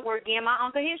to get out work, getting my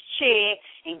uncle his check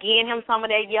and getting him some of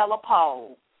that yellow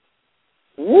pole.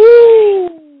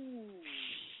 Woo!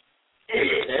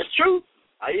 That's true.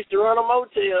 I used to run a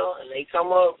motel, and they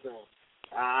come up and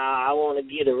I want to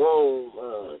get a room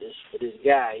for this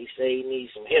guy. He say he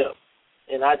needs some help,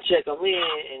 and I check him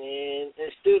in, and then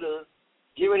instead of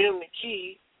giving him the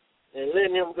key and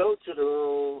letting him go to the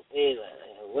room, and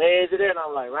where is it at?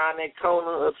 I'm like, around that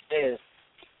corner upstairs.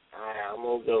 All right, I'm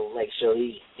gonna go make sure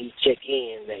he check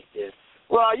in back there.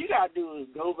 Well, all you gotta do is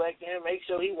go back there and make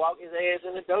sure he walk his ass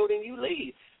in the door, then you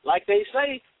leave. Like they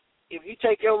say, if you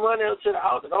take your money up to the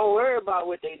altar, don't worry about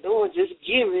what they doing. Just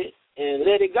give it and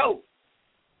let it go.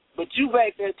 But you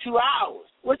back there 2 hours.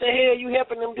 What the hell you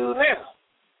helping them do now?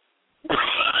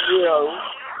 You know.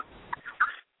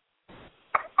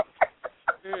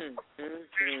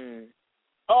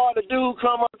 Oh, the dude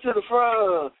come up to the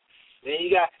front. Then you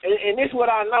got, and this is what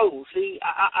I know. See,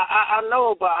 I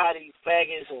know about how these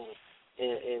faggots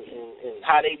and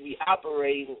how they be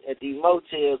operating at these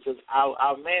motels, because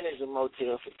I managed a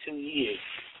motel for 2 years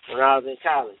when I was in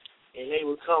college. And they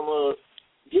would come up,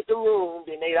 get the room,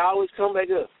 then they'd always come back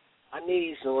up. I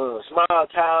need some small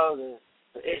towels and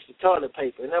some extra toilet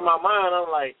paper. And in my mind, I'm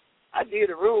like, I did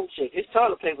a room check. It's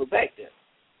toilet paper back there.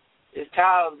 It's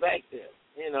towels back there.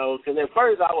 You know, because at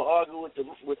first I would argue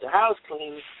with the house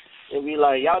cleaner and be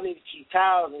like, y'all need to keep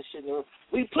towels and shit in the room.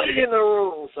 We put it in the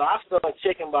room, so I started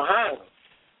checking behind them.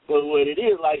 But what it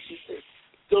is, like she said,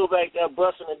 go back there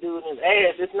busting a dude in his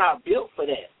ass, it's not built for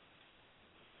that.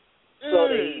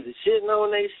 So they either shitting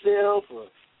on themselves or,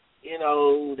 you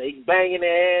know, they banging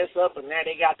their ass up and now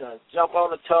they got to jump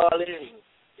on the toilet and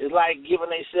it's like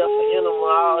giving themselves an enema,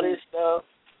 all this stuff.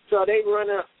 So they run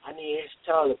up, I need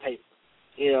extra toilet paper.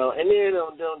 You know, and then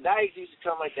them dykes used to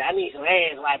come like that. I need some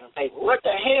ass wiping paper. What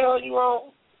the hell you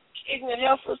on? Ignorant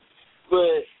heifers?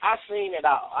 But I seen it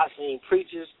all. I seen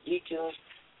preachers, deacons,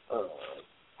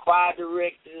 choir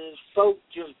directors, folk,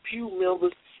 just pew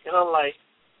members, and I'm like,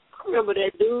 I remember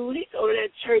that dude. He go to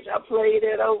that church I played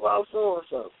at over off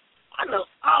so-and-so. I know,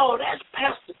 oh, that's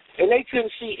pastor. And they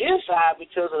couldn't see inside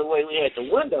because of the way we had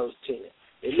the windows tinted.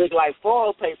 It looked like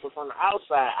foil paper from the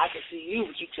outside. I could see you,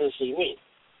 but you couldn't see me.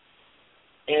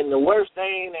 And the worst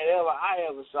thing that I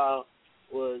ever saw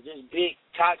was this big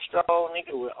cockstraw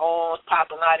nigga with arms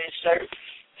popping out his shirt.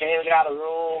 Came out of the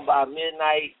room by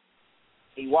midnight.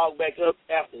 He walked back up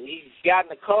after he got in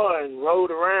the car and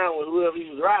rode around with whoever he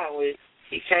was riding with.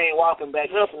 He came walking back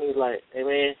up and he was like, hey,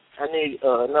 man, I need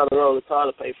another roll of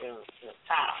toilet paper and a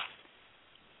towel.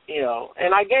 You know,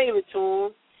 and I gave it to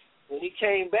him. When he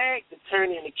came back to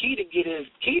turn in the key to get his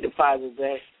key deposit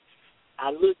back,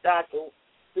 I looked out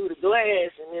through the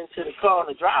glass and into the car on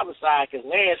the driver's side because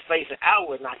man's facing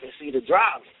outward and I can see the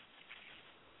driver.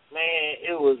 Man,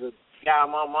 it was a guy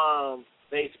my mom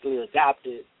basically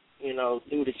adopted, you know,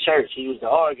 through the church. He was the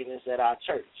organist at our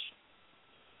church.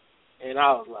 And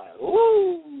I was like,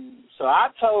 ooh. So I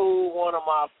told one of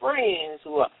my friends,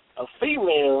 who a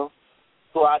female,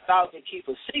 who I thought could keep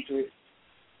a secret,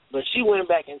 but she went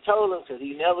back and told him because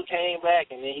he never came back,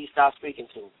 and then he stopped speaking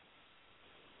to him.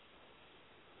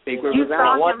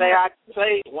 One thing I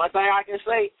can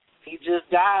say, he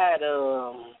just died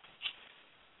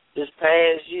this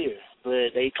past year,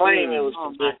 but they claim it was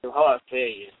congestive heart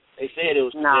failure. They said it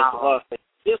was congestive heart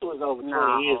failure. This was over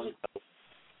 20 years ago.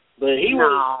 But he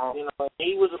was, you know,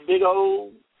 he was a big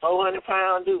old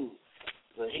 400-pound dude.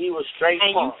 But he was straight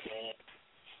punk,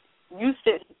 man. You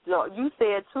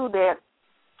said too that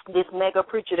this mega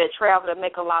preacher that traveled to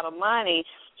make a lot of money,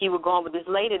 he was going with this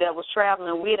lady that was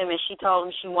traveling with him, and she told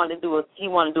him he wanted to do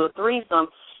a threesome.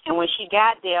 And when she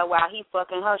got there, while he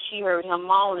fucking her, she heard him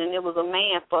moan, and it was a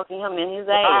man fucking him in his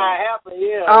ass.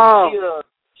 Yeah. Oh.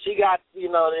 She got,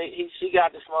 you know, she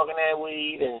got to smoking that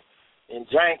weed and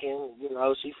drinking, you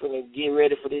know, she finna get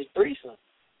ready for this threesome.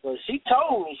 So she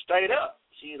told me straight up.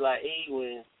 She's like, E,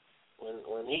 when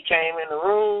he came in the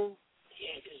room, he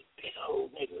had this big old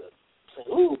nigga. I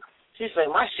said, ooh. She said,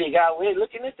 my shit got wet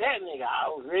looking at that nigga. I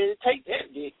was ready to take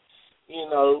that dick, you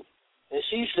know. And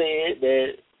she said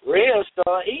that Red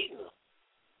started eating her.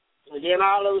 And then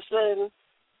all of a sudden,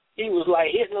 he was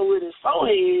like hitting her with his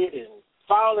forehead and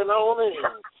falling on her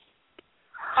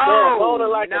and on her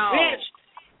like a bitch.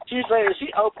 She said she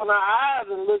opened her eyes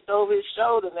and looked over his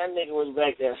shoulder, and that nigga was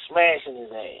back there smashing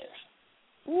his ass.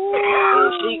 Ooh.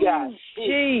 And she got sick.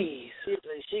 Jeez. She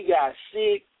said she got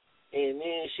sick, and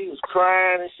then she was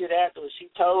crying and shit afterwards. She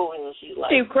told him, she was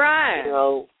like, she crying. You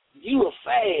know, you a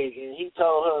fag. And he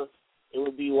told her it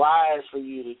would be wise for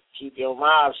you to keep your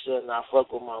mouth shut and not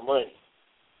fuck with my money.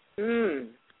 You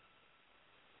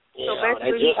know,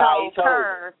 basically he told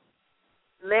her,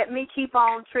 let me keep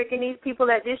on tricking these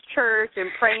people at this church and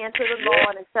praying to the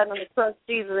Lord and telling them to trust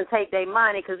Jesus and take their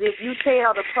money. Because if you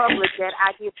tell the public that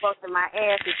I get fucked in my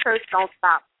ass, the church don't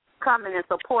stop coming and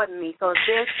supporting me. So it's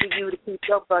best for you to keep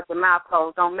your fucking mouth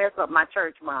closed. Don't mess up my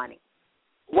church money.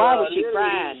 Why was she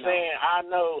crying? Saying, I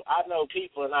know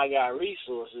people and I got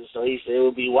resources. So he said it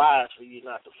would be wise for you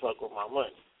not to fuck with my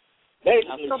money.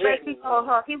 Basically, so basically told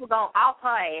her he was going to off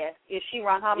her ass if she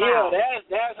run her mouth. Yeah,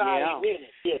 that's how he did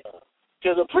it. Yeah.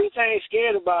 Because the preacher ain't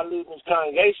scared about losing his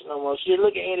congregation no more. Shit,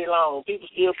 look at Eddie Long. People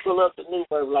still pull up the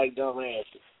Newburgh like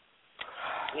dumbasses.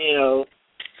 You know,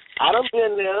 I done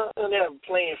been there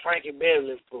playing Frankie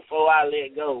Beverly before I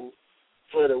let go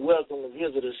for the Welcome to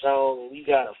Visitor song, and you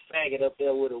got a faggot up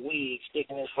there with a wig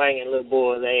sticking his finger in little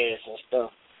boy's ass and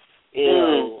stuff. You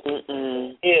know,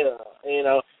 yeah, you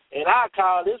know. And I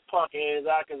call this punk ass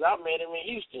out because I met him in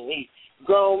Houston. He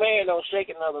grown man don't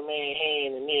shake another man's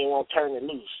hand and then won't turn it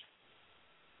loose.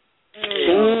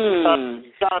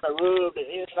 Trying to rub the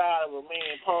inside of a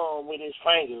man's palm with his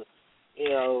finger, you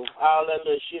know, all that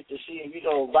little shit to see if you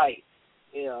gonna bite.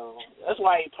 You know, that's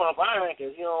why he pump iron,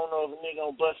 because you don't know if a nigga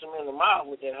gonna bust him in the mouth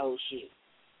with that whole shit.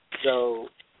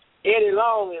 So Eddie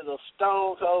Long is a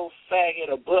stone cold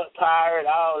faggot, a butt pirate,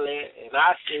 all that, and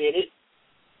I said it.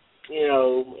 You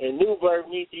know, and Newburgh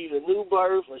needs to either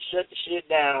Newburgh or shut the shit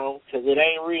down, because it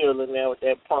ain't real in there with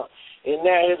that punk. And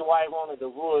now his wife on a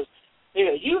divorce.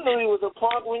 Yeah, you knew he was a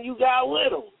punk when you got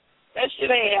with him. That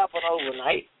shit ain't happen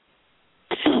overnight.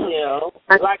 You know,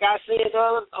 like I said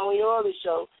on your other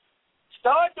show,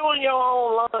 start doing your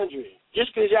own laundry.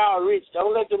 Just because y'all rich,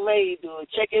 don't let the maid do it.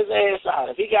 Check his ass out.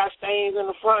 If he got stains in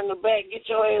the front and the back, get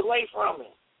your ass away from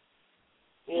him.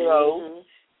 You know,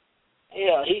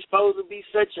 Yeah, he's supposed to be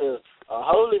such a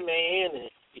holy man, and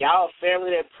y'all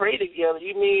family that pray together.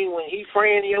 You mean when he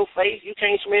praying in your face, you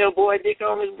can't smell boy dick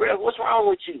on his breath? What's wrong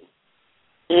with you?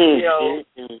 You know,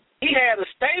 he had a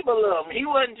stable of them. He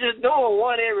wasn't just doing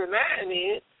one every now and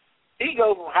then. He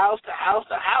go from house to house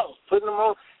to house, putting them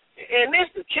on. And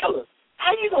this the killer.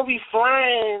 How you going to be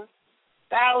flying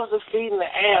thousands of feet in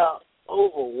the air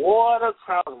over water,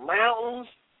 across mountains,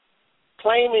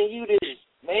 claiming you this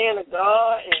man of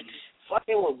God and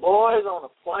fucking with boys on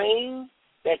a plane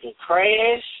that can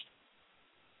crash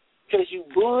because you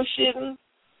bullshitting?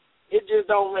 It just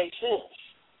don't make sense.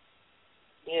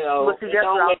 You know, but see,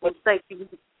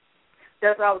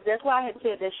 that's why I had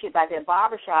said that shit about that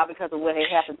barbershop, because of what had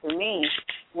happened to me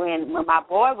when my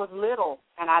boy was little,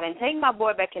 and I didn't take my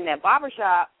boy back in that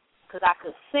barbershop because I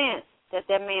could sense that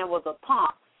man was a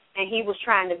punk, and he was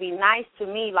trying to be nice to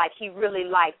me like he really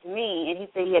liked me, and he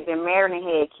said he had been married and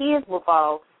had kids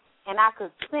before, and I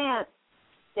could sense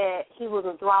that he was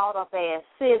a drawed-up-ass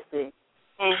sissy.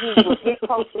 And he was hit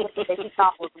close to that he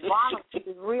thought was vulnerable. He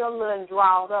was real little and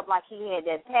drawed up like he had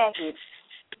that package.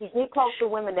 He get close to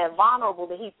women that vulnerable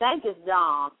that he think is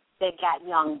dumb, that got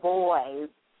young boys.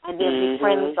 And then his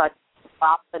friends start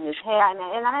bopping his hair. And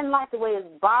I didn't like the way his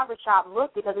barbershop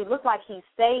looked, because he looked like he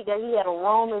stayed there. He had a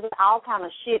room with all kind of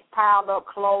shit piled up,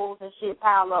 clothes and shit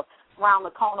piled up around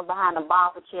the corner behind the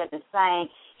barber chair at the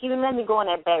sink. He would let me go in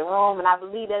that back room, and I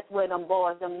believe that's where them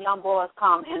young boys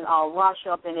come and rush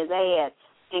up in his ass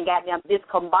and goddamn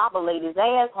discombobulate his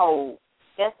asshole.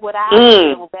 That's what I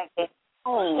feel back at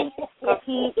home. Because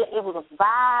it was a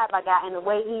vibe I got, and the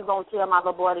way he was going to tell my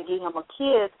little boy to give him a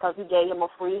kiss because he gave him a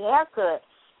free haircut.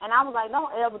 And I was like,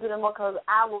 don't ever do that more, because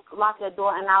I will lock that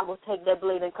door and I will take that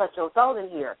blade and cut your throat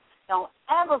in here. Don't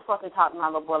ever fucking talk to my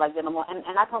little boy like that no more. And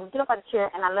I told him, get up out of the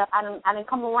chair, and I left. I didn't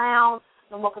come around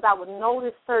no more, because I would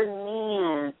notice certain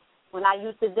men when I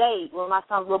used to date with my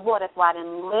son's little boy. That's why I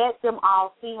didn't let them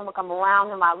all see him or come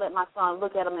around him. I let my son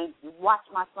look at him and watch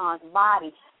my son's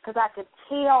body, because I could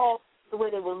tell the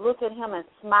way they would look at him and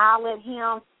smile at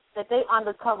him that they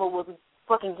undercover was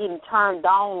fucking getting turned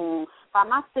on by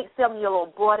my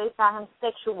 6-7-year-old boy. They found him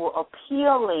sexual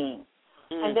appealing.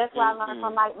 And that's why I learned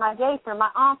from my gay friend,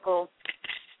 my uncle.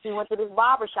 He went to this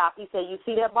barber shop. He said, you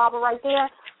see that barber right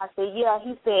there? I said, yeah.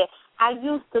 He said, I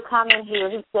used to come in here,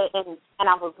 he said, and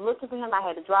I was looking for him. I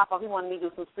had to drop off. He wanted me to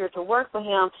do some spiritual work for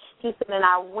him. He said, and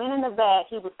I went in the back.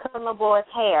 He was cutting the boy's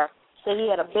hair. So he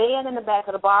had a bed in the back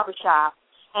of the barber shop,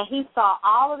 and he saw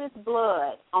all of this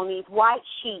blood on these white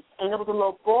sheets, and there was a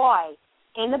little boy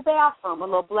in the bathroom, a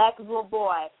little black little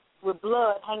boy with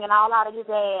blood hanging all out of his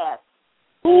ass.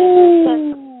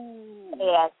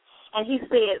 And he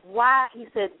said, why? He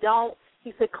said,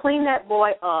 clean that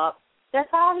boy up. That's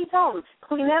all he told him.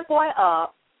 Clean that boy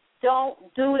up. Don't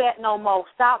do that no more.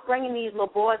 Stop bringing these little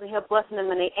boys in here, busting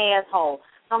them in their asshole.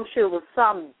 I'm sure it was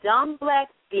some dumb black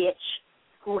bitch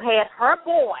who had her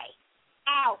boy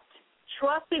out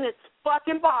trusting his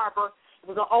fucking barber. It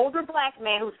was an older black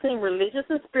man who seemed religious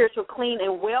and spiritual, clean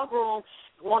and well-groomed,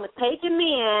 want to take him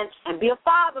in and be a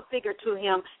father figure to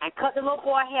him and cut the little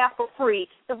boy hair for free.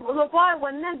 The little boy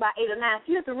wasn't nothing about 8 or 9. So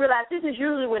you have to realize this is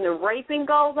usually when the raping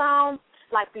goes on,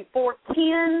 like before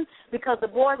 10, because the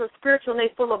boys are spiritual and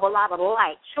they're full of a lot of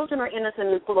light. Children are innocent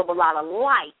and full of a lot of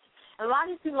light. And a lot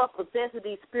of these people are possessed with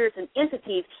these spirits and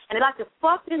entities, and they like to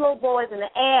fuck these little boys in the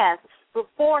ass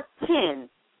before 10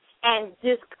 and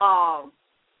just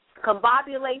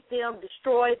combobulate them,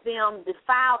 destroy them,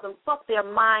 defile them, fuck their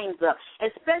minds up,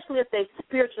 especially if they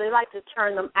spiritually like to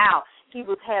turn them out. He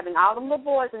was having all them little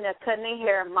boys in there cutting their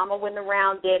hair. Mama wasn't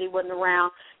around. Daddy wasn't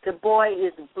around. The boy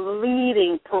is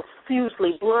bleeding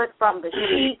profusely, blood from the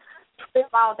sheet,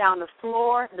 all down the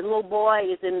floor. The little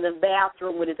boy is in the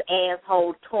bathroom with his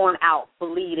asshole torn out,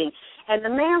 bleeding. And the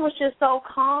man was just so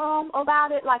calm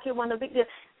about it, like it wasn't a big deal.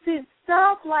 See,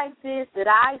 stuff like this that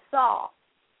I saw,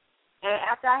 and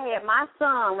after I had my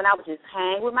son, when I would just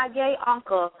hang with my gay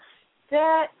uncle,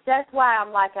 that's why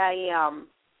I'm like I am.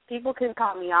 People can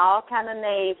call me all kind of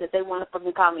names that they want to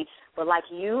fucking call me. But like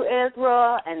you,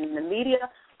 Ezra, and the media,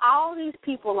 all these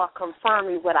people are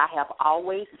confirming what I have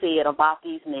always said about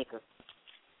these niggas.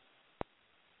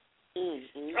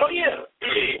 Mm-hmm. Oh, yeah.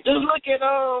 Just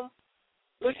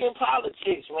look in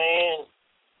politics, man.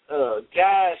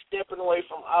 Guys stepping away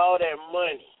from all that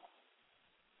money,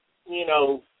 you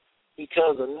know,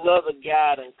 because another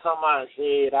guy done come out and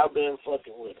said, I've been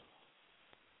fucking with him.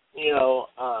 You know,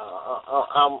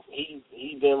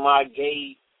 he been my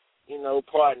gay, you know,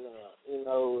 partner, you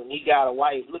know, and he got a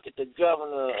wife. Look at the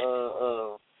governor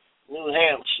of New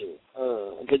Hampshire,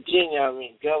 Virginia,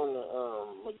 Governor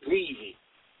McGreevey,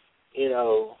 you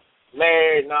know,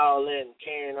 married and all that and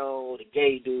carrying on with a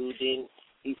gay dude. Then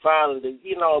he finally,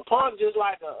 a punk just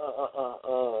like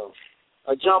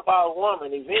a jump out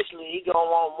woman. Eventually, he gonna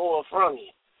want more from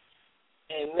you.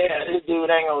 And now this dude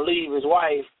ain't gonna leave his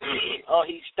wife. Or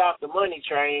he stopped the money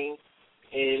train,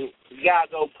 and he gotta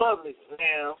go public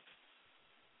now.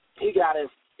 He gotta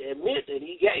admit that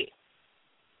he gay.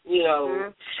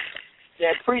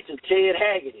 That preacher Ted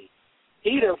Haggerty,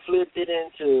 he done flipped it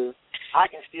into I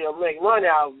can still make money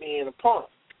out of being a punk.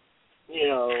 He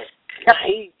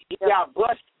got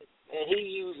busted, and he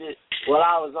used it while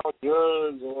I was on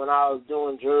drugs, and when I was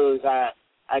doing drugs,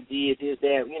 I did this,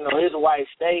 that. His wife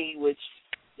stayed, which,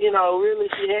 really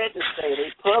she had to stay.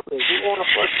 They public. He want to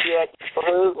fuck you at her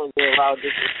husband about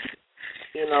this,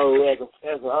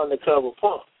 as an undercover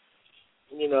punk.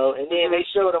 And then they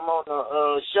showed him on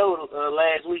the show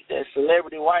last week, that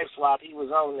Celebrity Wife Swap. He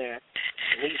was on there,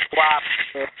 and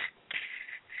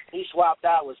he swapped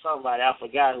out with somebody. I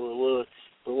forgot who it was.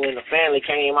 But when the family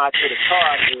came out to the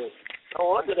car, I said, no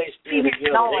wonder they still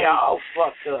together. They all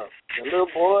fucked up. The little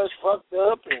boys fucked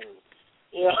up, and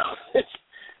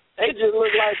they just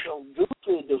look like some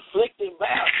goofy, deflecting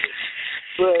bastards.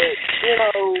 But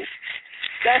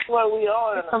that's what we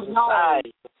are in a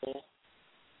society. Man.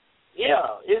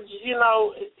 Yeah,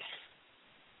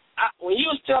 when you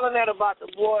was telling that about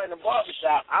the boy in the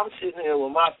barbershop, I'm sitting here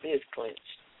with my fist clenched.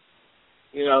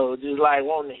 Just like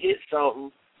wanting to hit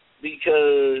something,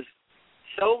 because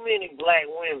so many black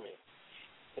women,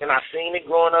 and I seen it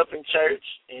growing up in church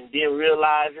and didn't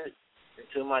realize it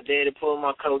until my daddy pulled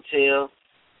my coattail,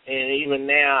 and even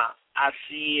now I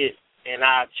see it, and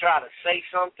I try to say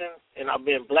something, and I've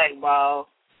been blackballed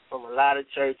from a lot of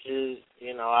churches.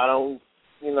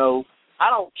 I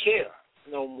don't care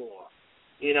no more,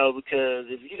 because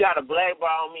if you got to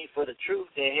blackball me for the truth,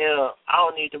 then hell, I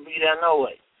don't need to be there no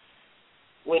way.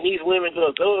 When these women go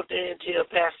up there and tell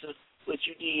Pastor what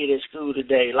you did at school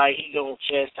today, like he going to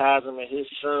chastise him as his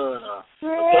son, or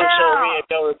go show Rev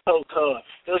your report card,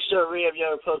 go show Rev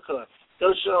your report card,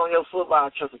 go show him your football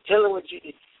trophy, tell him what you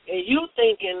did. And you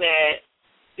thinking that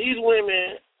these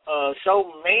women are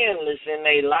so manless in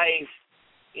their life,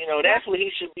 that's what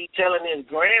he should be telling his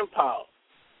grandpa.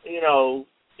 His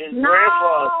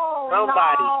grandpa,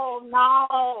 somebody.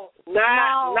 No.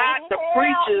 Not the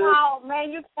preachers. No, man,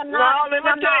 you cannot. No, let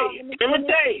me tell you.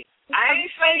 I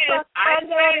ain't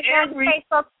saying every.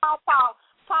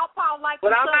 Paw like.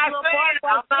 But I'm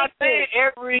not saying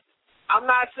every.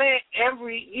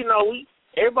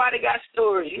 Everybody got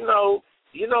stories.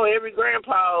 Every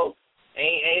grandpa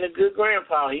ain't a good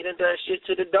grandpa. He done shit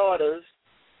to the daughters.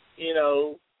 He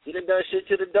done shit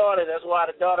to the daughter. That's why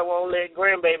the daughter won't let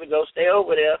grandbaby go stay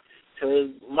over there,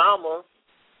 because mama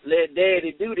let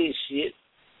daddy do this shit.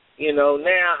 Now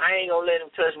I ain't going to let him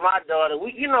touch my daughter.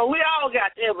 We all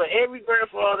got that, but every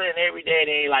grandfather and every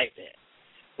daddy ain't like that.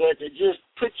 But to just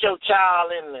put your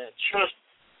child in the trust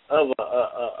of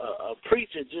a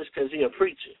preacher just because he a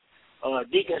preacher, or a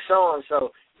deacon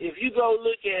so-and-so, if you go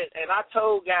look at, and I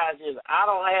told guys this, I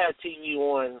don't have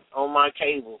TV.1 on my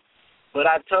cable, but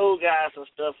I told guys some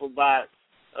stuff about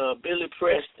Billy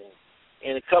Preston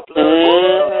and a couple of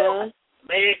other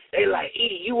man, they like,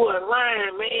 Edie, you wasn't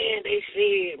lying, man. They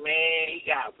said, man, he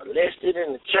got molested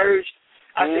in the church.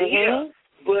 I said, yeah,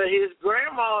 but his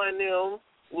grandma and them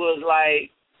was like,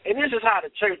 and this is how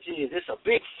the church is. It's a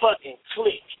big fucking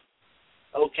clique.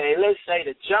 Okay, let's say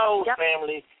the Jones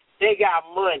family, they got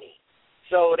money.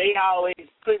 So they always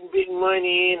putting big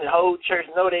money in, the whole church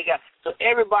know they got. So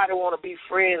everybody want to be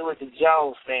friends with the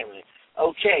Jones family.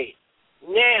 Okay,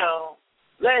 now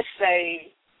let's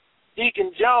say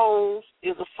Deacon Jones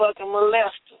is a fucking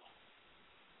molester.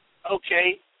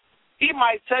 Okay, he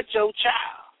might touch your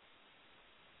child.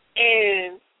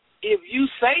 And if you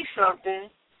say something,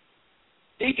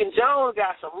 Deacon Jones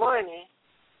got some money,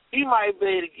 he might be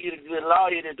able to get a good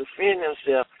lawyer to defend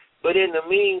himself. But in the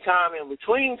meantime, in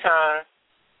between time,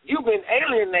 you've been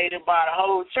alienated by the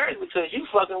whole church because you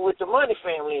fucking with the money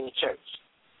family in the church.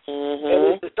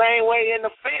 And it's the same way in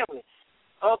the family.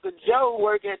 Uncle Joe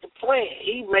work at the plant.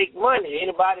 He make money.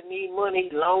 Anybody need money,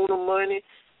 he loan them money.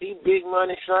 He big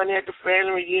money son at the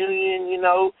family reunion,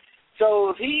 So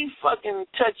if he fucking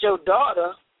touch your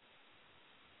daughter,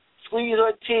 squeeze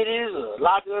her titties or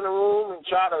lock her in a room and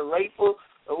try to rape her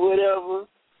or whatever,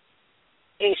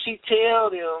 and she tell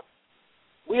them,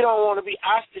 we don't want to be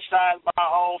ostracized by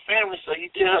our own family, so you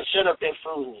tell her, shut up that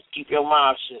foolishness. Keep your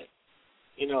mouth shut.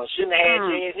 Shouldn't have had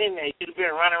your ass in there. You should have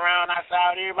been running around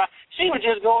outside with everybody. She was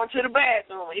just going to the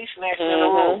bathroom, and he snatched in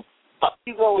the room. Fuck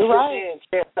you going to sit there and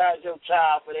chastise your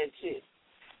child for that shit.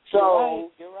 So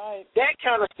you're right. That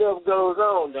kind of stuff goes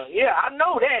on, though. Yeah, I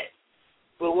know that.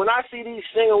 But when I see these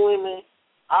single women,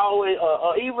 I always,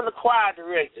 even the choir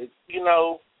director, you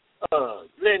know,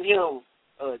 letting him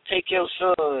take your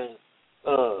son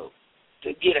to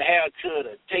get a haircut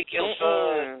or take your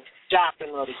son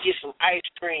shopping or to get some ice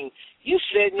cream. You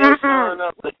setting your son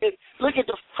up. Look at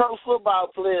the pro football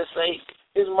player say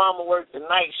his mama worked the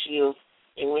night shift,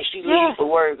 and when she leaves for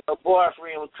work, her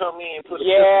boyfriend would come in and put a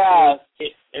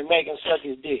cookie and make him suck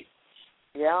his dick.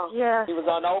 Yeah. He was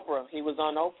on Oprah.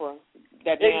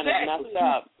 That man is messed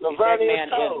up. That man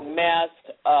is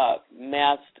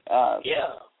messed up.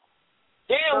 Yeah.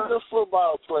 Damn good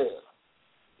football player.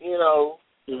 You know,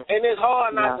 and it's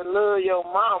hard not to love your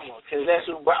mama because that's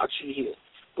who brought you here.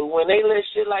 But when they let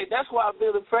shit like, that's why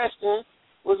Billy Preston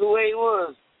was the way he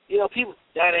was. You know, people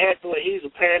down there had to he's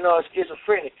a paranoid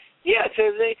schizophrenic. Yeah,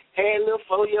 because they had a little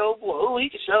 4-year-old boy. Ooh,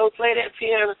 he could sure play that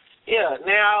piano. Yeah,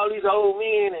 now all these old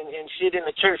men and shit in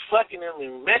the church fucking him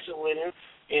and messing with him,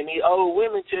 and these old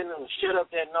women telling him to shut up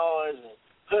that noise and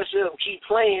hush up and keep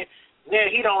playing. Now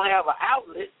he don't have an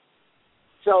outlet.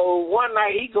 So one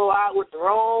night he go out with the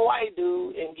wrong white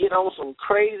dude and get on some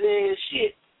crazy ass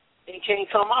shit and can't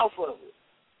come off of it.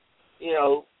 You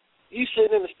know, you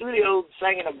sitting in the studio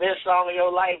singing the best song of your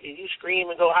life and you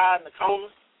scream and go hide in the corner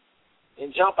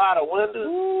and jump out a window,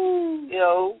 you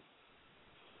know.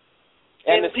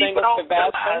 And the singer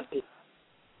Sebastian.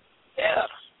 Yeah.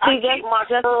 See, that's what I'm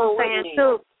saying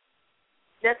too.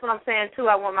 That's what I'm saying too.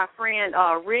 I want my friend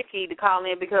Ricky to call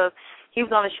in because he was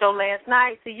on the show last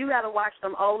night. See, you got to watch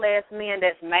them old ass men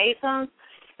that's Masons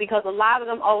because a lot of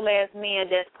them old ass men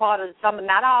that's part of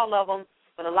not all of them,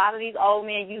 but a lot of these old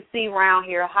men you see around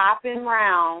here hopping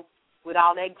around with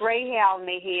all that gray hair on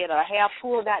their head or hair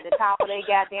pulled out the top of their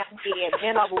goddamn head,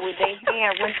 bent over with their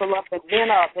hand wrinkled up and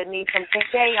bent up and need some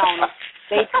decay on them.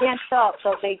 They bent up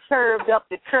so they curved up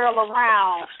to curl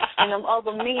around and them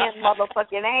other men's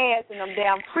motherfucking ass and them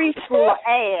damn preschool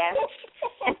ass.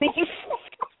 And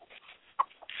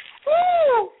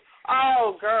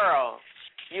oh, girl.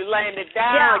 You laying it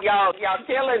down. Y'all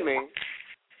killing me.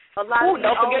 A lot of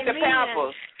don't forget the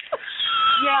Pampers.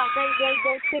 Yeah,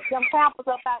 they stick them Pampers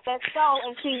up out that stove.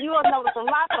 And see, you'll notice a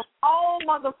lot of old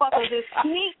motherfuckers is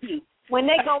sneaky when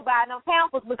they go buy them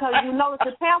Pampers because you notice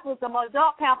the Pampers, them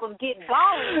adult Pampers get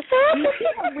gone. You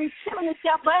see them refilling the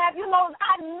shelf. But have you noticed,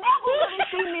 I never really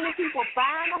see many people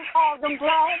buying them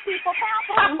grown people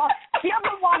Pampers. They're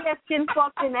the one that's getting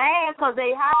fucked in the ass because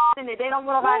they hiding it. They don't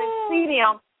want nobody to see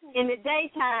them in the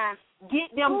daytime.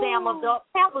 Get them damn adult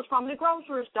Pampers from the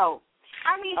grocery store.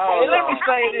 I mean, let me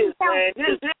say this, man.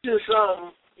 This is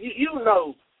something, you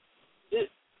know,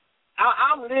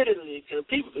 I'm literally, because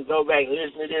people can go back and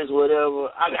listen to this,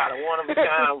 whatever. I got a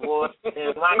one-of-a-kind voice,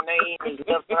 and my name is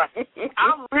left right.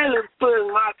 I'm really putting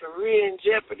my career in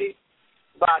jeopardy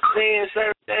by saying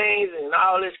certain things and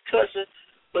all this cussing,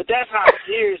 but that's how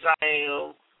serious I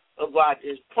am about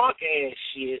this punk-ass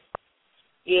shit,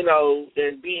 you know,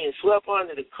 that's being swept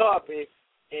under the carpet,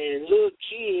 and little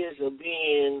kids are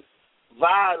being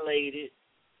violated,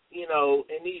 you know,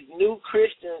 and these new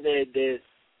Christians that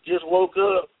just woke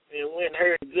up and went and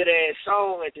heard a good-ass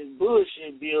song at this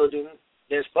bullshit building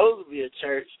that's supposed to be a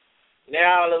church.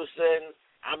 Now, all of a sudden,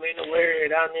 I'm in the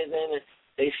word, I'm in the,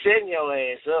 they setting your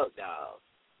ass up, dog.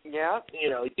 Yeah.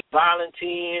 You know, you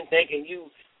volunteering, thinking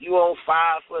you on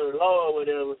fire for the Lord or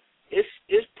whatever.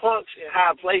 It's punks in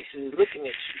high places looking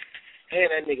at you.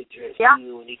 And that nigga dressed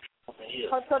you when he come in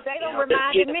here. So they don't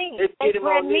remind me. They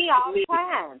threaten me all the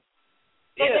time.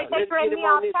 They threaten me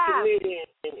all the time.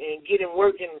 And get him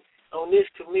working on this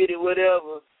committee,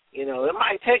 whatever. You know, it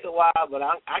might take a while, but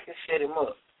I can set him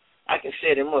up.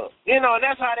 You know, and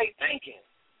that's how they thinking.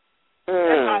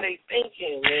 That's how they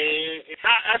thinking, man.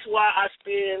 That's why I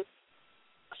spend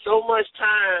so much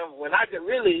time when I could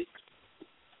really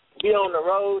be on the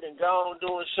road and go on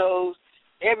doing shows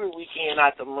every weekend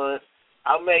out the month.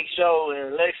 I make sure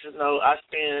and ALEXYSS know I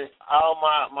spend all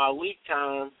my week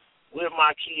time with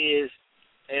my kids,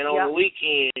 and on the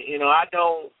weekend, you know, I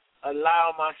don't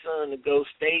allow my son to go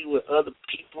stay with other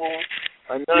people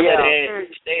or none of that.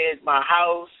 Stay at my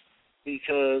house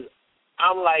because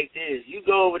I'm like this. You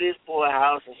go over this boy's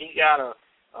house and he got a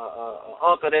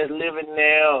uncle that's living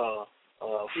there or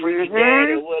a freaky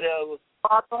dad or whatever.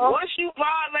 Once you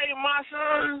violate my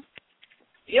son,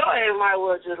 your ass might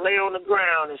well just lay on the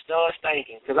ground and start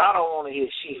stinking because I don't want to hear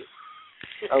shit.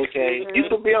 Okay? You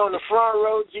could be on the front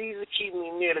row, Jesus, keep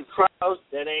me near the cross.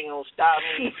 That ain't going to stop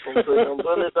me from putting them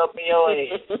bullets up in your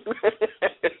ass.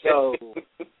 So,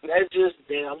 that's just,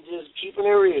 I'm just keeping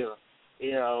it real.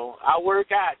 You know, I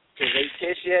work out because they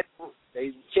test you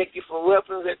they check you for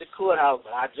weapons at the courthouse,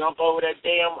 but I jump over that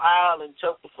damn aisle and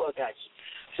choke the fuck out you.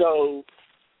 So,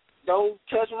 don't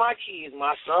touch my kids,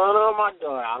 my son or my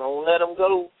daughter. I don't let them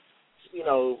go. You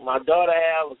know, my daughter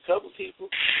have a couple people.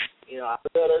 You know, I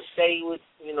let her stay with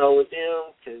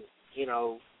them because, you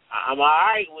know, I'm all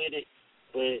right with it.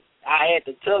 But I had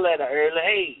to tell her at an early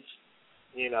age,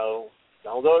 you know,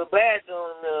 don't go to the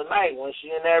bathroom in the middle of the night. Once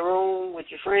you're in that room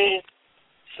with your friend,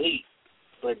 sleep.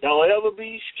 But don't ever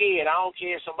be scared. I don't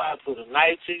care if somebody put a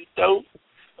knife to your throat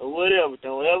or whatever.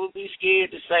 Don't ever be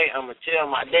scared to say, I'm going to tell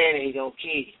my daddy he's going to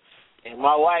kill you. And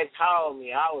my wife called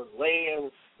me. I was way in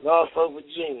Norfolk,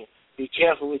 Virginia. Be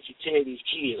careful what you tell these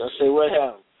kids. I said, what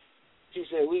happened? She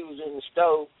said, we was in the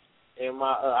store, and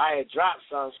I had dropped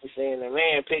something. She said, and the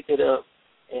man picked it up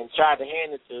and tried to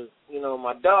hand it to, you know,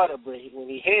 my daughter. But when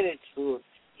he handed it to her,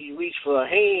 he reached for a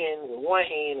hand with one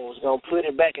hand and was going to put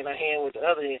it back in her hand with the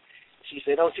other hand. She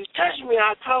said, don't you touch me.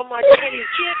 I called my daddy and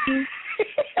killed you.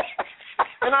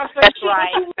 And I said, shit,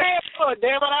 right. What you mad for?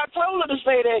 Damn it, I told her to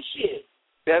say that shit.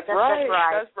 That's right.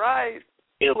 That's right.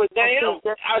 It was damn.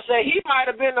 I say he might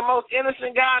have been the most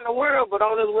innocent guy in the world, but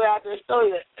on his way out there,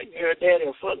 story, your daddy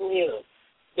will fuck me up.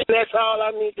 And that's all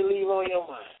I need to leave on your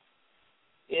mind.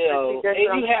 You know,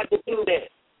 and you have to do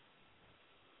that.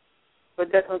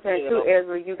 But that's what I'm saying too,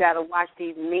 Ezra. You got to watch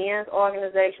these men's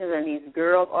organizations and these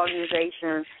girls'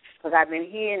 organizations, because I've been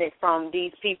hearing it from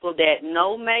these people that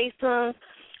know Masons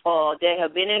or that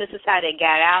have been in the society that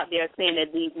got out there, saying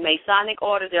that these Masonic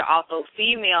orders, there are also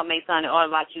female Masonic orders,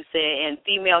 like you said, and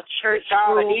female church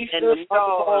groups. It's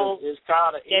called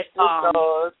the Eastern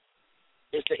Stars.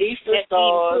 It's the Eastern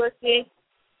Stars. Yeah,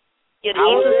 the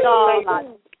Eastern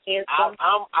Stars. I'm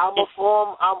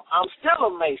still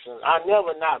a Mason. I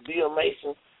never not be a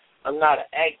Mason. I'm not an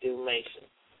active Mason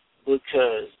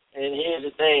because, and here's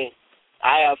the thing,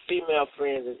 I have female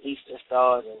friends at Eastern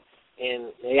Stars,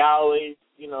 and they always,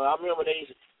 you know, I remember they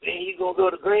used to, man, you gonna go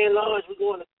to Grand Lodge? We're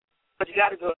going to, but you got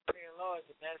to go to Grand Lodge,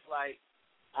 and that's like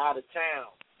out of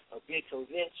town, a big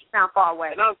convention. Sound far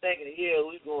away. And I'm thinking, yeah,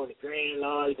 we're going to Grand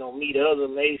Lodge, gonna meet other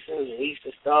Masons and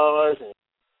Eastern Stars, and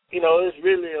you know, it's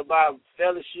really about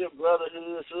fellowship,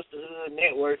 brotherhood, sisterhood,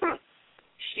 networking.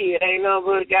 Shit, ain't nothing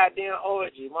but a goddamn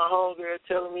orgy. My homegirl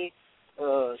telling me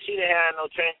she didn't have no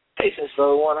transportation,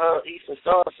 so one of her Eastern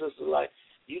Star sisters like,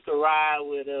 you can ride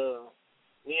with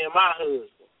me and my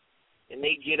husband. And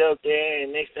they get up there,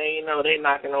 and next thing you know, they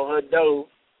knocking on her door,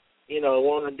 you know,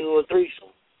 want to do a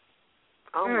threesome.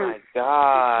 Oh, my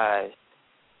God.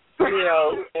 You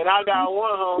know, and I got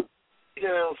one home, you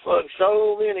know, fuck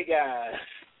so many guys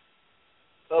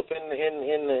up in the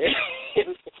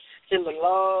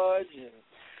lodge and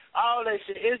all that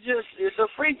shit. It's a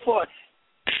freak party.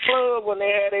 Club when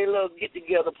they had their little get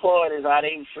together parties, how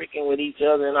they freaking with each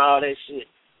other and all that shit.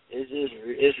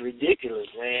 It's ridiculous,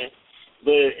 man.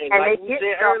 But and like we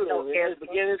said earlier, at the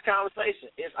beginning of this conversation,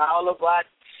 it's all about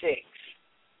sex.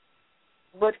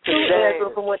 But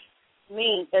from what it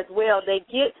means as well, they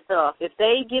get stuff. If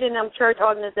they get in them church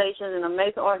organizations and the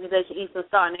Mason organization, Eastern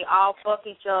Star, and they all fuck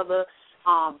each other,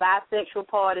 bisexual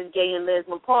parties, gay and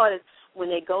lesbian parties, when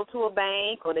they go to a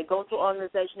bank or they go to an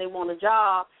organization, they want a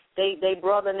job, they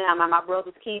brother now, my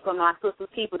brother's keeper, my sister's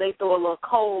keeper, they throw a little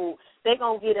code. They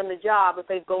going to get them the job. If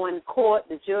they go in court,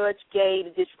 the judge gay, the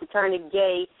district attorney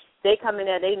gay, they come in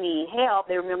there, they need help.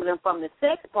 They remember them from the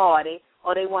sex party,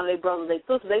 or they want their brothers, their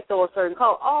sisters, they throw a certain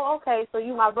code. Oh, okay, so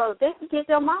you my brother. They can get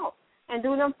them out and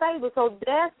do them favors. So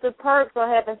that's the perks of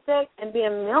having sex and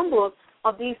being members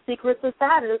of these secret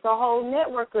societies. It's a whole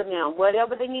network of them.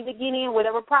 Whatever they need to get in,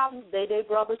 whatever problems, they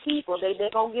brother people. They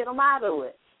going to get them out of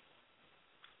it.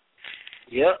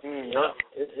 Yep.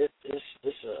 It's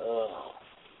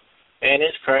man,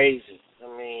 it's crazy. I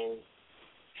mean,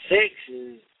 sex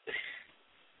is,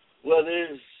 whether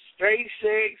it's straight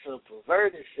sex or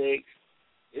perverted sex,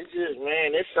 it's just,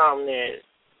 man, it's something that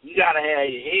you got to have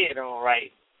your head on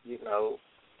right, you know,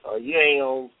 or you ain't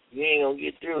gonna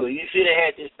get through it. You see they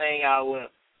had this thing out where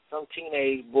some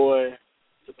teenage boy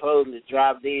supposedly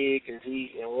dropped dead because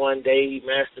in one day he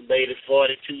masturbated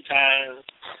 42 times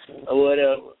or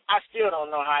whatever. I still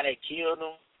don't know how they killed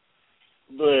him,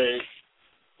 but,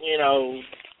 you know,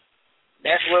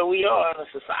 that's where we are in a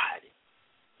society.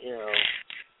 You know,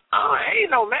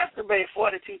 ain't no masturbate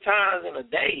 42 times in a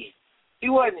day. He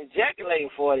wasn't ejaculating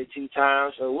 42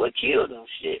 times, so what killed him?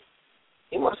 Shit.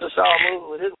 He must have saw a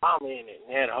movie with his mama in it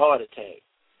and had a heart attack.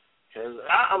 Because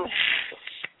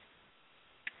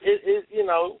you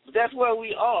know, that's where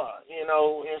we are, you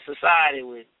know, in society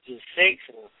with just sex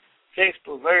and sex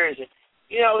perversion.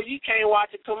 You know, you can't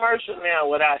watch a commercial now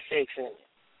without sex in it.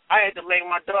 I had to make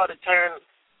my daughter change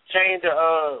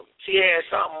she had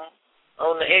something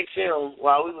on the XM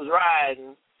while we was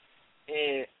riding,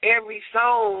 and every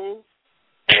song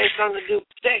ain't something to do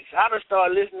with sex. I done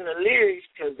start listening to lyrics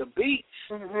because the beats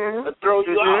will throw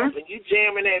you off, and you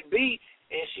jamming that beat,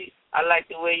 and I like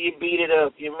the way you beat it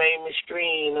up. You made me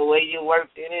scream, the way you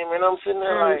worked it in, and I'm sitting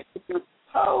there like,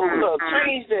 hold up,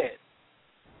 change that.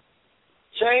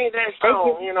 Change that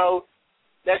song, you know,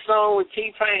 that song with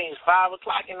T-Pain, 5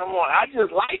 o'clock in the morning. I just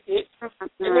liked it,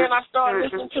 and then I started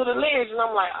listening to the lyrics, and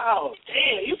I'm like, oh,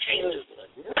 damn, you can't listen to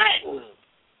nothing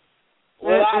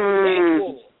without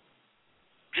mixing it.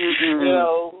 You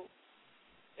know,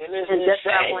 and that's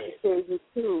what I want to tell you,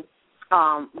 too.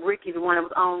 Ricky, the one that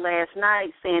was on last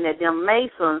night, saying that them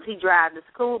Masons, he drive the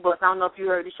school bus. I don't know if you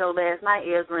heard the show last night,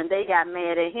 Ezra, and they got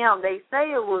mad at him. They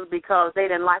say it was because they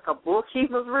didn't like a book he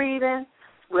was reading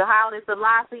with Haile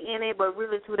Selassie in it, but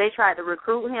really, too, they tried to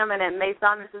recruit him, and that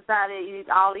Masonic Society,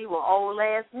 all these were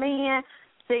old-ass men,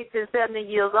 60 and 70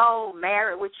 years old,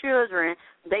 married with children.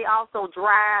 They also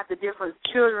drive the different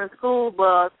children's school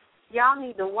bus. Y'all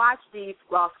need to watch these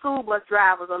school bus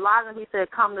drivers. A lot of them, he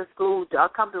said, come to school,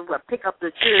 come to pick up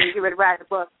the children, get ready to ride the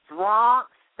bus drunk,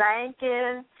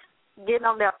 stinking, getting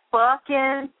on there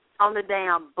fucking on the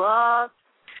damn bus.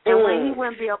 And when he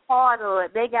wouldn't be a part of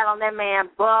it, they got on that man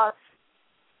bus.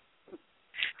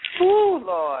 Ooh,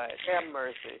 Lord, have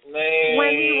mercy. Man,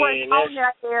 when he was on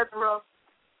there, Ezra,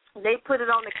 they put it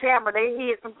on the camera. They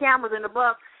hid some cameras in the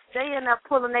bus. They ended up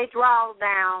pulling their drawers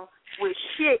down with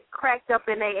shit cracked up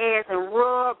in their ass and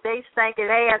rubbed they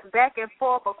stinking ass back and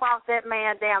forth across that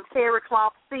man damn terry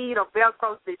cloth seat or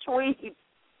Velcro tweed.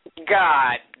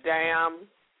 God damn.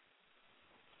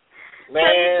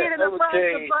 Man, let me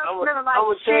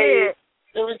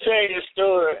tell you a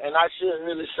story, and I shouldn't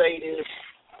really say this.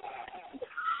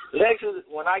 Lexus,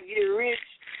 when I get rich,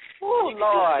 you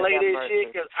can play this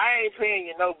shit, because I ain't paying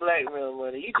you no blackmail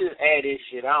money. You just add this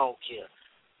shit. I don't care.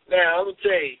 Now, I'm going to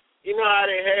tell you, you know how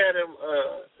they had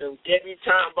them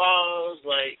debutante balls,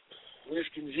 like Miss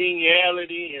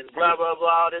Congeniality and blah, blah,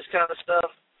 blah, all this kind of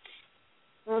stuff?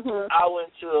 I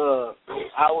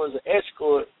was an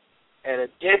escort at a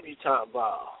debutante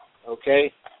ball,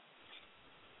 okay?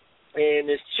 And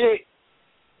this chick,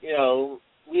 you know,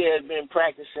 we had been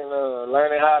practicing,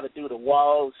 learning how to do the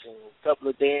waltz and a couple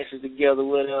of dances together,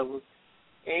 whatever.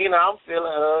 And, you know, I'm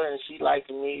feeling her and she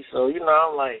liking me, so, you know,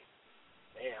 I'm like,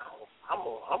 man,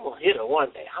 I'm gonna hit her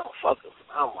one day. I'm gonna fuck her.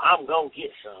 I'm gonna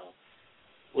get some.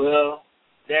 Well,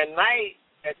 that night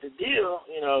at the deal,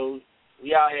 you know,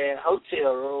 we all had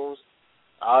hotel rooms.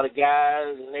 All the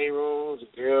guys in their rooms, the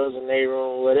girls in their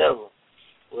room, whatever.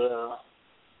 Well,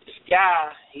 this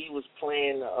guy, he was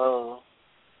playing the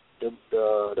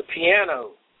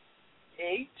piano,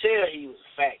 and you tell he was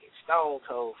a faggot, stone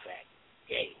cold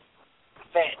faggot,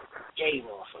 gay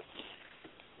motherfucker.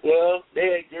 Well,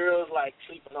 they had girls, like,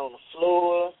 sleeping on the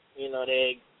floor. You know,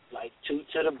 they had, like, two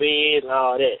to the bed and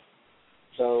all that.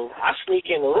 So I sneak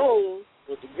in the room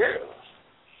with the girls.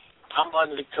 I'm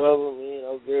under the cover, you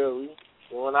know, girl, we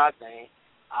doing our thing.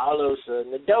 All of a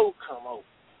sudden, the door come open.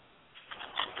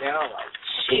 Now I'm like,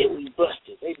 shit, we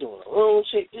busted. They doing a room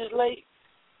check this late.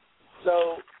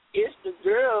 So it's the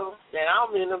girl that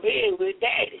I'm in the bed with,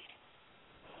 Daddy.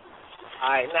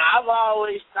 All right, now I've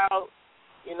always thought,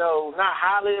 you know, not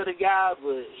highly of the guy,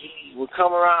 but he would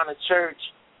come around the church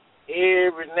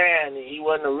every now and then. He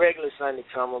wasn't a regular Sunday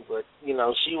comer, but, you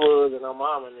know, she was, and her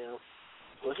mom and them.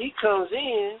 When he comes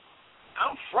in,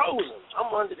 I'm frozen.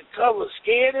 I'm under the cover,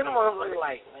 scared, and I'm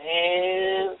like,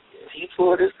 man, if he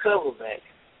pulled his cover back,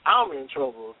 I'm in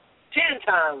trouble 10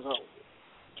 times over.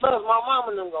 Plus, my mom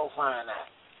and them gonna find out.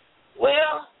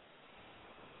 Well,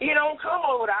 he don't come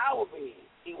over to our bed.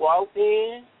 He walked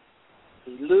in,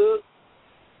 he looked,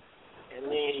 and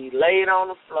then he laid on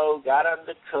the floor, got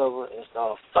under the cover, and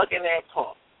started fucking that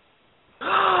pump.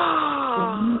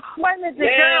 When is the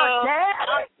girl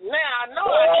dead? Now, I know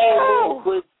I can't move,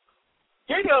 but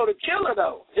here go the killer,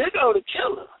 though. Here go the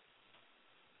killer.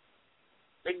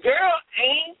 The girl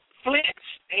ain't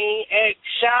flinched, ain't act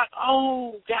shocked.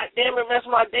 Oh, God damn it, that's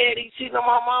my daddy. Cheating on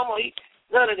my mama.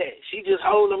 None of that. She just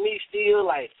holding me still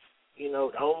like, you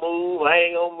know, don't move. I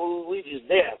ain't gonna move. We just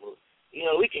there. But, you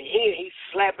know, we can hear he's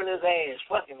slapping his ass,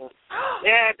 fucking him.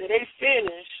 Now, after they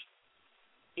finish,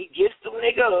 he gets them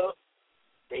nigga up.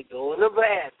 They go in the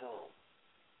bathroom.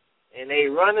 And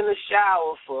they run in the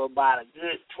shower for about a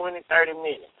good 20, 30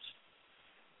 minutes.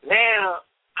 Now,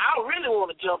 I really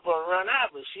want to jump up and run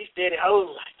out, but she steady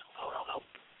holding like, oh.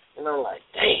 And I'm like,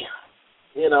 damn.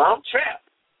 You know, I'm trapped.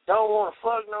 Don't want to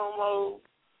fuck no more.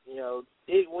 You know,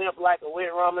 big wimp like a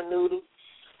wet ramen noodle.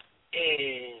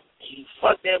 And he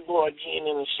fucked that boy again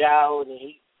in the shower, and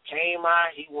he came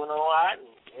out, he went on out and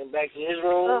went back to his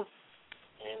room,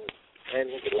 and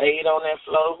nigga laid on that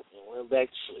floor and went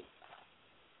back to sleep.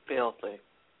 filthy.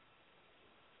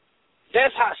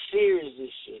 That's how serious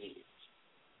this shit is.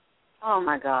 Oh,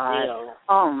 my God. You know,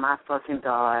 oh, my fucking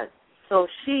God. So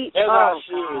she... That's how God.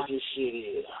 serious this shit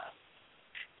is.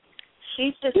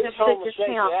 She's just this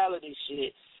homosexuality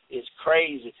shit is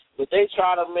crazy. But they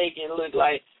try to make it look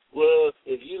like, well,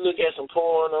 if you look at some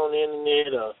porn on the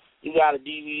internet or you got a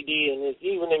DVD and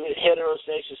even if it's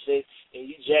heterosexual sex and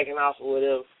you jacking off or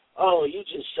whatever, oh, you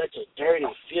just such a dirty,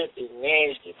 filthy,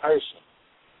 nasty person.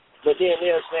 But then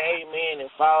they'll say amen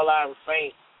and fall out and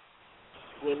faint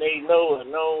when they know a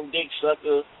known dick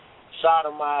sucker,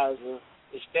 sodomizer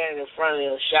is standing in front of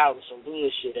them shouting some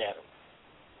bullshit at them.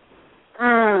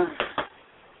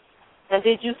 And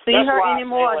did you see her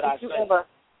anymore?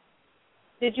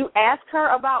 Did you ask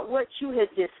her about what you had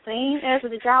just seen?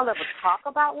 Did y'all ever talk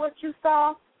about what you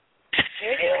saw?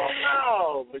 Hell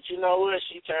no. But you know what?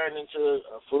 She turned into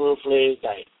a full-fledged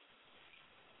dyke.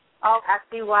 Oh, I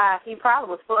see why. He probably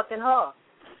was fucking her.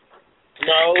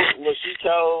 No, what she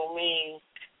told me,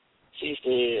 she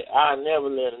said, I never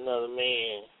let another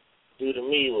man do to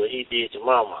me what he did to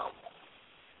my mama.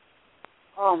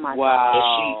 Oh, my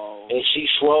God. And she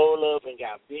swole up and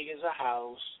got big as a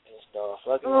house and stuff.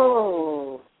 Fucking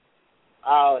all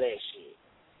that shit.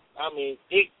 I mean,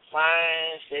 thick,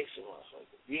 fine, sexy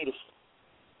motherfucker. Beautiful.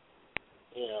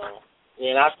 You know.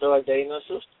 And I started dating her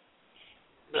sister.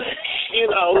 You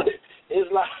know,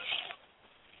 it's like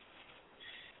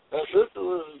her sister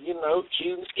was, you know,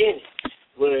 cute and skinny,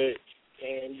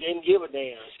 and didn't give a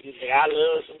damn. She said, I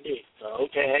love some dick. So,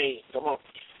 okay, hey, come on.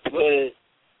 But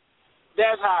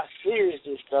that's how serious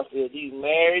this stuff is. These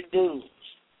married dudes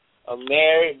are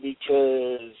married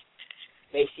because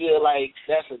they feel like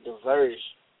that's a diversion.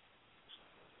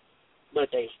 But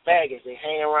they faggots. They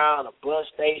hang around a bus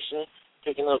station,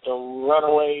 picking up them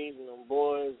runaways and them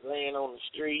boys laying on the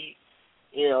street.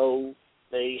 You know,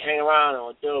 they hang around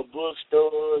on adult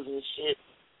bookstores and shit,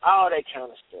 all that kind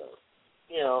of stuff.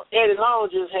 You know, Eddie Long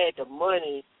just had the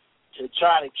money to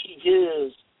try to keep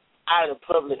his out of the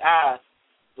public eye,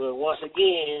 but once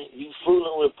again, you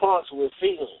fooling with punks with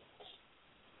feelings.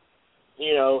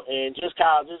 You know, and just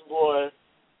cause this boy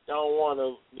don't want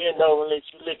to bend over and let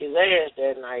you lick his ass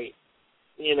that night,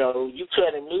 you know, you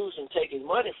cut him loose and take his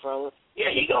money from him,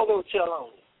 yeah, he gonna go tell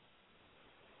on you.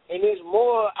 And there's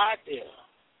more out there.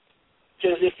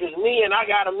 Because if it's me and I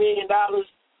got $1 million,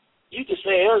 you can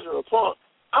say Ezra a punk.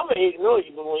 I'm going to ignore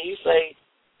you, but when you say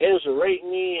Ezra raped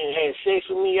me and had sex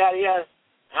with me, yada, yada,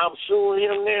 I'm suing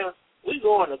him now, we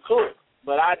going to court.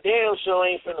 But I damn sure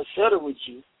ain't finna settle with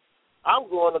you. I'm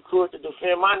going to court to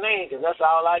defend my name because that's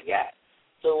all I got.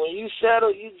 So when you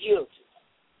settle, you guilty.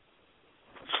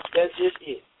 That's just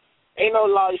it. Ain't no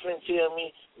law you finna tell me,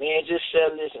 man, just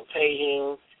settle this and pay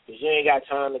him because you ain't got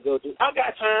time to go through. I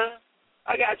got time.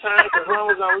 I got time because as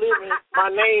long as I'm living, my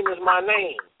name is my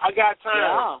name. I got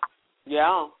time.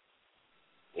 Yeah.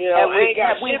 You know, I ain't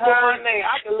got shit for my name.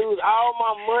 I can lose all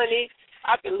my money.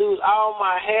 I can lose all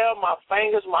my hair, my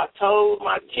fingers, my toes,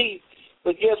 my teeth.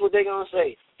 But guess what they're going to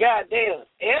say? God damn,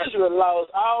 Ezra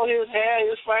lost all his hair,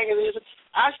 his fingers.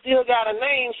 I still got a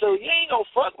name, so you ain't going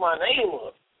to fuck my name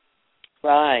up.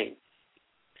 Right.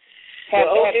 Have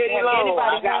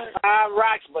I got 5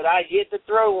 rocks, but I get to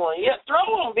throw one. Yeah,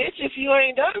 throw one, bitch, if you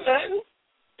ain't done nothing.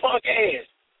 Punk ass.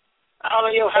 All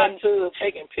of your hot tub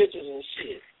taking pictures and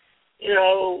shit. You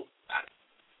know,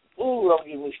 don't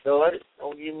get me started.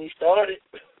 Don't get me started.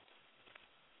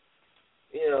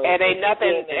 You know, and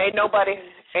ain't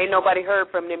nobody heard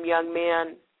from them young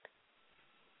men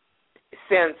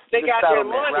since they the got their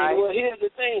money. Right? Well, here's the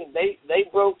thing: they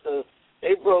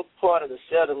broke part of the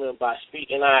settlement by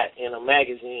speaking out in a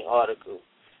magazine article,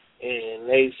 and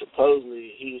he was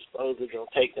supposedly gonna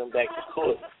take them back to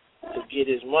court to get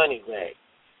his money back.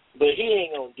 But he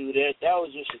ain't gonna do that. That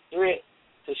was just a threat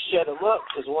to shut him up,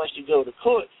 because once you go to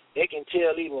court, they can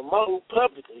tell even more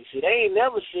publicly. See, they ain't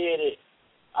never said it,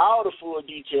 all the full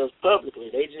details publicly.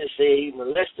 They just said he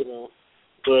molested them.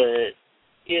 But,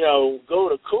 you know, go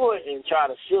to court and try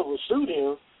to civil suit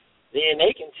him, then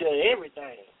they can tell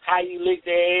everything. How you licked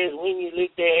their ass, when you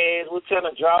licked their ass, what kind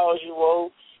of drawers you wore.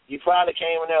 You probably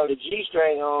came in there with a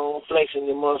G-string on, flexing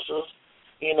your muscles.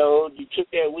 You know, you took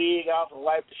that wig off and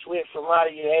wiped the sweat from out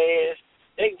of your ass.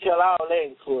 They can tell all that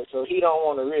in court, so he don't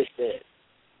want to risk that.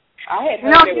 I had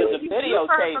heard there was a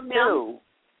videotape, too.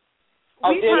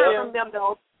 We heard from them,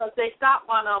 though, because they stopped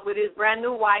one up with his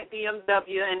brand-new white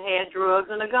BMW and had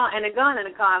drugs and a gun in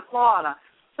the car in Florida.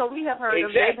 So we have heard them.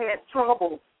 They've had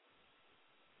trouble.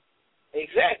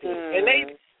 Exactly.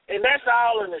 And that's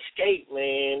all an escape,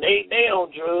 man. They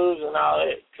on drugs and all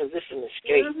that because it's an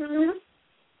escape. Mm-hmm.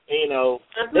 You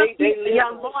they a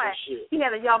young boy. He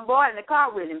had a young boy in the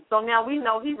car with him, so now we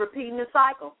know he's repeating the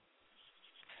cycle.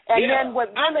 And then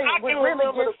what really, I can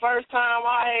remember the first time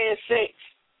I had sex.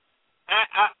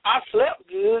 I slept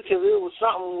good because it was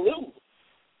something new,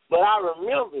 but I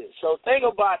remember it. So think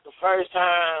about the first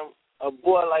time a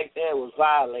boy like that was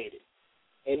violated,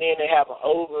 and then it happened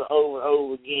over and over and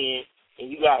over again, and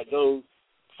you got to go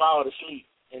fall asleep,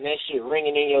 and that shit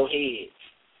ringing in your head.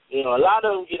 A lot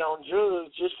of them get on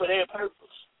drugs just for that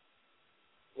purpose.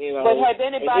 But have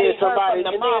anybody heard from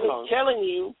the mama telling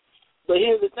you? But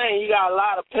here's the thing: you got a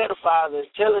lot of pedophiles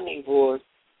that's telling these boys,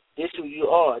 "This who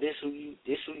you are. This who you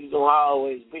gonna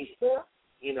always be." Yeah.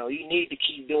 You need to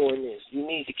keep doing this. You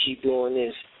need to keep doing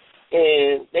this,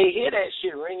 and they hear that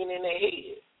shit ringing in their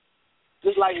head.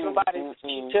 Just like somebody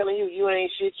keep telling you, "You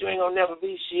ain't shit. You ain't gonna never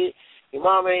be shit. Your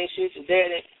mama ain't shit. Your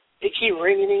daddy." It keep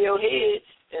ringing in your head.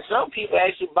 And some people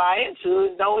actually buy into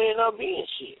it and don't end up being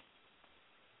shit.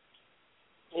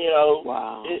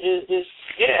 Wow. It's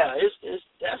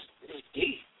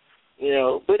deep.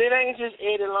 But it ain't just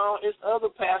Eddie Long. It's other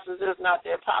pastors that's not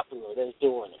that popular that's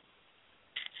doing it.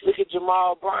 Look at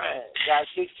Jamal Bryant, got a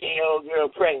 16-year-old girl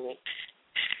pregnant,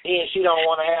 and she don't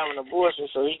want to have an abortion,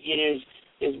 so he get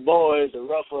his boys to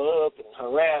rough her up and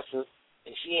harass her,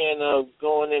 and she ended up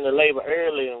going into labor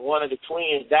early, and one of the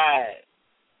twins died.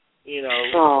 His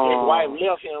wife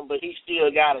left him, but he still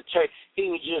got a church.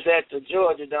 He was just at the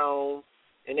Georgia Dome,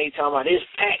 and they talking about this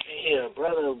pack in here,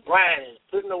 Brother Brian,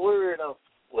 putting the word on,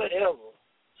 whatever.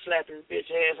 Slap his bitch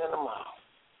ass in the mouth.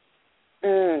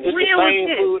 It's the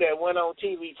same fool that went on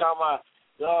TV talking about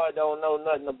God don't know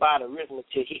nothing about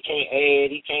arithmetic. He can't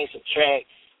add, he can't subtract,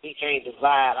 he can't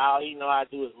divide. All he know how to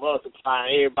do is multiply,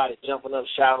 and everybody jumping up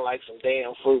shouting like some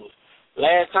damn fools.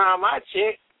 Last time I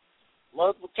checked,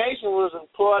 multiplication was a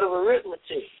part of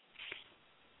arithmetic.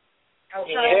 Okay. And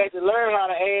you had to learn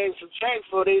how to add and subtract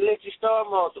before they let you start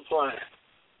multiplying.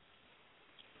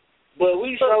 But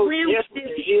we so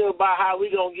desperate to hear about how we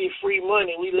going to get free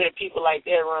money, we let people like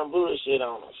that run bullshit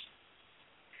on us.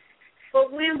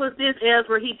 But when was this,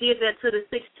 Ezra, he did that to the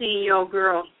 16-year-old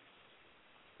girl?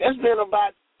 That's been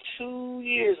about 2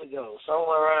 years ago,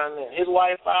 somewhere around there. His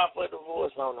wife filed for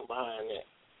divorce on him behind that.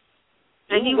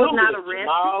 And he was not arrested?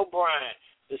 Jamal Bryant.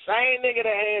 The same nigga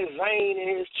that had Zane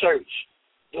in his church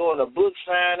doing a book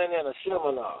signing and a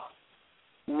seminar.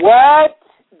 What?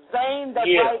 Zane that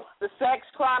writes the Sex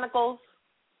Chronicles?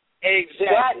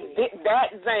 Exactly.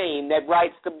 That Zane that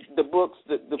writes the books,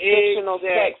 the fictional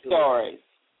sex stories.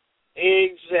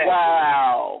 Exactly.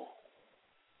 Wow.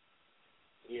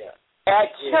 Yeah. At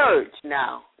church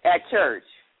now. At church.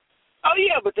 Oh,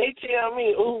 yeah, but they tell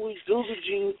me, we Googled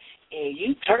you, and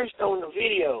you cursed on the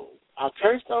video. I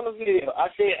cursed on the video. I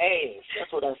said ass.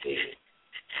 That's what I said.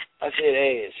 I said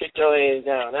ass. Sit your ass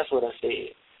down. That's what I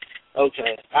said.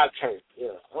 Okay. I cursed.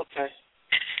 Yeah. Okay.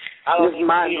 I don't need to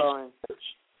be in church.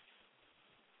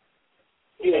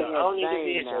 Yeah, I don't need to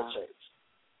be in your church.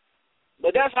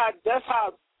 But that's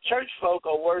how church folk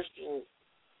are worse than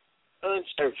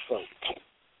unchurch folk.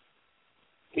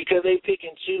 Because they pick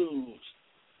and choose.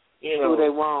 Who they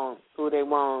want.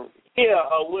 Yeah,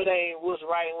 what's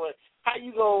right and what. How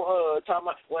you gonna talk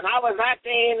about, when I was out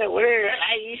there in the world,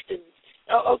 I used to,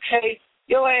 okay,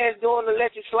 your ass doing the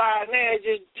electric slide now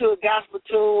just to a gospel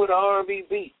tune with an R&B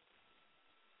beat.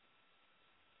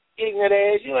 Ignorant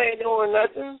ass, you ain't doing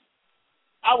nothing.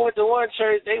 I went to one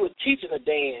church, they were teaching a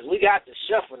dance. We got the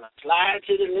shuffle. Now slide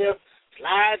to the left,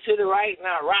 slide to the right,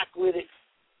 now rock with it.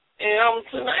 And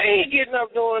I ain't getting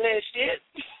up doing that shit.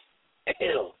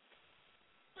 Hell.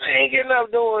 I ain't getting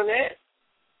up doing that.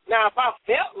 Now, if I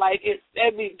felt like it,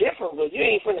 that'd be different, but you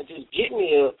ain't finna just get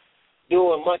me up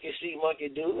doing monkey see, monkey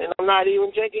do, and I'm not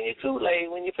even drinking your Kool-Aid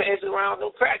when you pass around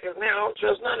them crackers. Now, I don't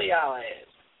trust none of y'all ass.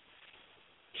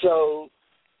 So,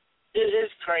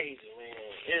 it's crazy, man.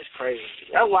 It's crazy.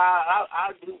 That's why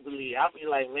I do believe. I be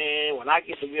like, man, when I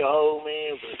get to be an old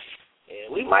man,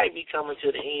 but we might be coming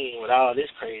to the end with all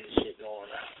this crazy shit going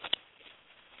on.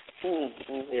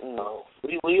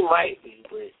 We might be,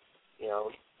 but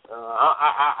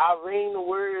I ring the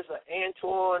words of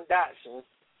Antoine Dotson.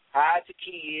 Hide the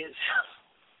kids.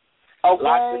 Okay.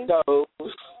 Lock the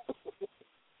doors.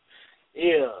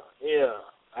 Yeah.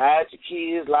 Hide your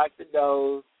kids. Lock the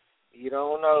doors. You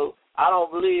don't know. I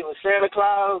don't believe in Santa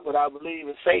Claus, but I believe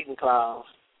in Satan Claus.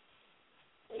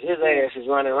 His ass is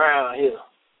running around here.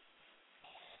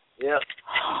 Yep.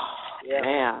 Yeah.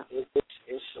 Man.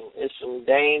 It's some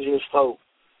dangerous folk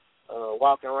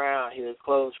walking around here,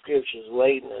 closed scriptures,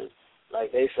 waiting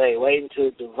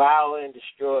to devour and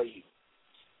destroy you.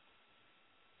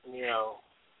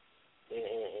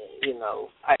 You know,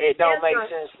 it don't make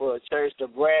sense for a church to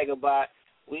brag about.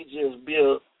 We just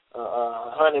built a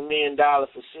 $100 million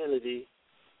facility,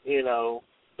 you know,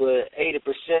 but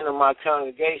 80% of my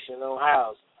congregation don't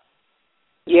house.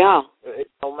 Yeah. It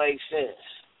don't make sense.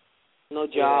 No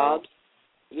jobs.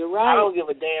 You're right. I don't give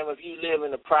a damn if you live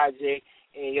in a project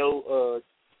and your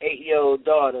 8-year-old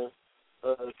daughter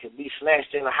could be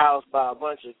snatched in a house by a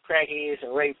bunch of crackheads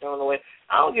and raped on the way.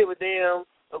 I don't give a damn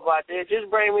about that. Just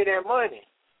bring me that money.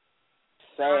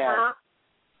 Sad.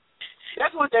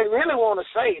 That's what they really want to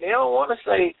say. They don't want to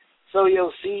say, sow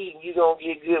your seed and you're going to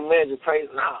get good measure praise.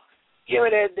 No. Give me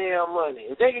that damn money.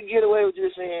 If they could get away with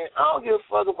just saying, I don't give a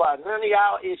fuck about none of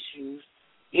y'all issues.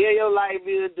 Yeah, your light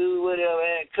bill, do whatever,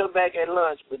 and come back at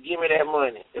lunch, but give me that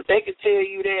money. If they could tell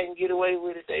you that and get away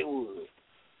with it, they would.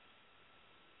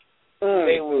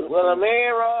 They would. Well, a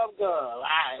man robbed God.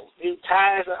 He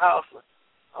tithes and offering.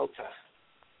 Okay.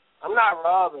 I'm not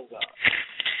robbing God.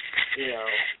 You know,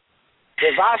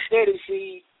 if I steady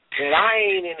see that I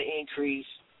ain't in the increase,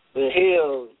 but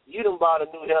hell, you done bought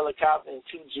a new helicopter and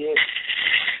 2 jets,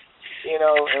 you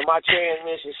know, and my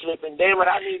transmission slipping, damn it,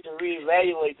 I need to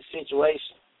reevaluate the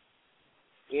situation,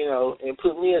 you know, and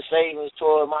put me a savings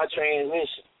toward my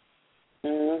transmission.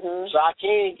 So I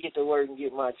can get to work and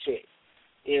get my check.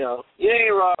 You know, you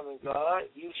ain't robbing God.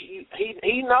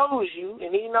 He knows you,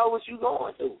 and he knows what you're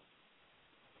going through.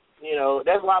 You know,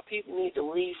 that's why people need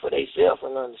to read for themselves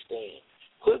and understand.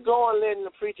 Quit going letting the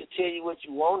preacher tell you what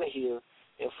you want to hear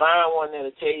and find one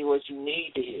that'll tell you what you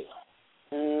need to hear.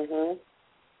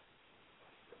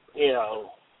 You know,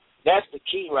 that's the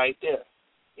key right there.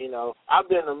 You know, I've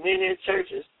been to many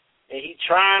churches, and he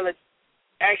trying to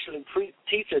actually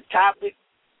teach a topic,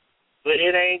 but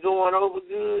it ain't going over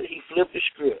good. He flipped the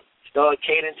script, start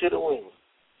catering to the women.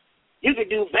 You can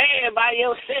do bad by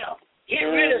yourself. Get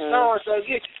rid of so-and-so.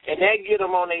 And that get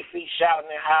them on their feet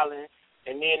shouting and hollering,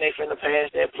 and then they finna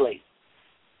pass that plate.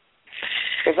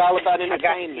 It's all about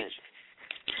entertainment.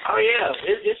 Oh, yeah.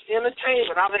 It's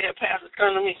entertainment. I've had pastors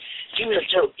come to me, give me a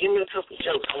joke. Give me a couple of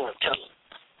jokes. I want to tell them.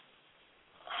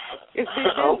 It's big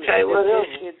business. Okay, whatever.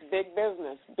 It's big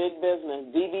business. Big business.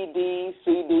 DVDs,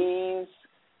 CDs,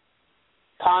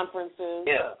 conferences.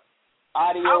 Yeah.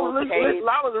 Audio. I was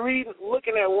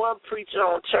looking at one preacher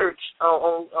on church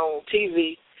on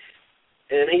TV,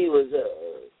 and he was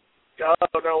God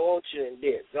don't want you in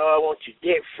debt. God wants you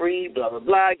debt free. Blah blah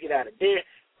blah. Get out of debt.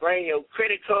 Bring your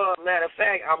credit card. Matter of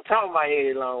fact, I'm talking about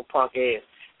Eddie Long punk ass.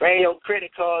 Bring your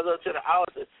credit cards up to the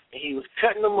altar, and he was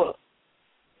cutting them up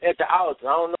at the altar.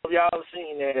 I don't know if y'all have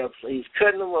seen that episode. He's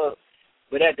cutting them up,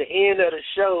 but at the end of the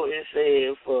show, it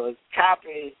said for a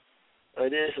copy of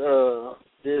this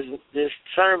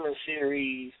sermon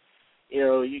series, you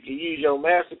know, you can use your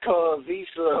MasterCard,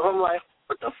 Visa. I'm like,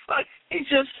 what the fuck? He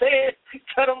just said,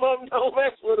 cut them up, don't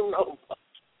mess with them no more.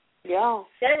 Yeah.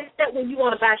 That is that when you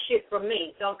want to buy shit from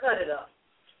me. Don't cut it up.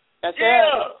 That's it.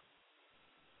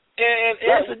 And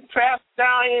it's a pastor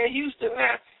down here in Houston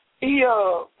now.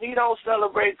 He don't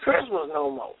celebrate Christmas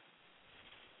no more.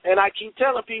 And I keep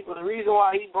telling people the reason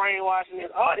why he brainwashing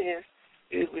his audience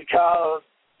is because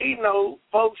he know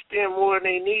folks spend more than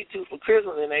they need to for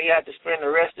Christmas, and they have to spend the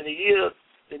rest of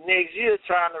the next year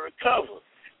trying to recover.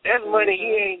 That's money he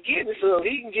ain't getting, so if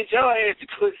he can get your ass to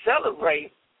quit celebrating,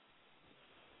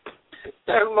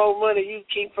 that's more money you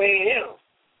keep paying him.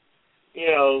 You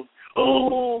know,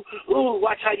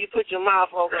 watch how you put your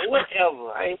mouth on it. Whatever.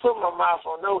 I ain't put my mouth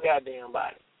on no goddamn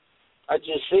body. I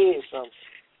just said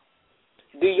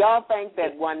something. Do y'all think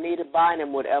that Juanita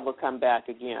Bynum would ever come back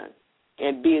again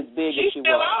and be as big as she was? She's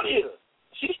still out here.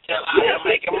 She's still out here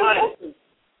making money.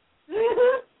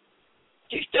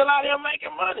 She's still out here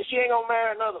making money. She ain't gonna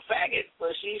marry another faggot, but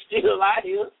she's still out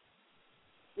here.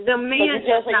 The men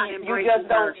just not embracing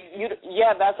her.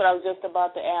 Yeah, that's what I was just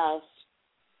about to ask.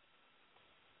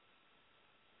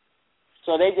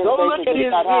 So they just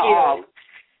basically cut her off.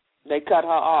 They cut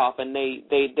her off, and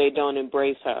they don't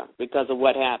embrace her because of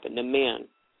what happened. The men.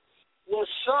 Well,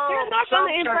 some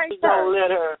churches don't let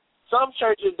her. Some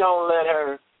churches don't let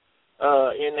her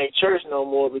in their church no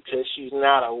more because she's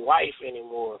not a wife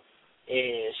anymore,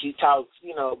 and she talks,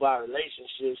 you know, about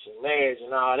relationships and marriage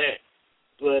and all that.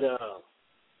 But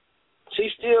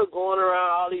she's still going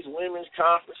around all these women's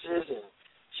conferences, and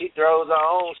she throws her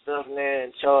own stuff in there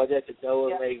and charge at the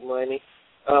door and make money.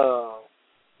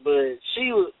 But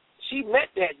she met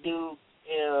that dude.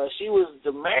 She was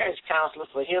the marriage counselor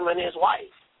for him and his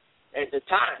wife at the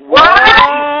time.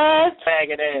 What?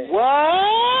 Faggot ass.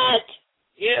 What?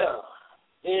 Yeah.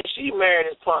 And she married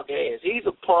his punk ass. He's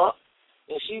a punk,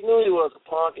 and she knew he was a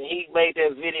punk, and he made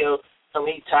that video.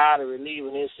 He tired of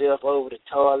relieving himself over the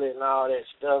toilet and all that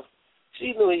stuff.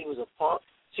 She knew he was a punk.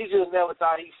 She just never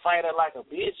thought he'd fight her like a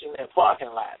bitch in that parking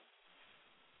lot.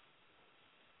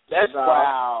 That's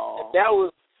all. Wow.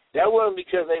 That wasn't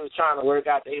because they was trying to work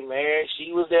out their marriage.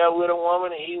 She was there with a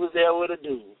woman and he was there with a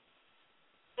dude.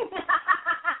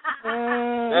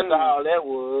 That's all that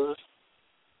was.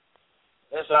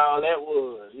 That's all that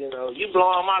was. You know, you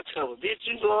blowing my cover. Bitch,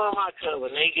 you blowing my cover.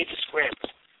 And they get to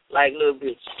scrapping like little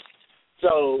bitches.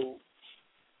 So,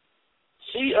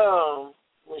 she,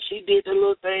 when she did the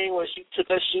little thing where she took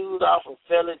her shoes off and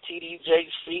fell at TD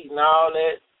Jake's feet and all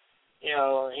that, you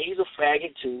know, he's a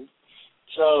faggot too.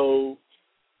 So,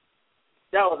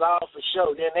 that was all for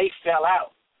show. Then they fell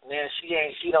out. Now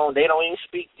they don't even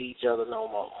speak to each other no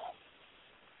more.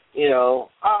 You know,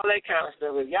 all that kind of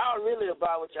stuff. If y'all really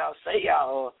about what y'all say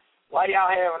y'all are, why y'all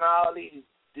having all these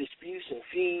disputes and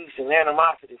feuds and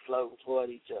animosity floating toward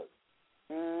each other?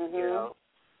 Mm-hmm. You know,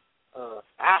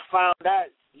 I found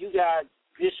out you got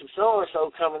Bishop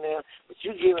so-and-so coming in, but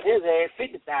you giving his ass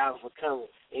 $50,000 for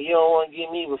coming, and you don't want to give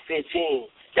me but $15,000.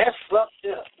 That's fucked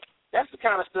up. That's the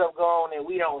kind of stuff going on that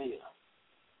we don't hear.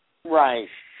 Right.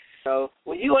 So,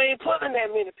 well, you ain't pulling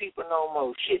that many people no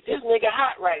more. Shit, this nigga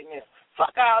hot right now.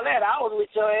 Fuck all that. I was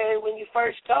with your ass when you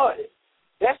first started.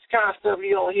 That's the kind of stuff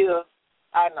you don't hear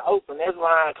out in the open. That's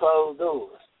behind closed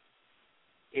doors.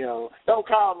 You know, don't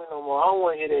call me no more. I don't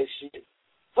want to hear that shit.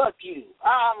 Fuck you.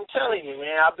 I'm telling you,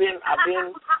 man. I've been,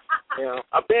 you know,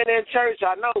 I've been in church.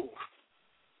 I know.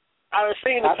 I've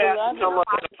seen the pastor come up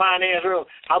in the finance room.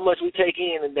 How much we take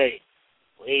in a day?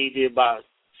 Well, he did about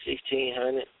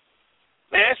 $1,600.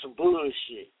 Man, that's some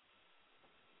bullshit.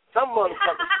 Some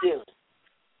motherfuckers stealing.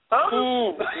 Huh?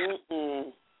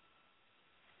 Mm-hmm.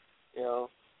 You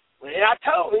know. And I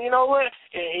told him, you know what?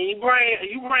 And you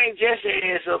bring Jesse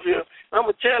ass up here. I'm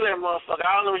gonna tell that motherfucker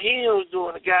all them hymns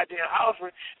doing the goddamn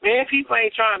offering. Man, people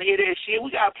ain't trying to hear that shit.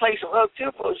 We gotta play some up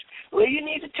tempos. Well, you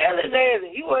need to tell his ass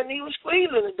that he wasn't even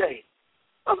squealing today.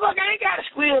 Motherfucker ain't gotta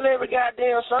squeal every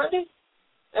goddamn Sunday.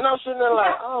 And I'm sitting there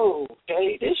like, oh,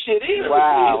 okay, this shit is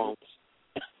wow.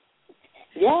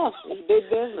 Yeah, it's big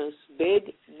business. Big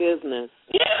business.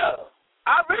 Yeah.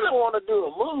 I really want to do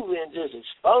a movie and just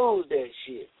expose that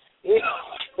shit. You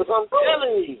know, because I'm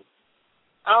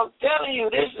telling you,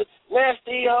 this is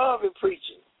nasty Harvey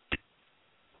preaching.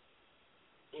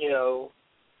 You know,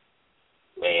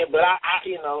 man, but I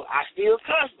still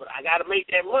cuss, but I got to make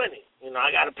that money. You know,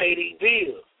 I got to pay these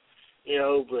bills. You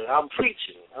know, but I'm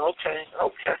preaching. Okay.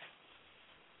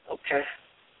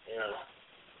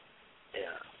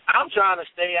 Yeah. I'm trying to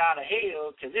stay out of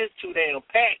hell because it's too damn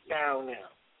packed down there.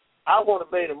 I want to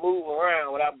be able to move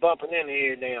around without bumping into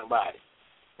every damn body.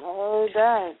 Oh,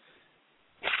 that.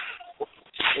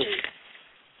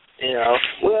 You know.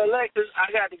 Well, Alexis,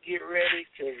 I got to get ready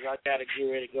because I got to get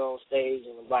ready to go on stage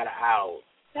in about an hour.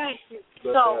 Thank you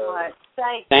so much.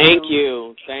 Thank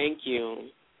you.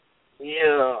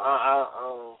 Yeah,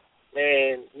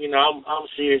 man, you know, I'm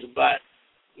serious about,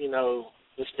 you know,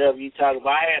 the stuff you talk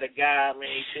about. I had a guy, man,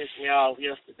 he pissed me off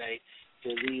yesterday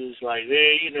because he was like,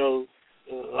 man, you know,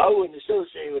 I wouldn't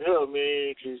associate with her,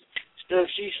 man, because stuff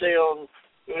she say on,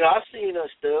 you know, I seen her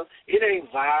stuff. It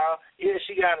ain't viral. Yeah,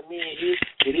 she got a million hits,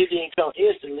 but it didn't come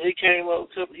instantly. It came up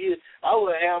a couple of years. I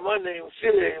wouldn't have my name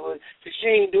affiliated with it because she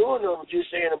ain't doing nothing, just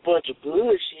saying a bunch of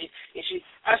bullshit. And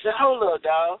I said, hold up,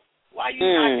 dog. Why you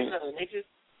knocking her, nigga?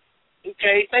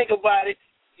 Okay, think about it.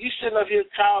 You sitting up here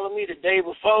calling me the day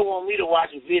before, want me to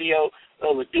watch a video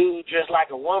of a dude dressed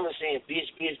like a woman saying bitch,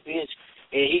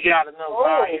 and he got enough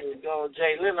audience to go on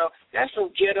Jay Leno. That's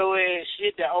some ghetto ass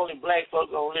shit that only black folk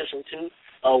gonna listen to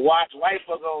or watch. White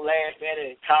folk gonna laugh at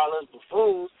it and call us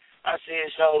buffoons. I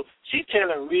said, so she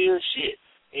telling real shit,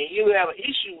 and you have an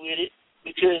issue with it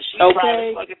because she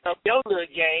probably fucking up your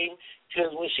little game.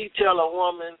 Because when she tell a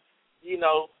woman, you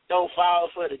know, don't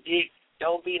fall for the dick,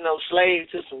 don't be no slave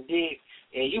to some dick.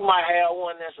 And you might have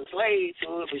one that's a slave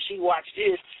to it, but she watched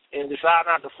this and decide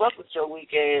not to fuck with your weak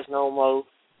ass no more.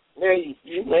 Now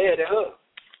you mad at her.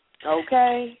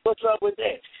 Okay. What's up with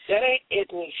that? That ain't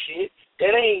ethnic shit.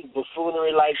 That ain't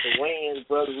buffoonery like the Wayans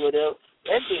brothers, whatever.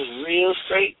 That's just real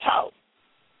straight talk.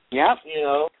 Yep. You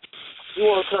know, you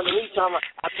want to come to me talking about,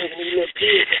 I take me little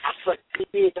kids, I fuck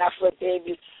kids, I fuck that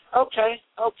bitch. Okay.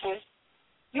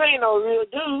 You ain't no real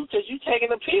dude because you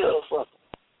taking a pill for them.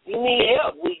 You need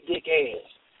help, weak dick ass.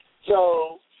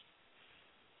 So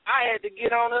I had to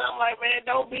get on it. I'm like, man,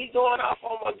 don't be going off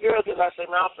on my girl because I said,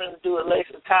 man, I'm finna do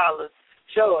ALEXYSS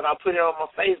show, and I put it on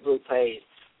my Facebook page.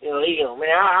 You know, he go,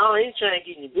 man, I ain't trying to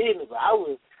get in your business, but I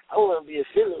wouldn't be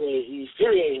affiliated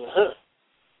with her.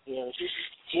 You know,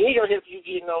 she ain't gonna help you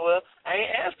get nowhere. I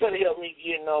ain't asked her to help me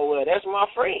get nowhere. That's my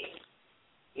friend.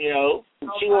 You know,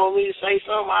 she want me to say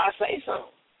something, I say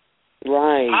something.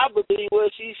 Right. I believe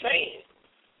what she's saying.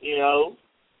 You know,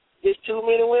 there's too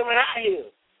many women out here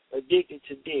addicted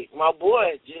to dick. My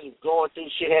boy just going through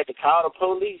shit, had to call the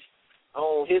police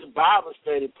on his Bible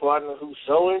study partner who's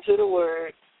so into the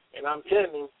word, and I'm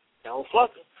telling him, don't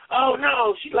fuck her. Oh,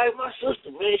 no, she like my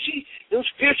sister, man. She do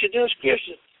scripture.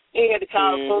 He had to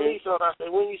call the police on her. I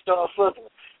said, when you start fucking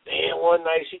her? Man, one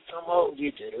night she come home and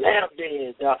get your lap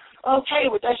dance, dog. Okay,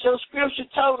 but that's your scripture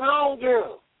toting on,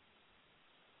 girl.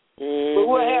 But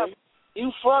what happened?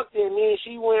 You fucked her, and then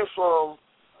she went from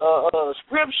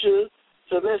scripture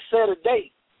to let's set a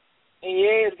date. And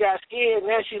your ass got scared, and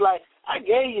now she like, I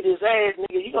gave you this ass,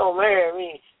 nigga. You gonna marry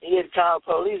me. And you had to call the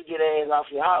police to get her ass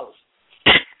off your house.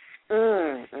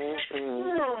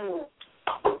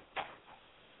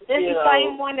 This is the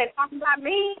same one that talking about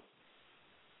me?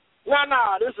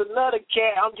 No, this is another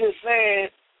cat. I'm just saying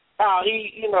how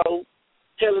he,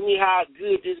 telling me how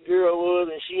good this girl was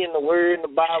and she in the word in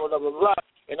the Bible, blah, blah, blah.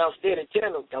 And I'm steady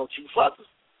telling him, don't you fuck her.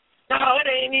 No, it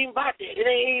ain't even about that.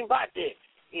 And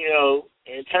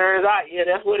it turns out,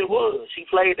 that's what it was. She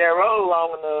played that role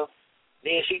long enough.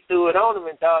 Then she threw it on him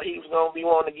and thought he was going to be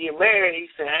wanting to get married. He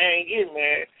said, I ain't getting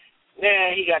married.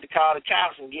 Now he got to call the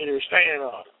cops and get a restraining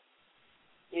order.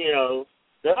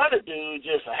 The other dude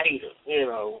just a hater.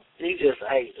 He's just a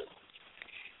hater.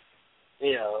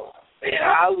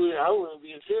 I wouldn't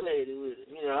be affiliated with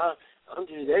him.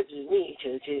 That's just me.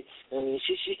 I mean,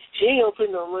 she ain't gonna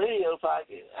put no money in your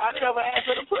pocket. I never asked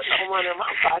her to put no money in my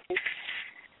pocket.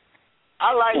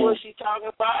 I like what she's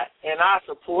talking about, and I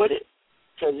support it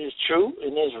because it's true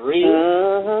and it's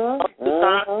real. Most of the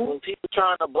time, when people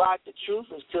trying to block the truth,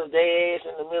 it's because they ass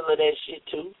in the middle of that shit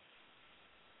too.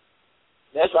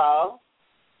 That's all.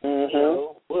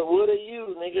 What are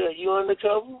you, nigga? Are you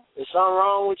undercover? Is something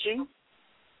wrong with you?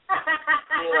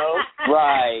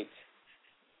 Right.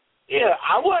 Yeah,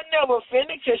 I wasn't never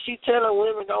offended because she telling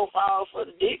women don't fall for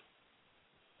the dick.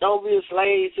 Don't be a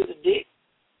slave to the dick.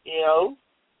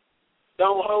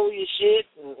 Don't hold your shit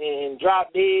and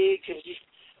drop dead because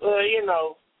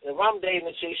if I'm dating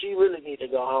a chick, she really need to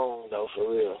go home, though, for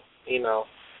real.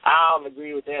 I don't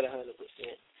agree with that 100%.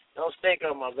 Don't stink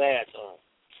up my bathroom.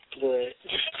 But,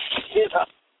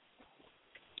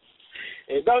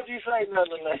 and don't you say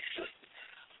nothing like that.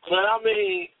 But, I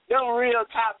mean, them real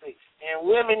topics. And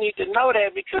women need to know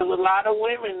that because a lot of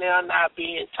women now not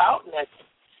being taught nothing.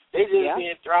 They just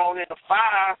being thrown in the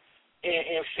fire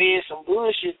and fed some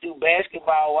bullshit through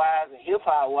basketball wives and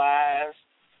hip-hop wives,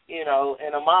 and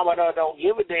a mama don't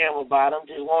give a damn about them,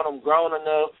 just want them grown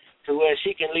enough to where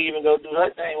she can leave and go do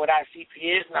her thing without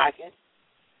CPS knocking.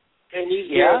 And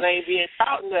these girls ain't being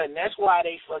taught nothing. That's why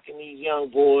they fucking these young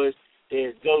boys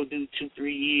that go do 2-3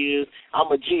 years.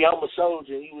 I'm a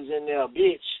soldier. He was in there a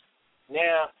bitch.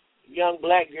 Now, young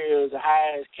black girls, the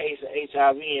highest case of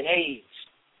HIV and AIDS.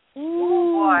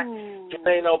 Ooh, boy.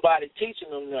 There ain't nobody teaching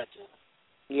them nothing.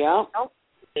 Yeah.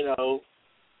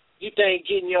 You think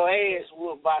getting your ass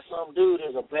whooped by some dude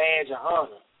is a badge of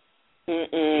honor.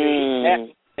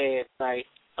 That's bad, like,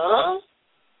 huh?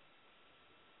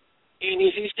 And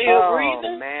is he still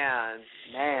breathing? Oh,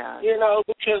 man.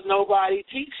 Because nobody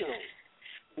teaching him.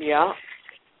 Yeah.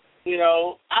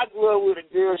 I grew up with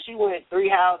a girl, she went 3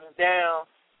 houses down,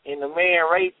 and the man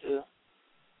raped her.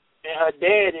 And her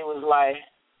daddy was like,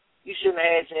 you shouldn't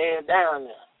have had your ass down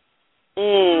there.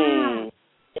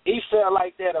 He felt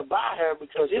like that about her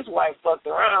because his wife fucked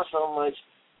around so much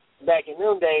back in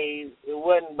them days, it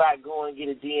wasn't about going to get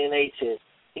a DNA test.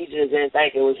 He just didn't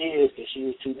think it was his because she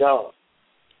was too dark.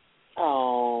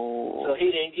 Oh. So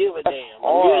he didn't give a damn.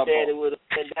 Horrible. His daddy would have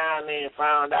been down there and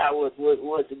found out what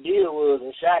the deal was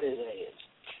and shot his ass.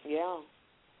 Yeah.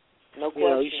 No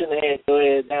question. You shouldn't have had your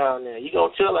ass down there. You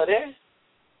gonna tell her that?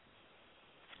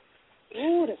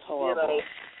 Ooh, that's horrible.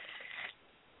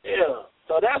 Yeah.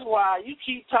 So that's why you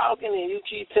keep talking and you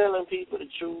keep telling people the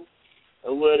truth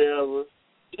or whatever.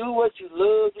 Do what you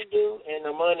love to do and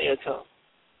the money will come.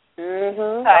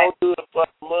 Don't do it for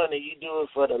the money. You do it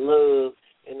for the love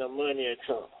and the money will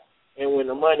come. And when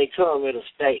the money comes, it'll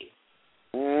stay.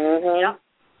 Yep.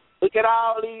 Look at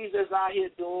all these that's out here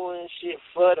doing shit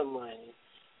for the money.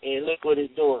 And look what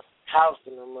it's doing.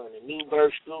 Costing the money. New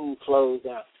birth school closed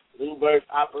down. New birth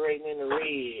operating in the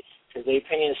red because they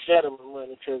paying settlement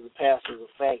money because the pastor's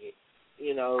a faggot.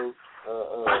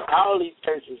 All these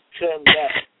churches cutting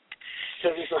back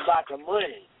because it's about the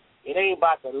money. It ain't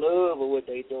about the love of what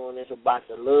they doing. It's about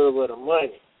the love of the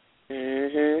money.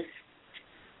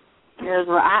 Yes,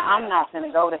 well, I'm not going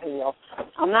to go to hell.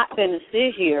 I'm not going to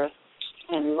sit here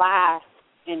and lie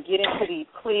and get into these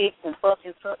cliques and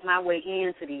fucking suck my way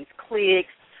into these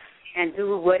cliques and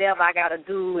do whatever I got to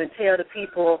do and tell the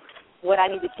people what I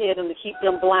need to tell them to keep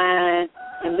them blind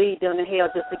and lead them to hell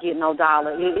just to get no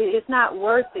dollar. It's not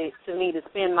worth it to me to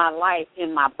spend my life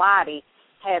in my body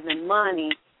having money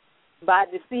by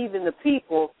deceiving the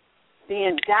people,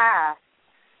 then die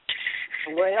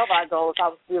wherever I go. If I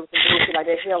was dealing with some bullshit like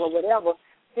that, hell or whatever,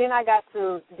 then I got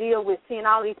to deal with seeing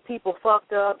all these people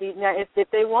fucked up. Now, if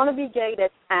they want to be gay,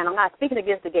 that's fine. I'm not speaking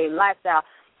against the gay lifestyle.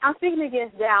 I'm speaking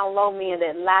against down low men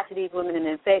that lie to these women and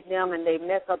infect them, and they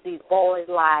mess up these boys'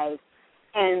 lives.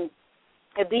 And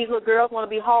if these little girls want to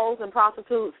be hoes and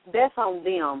prostitutes, that's on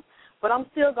them. But I'm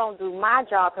still going to do my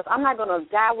job because I'm not going to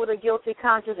die with a guilty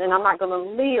conscience, and I'm not going to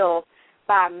live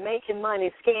by making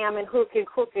money, scamming, hooking,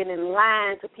 crooking, and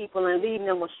lying to people and leading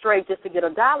them astray just to get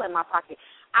 $1 in my pocket.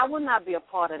 I would not be a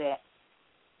part of that.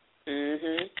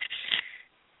 Mhm.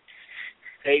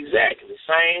 Exactly.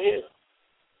 Same here.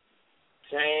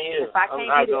 Same here. If I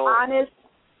can't get it honest,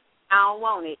 I don't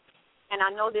want it. And I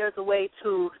know there's a way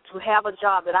to have a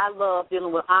job that I love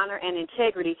dealing with honor and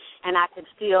integrity, and I can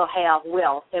still have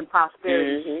wealth and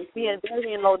prosperity. Mm-hmm. Being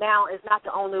dirty and low down is not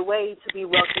the only way to be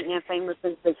wealthy and famous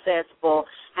and successful,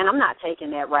 and I'm not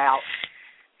taking that route.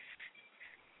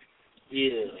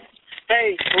 Yeah.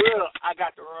 Hey, for real, I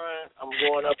got to run. I'm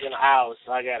going up in the hour,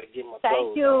 so I got to get my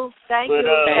clothes. Thank you.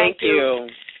 Thank you.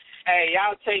 Hey,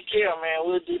 y'all take care, man.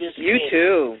 We'll do this again. You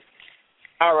too.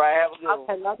 All right, have a good one.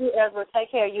 Okay, love you, Ezra.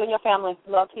 Take care. You and your family.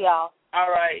 Love to y'all. All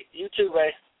right, you too,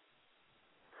 babe.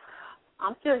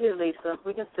 I'm still here, Lisa.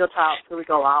 We can still talk till we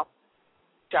go off.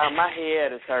 Child, my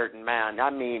head is hurting, man.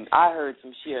 I mean, I heard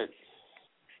some shit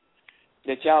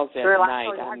that y'all said Girl,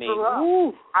 tonight.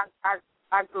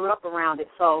 I grew up around it,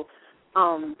 so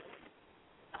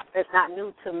it's not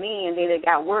new to me, and then it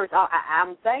got worse.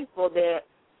 I'm thankful that,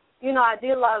 you know, I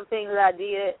did a lot of things that I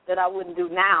did that I wouldn't do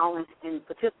now and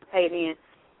participate in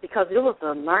because it was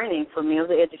a learning for me. It was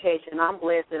an education. I'm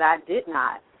blessed that I did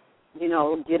not, you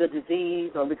know, get a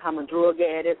disease or become a drug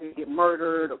addict or get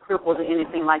murdered or crippled or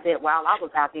anything like that while I was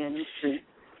out there in the street.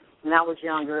 When I was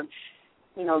younger,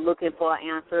 you know, looking for an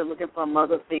answer, looking for a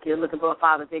mother figure, looking for a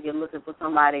father figure, looking for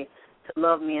somebody to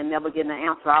love me and never getting an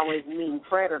answer, always meeting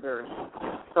predators.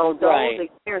 So those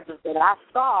experiences that I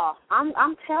saw,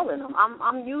 I'm telling them,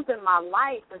 I'm using my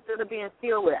life instead of being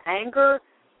filled with anger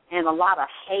and a lot of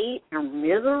hate and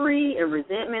misery and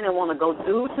resentment and want to go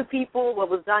do to people what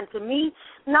was done to me.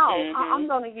 No, I'm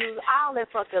going to use all that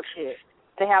fucked up shit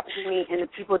that happened to me, and the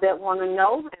people that want to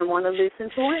know and want to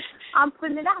listen to it, I'm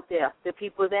putting it out there. The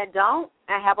people that don't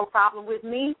and have a problem with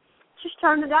me, just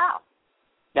turn it off.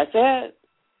 That's it.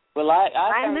 Well, I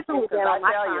ain't listening with that on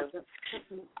my conscience.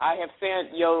 I have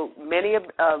sent many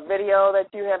a video that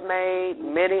you have made,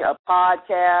 many a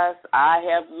podcast. I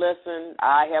have listened,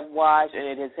 I have watched, and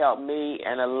it has helped me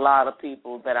and a lot of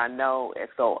people that I know. And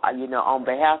so, you know, on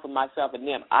behalf of myself and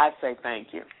them, I say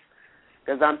thank you.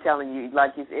 Because I'm telling you,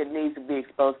 like you said, it needs to be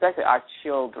exposed, especially our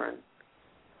children.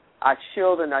 Our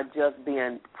children are just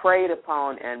being preyed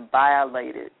upon and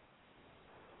violated.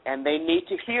 And they need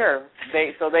to hear,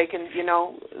 so they can, you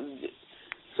know,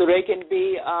 so they can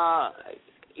be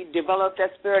develop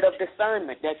that spirit of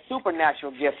discernment, that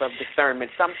supernatural gift of discernment.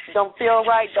 Some don't feel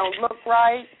right, don't look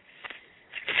right.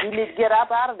 You need to get up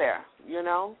out of there, you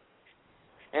know,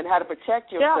 and how to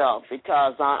protect yourself.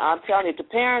 Because I'm telling you, the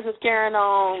parents is carrying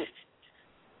on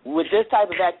with this type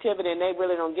of activity, and they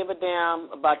really don't give a damn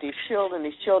about these children.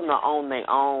 These children are on their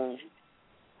own.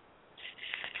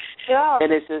 Yeah.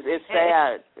 And it's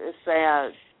sad. It's sad.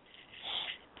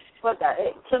 But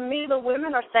to me, the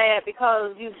women are sad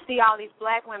because you see all these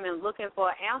black women looking for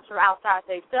an answer outside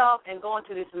themselves and going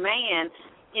to this man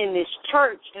in this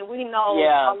church. And we know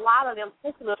a lot of them,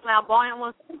 particularly flamboyant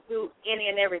ones, do any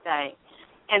and everything.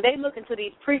 And they look into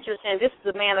these preachers saying, this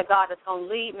is the man of God that's going to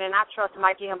lead me, and I trust him.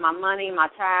 I give him my money, my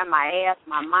time, my ass,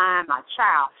 my mind, my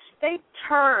child. They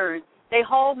turn their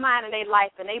whole mind and their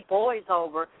life and their boys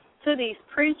over to these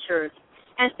preachers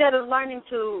instead of learning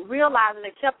to realize and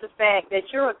accept the fact that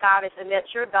you're a goddess and that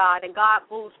you're God and God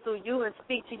moves through you and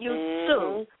speaks to you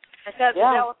too. Instead of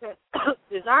developing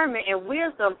discernment and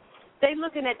wisdom, they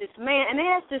looking at this man and they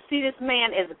have to see this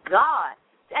man as God.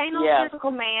 There ain't no physical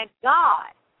man,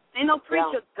 God. Ain't no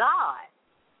preacher, God.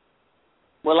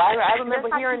 Well, I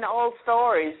remember hearing the old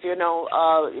stories, you know,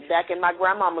 back in my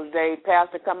grandmama's day,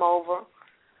 pastor come over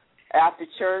after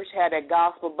church, had that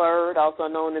gospel bird,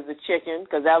 also known as a chicken,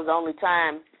 because that was the only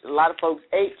time a lot of folks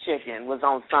ate chicken was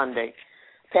on Sunday.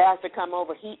 Pastor come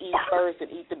over, he eat first and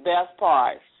eat the best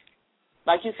parts.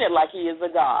 Like you said, like he is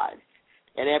a God.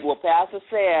 And then, well, Pastor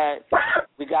said,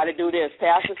 we got to do this.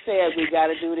 Pastor said, we got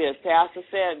to do this. Pastor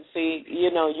said, see,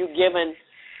 you know, you giving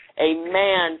a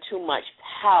man too much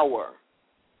power.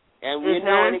 And we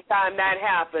know anytime that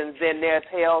happens, then there's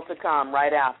hell to come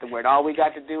right afterward. All we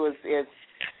got to do is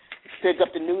pick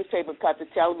up the newspaper, cut the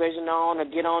television on, or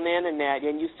get on the internet,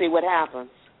 and you see what happens.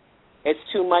 It's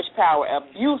too much power,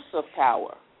 abuse of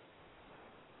power.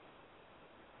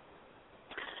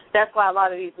 That's why a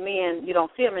lot of these men, you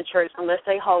don't see them in church unless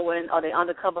they hoeing or they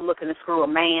undercover looking to screw a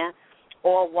man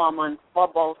or a woman or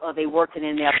both, or they working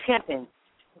in there pimping,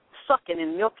 sucking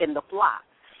and milking the flock.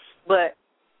 But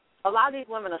a lot of these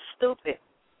women are stupid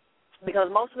because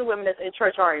most of the women that's in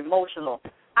church are emotional.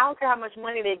 I don't care how much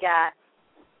money they got,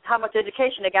 how much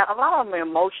education they got. A lot of them are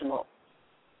emotional,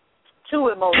 too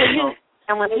emotional.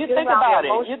 And when you think about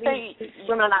it, you think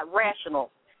women are not rational.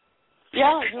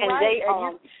 Yeah, you're and right.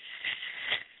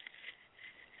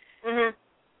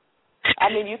 I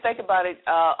mean, you think about it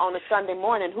on a Sunday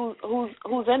morning.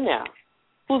 Who's in there?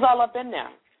 Who's all up in there?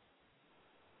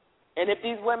 And if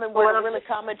these women were really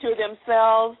coming to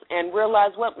themselves and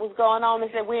realize what was going on,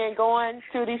 and said, "We ain't going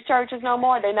to these churches no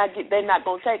more. They're not going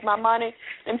to take my money."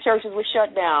 Them churches were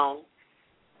shut down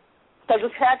because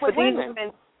it's packed with women. These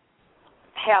women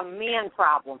have men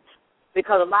problems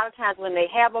because a lot of times when they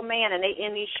have a man and they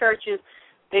in these churches,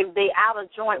 they out of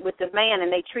joint with the man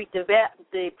and they treat the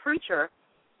preacher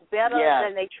better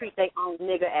than they treat their own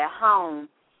nigga at home.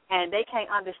 And they can't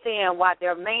understand why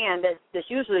their man, that's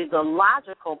usually the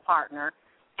logical partner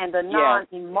and the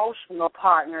non-emotional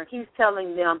partner, he's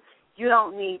telling them, you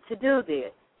don't need to do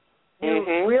this.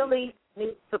 You really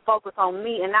need to focus on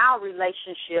me and our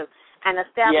relationship and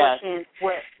establishing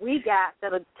what we got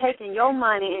that are taking your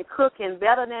money and cooking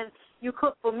better than you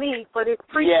cook for me for this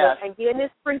preacher and getting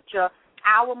this preacher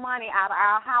our money out of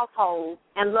our household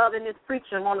and loving this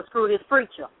preacher and want to screw this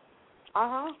preacher.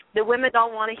 The women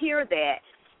don't want to hear that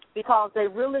because they're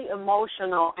really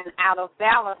emotional and out of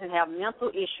balance and have mental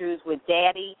issues with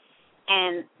daddy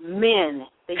and men.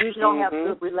 They usually don't have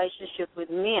good relationships with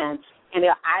men, and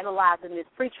they're idolizing this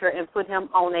preacher and put him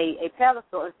on a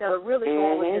pedestal instead of really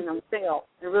going within themselves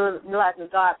and really realizing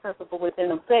God's principle within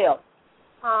themselves.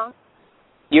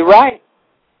 You're right.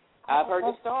 I've heard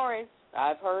the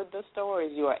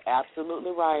stories. You are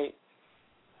absolutely right.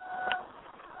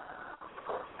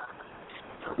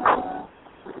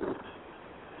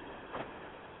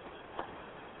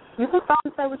 You can stop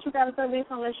and say what you got to say,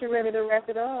 Lisa, unless you're ready to wrap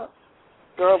it up.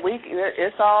 Girl,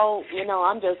 it's all,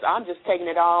 I'm just taking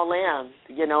it all in.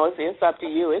 It's up to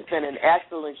you. It's been an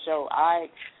excellent show. I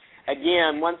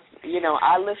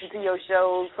listen to your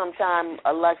shows sometime,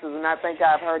 Alexis, and I think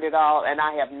I've heard it all, and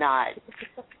I have not.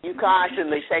 You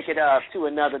constantly take it up to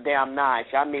another damn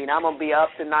notch. I mean, I'm going to be up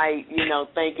tonight,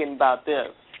 thinking about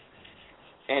this.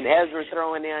 And Ezra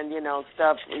throwing in,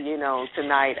 stuff,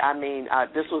 tonight. I mean,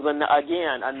 this was,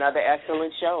 another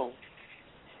excellent show.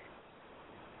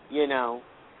 You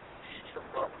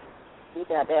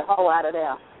got that hoe out of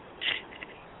there.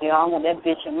 I want that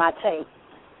bitch in my tape.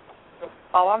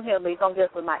 Oh, I'm here, Lisa. I'm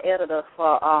just with my editor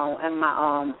and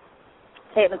my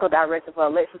technical director for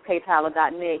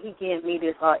ALEXYSS.net. He gave me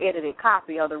this edited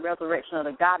copy of The Resurrection of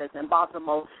the Goddess in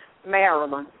Baltimore,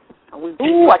 Maryland. I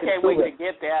can't wait to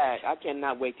get that. I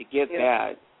cannot wait to get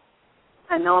that.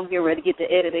 I know I'm getting ready to get the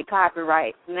edited copy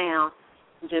right now.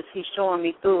 He's showing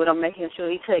me through it. I'm making sure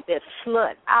he take that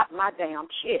slut out my damn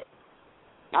shit.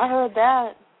 I heard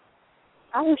that.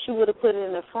 I wish you would have put it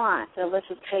in the front. So let's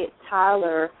just take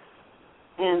Tyler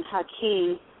and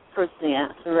Hakeem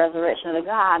presents The Resurrection of the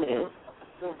Goddess.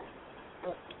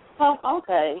 Oh,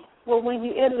 okay. Well, when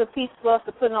you edit a piece for us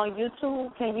to put it on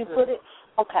YouTube, can you put it?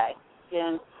 Okay.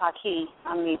 Then Hakeem,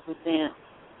 present.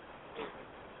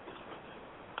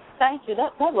 Thank you.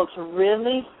 That looks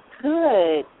really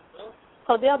good.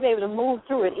 So they'll be able to move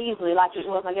through it easily like it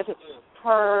was. I guess it's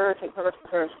perfect.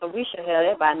 So we should have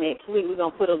that by next week. We're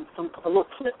going to put a little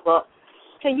clip up.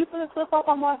 Can you put a clip up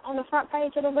on the front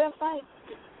page of the website?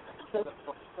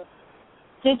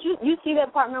 Did you see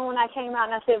that part? Remember when I came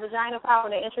out and I said vagina power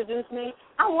and they introduced me?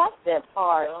 I liked that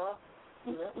part.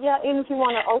 Yeah, even if you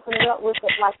want to open it up with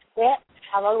it like that,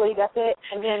 I love the way you got that.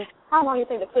 And then how long do you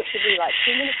think the clip should be? Like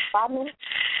 2 minutes, 5 minutes?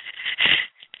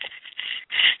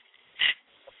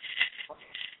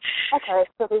 Okay,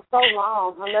 so it's so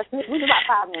long. Unless we do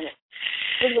about 5 minutes.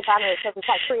 We do 5 minutes because it's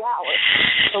like 3 hours.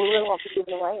 So we really won't be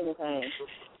giving away anything.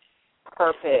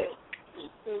 Perfect.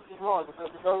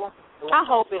 I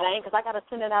hope it ain't because I got to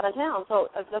send it out of town.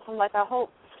 So that's like I hope.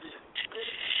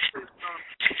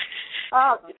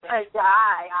 Oh,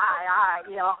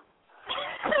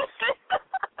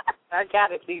 I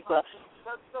got it, Lisa.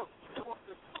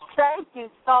 Thank you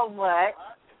so much.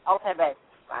 Okay, babe.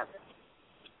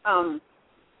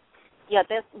 Yeah,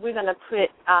 we're going to put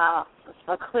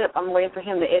a clip. I'm waiting for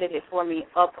him to edit it for me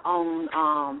up on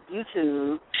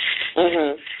YouTube.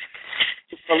 Mm-hmm.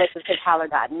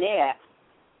 ALEXYSS.net.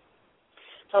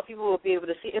 So people will be able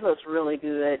to see. It looks really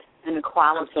good, and the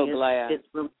quality I'm so glad. is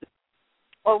really good.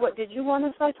 Or what, did you want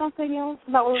to say something else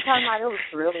about what we were talking about? It was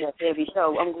really a heavy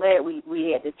show. I'm glad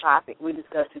we had this topic. We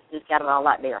discussed it, just got it all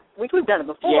out there. We've done it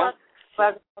before,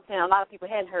 but a lot of people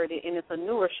hadn't heard it, and it's a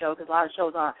newer show because a lot of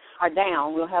shows are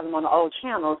down. We'll have them on the old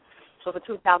channels. So for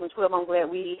 2012, I'm glad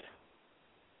we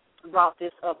brought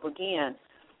this up again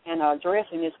and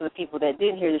addressing this for the people that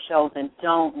didn't hear the shows and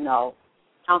don't know.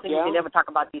 I don't think we can ever talk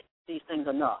about these things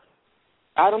enough.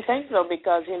 I don't think so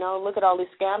because, look at all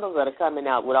these scandals that are coming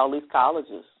out with all these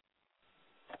colleges.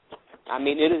 I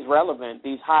mean, it is relevant.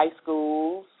 These high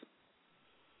school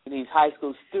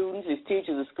students, these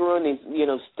teachers are screwing these,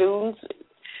 students.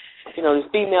 These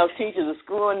female teachers are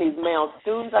screwing these male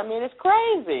students. I mean, it's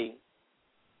crazy.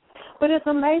 But it's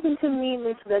amazing to me,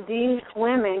 Lisa, that these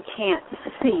women can't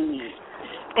see.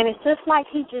 And it's just like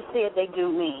he just said they do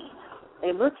me.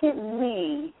 They look at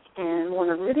me and want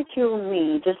to ridicule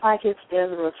me, just like his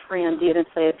Ezra's friend did and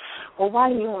said, well, why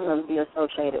do you want to be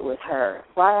associated with her?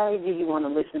 Why do you want to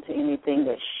listen to anything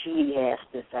that she has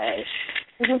to say?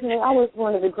 Because I was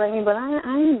one of the great, but I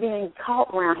ain't being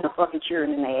caught around here fucking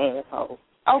cheering in their asshole.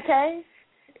 Okay.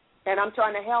 And I'm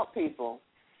trying to help people.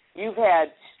 You've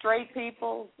had straight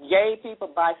people, gay people,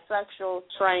 bisexual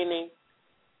training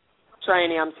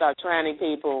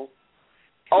people,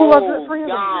 old,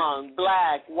 young,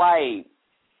 black, white,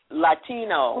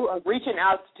 Latino, reaching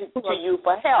out to you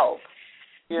for help,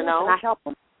 And I help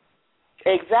them.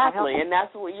 Exactly, and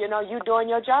that's what, you're doing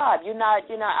your job. You're not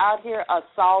out here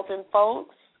assaulting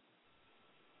folks.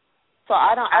 So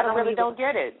I really don't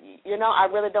get it. I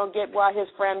really don't get why his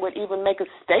friend would even make a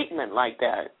statement like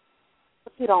that.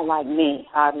 He don't like me.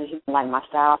 He don't like my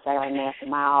style, say I nasty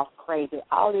mouth, crazy,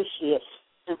 all this shit.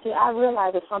 And see, I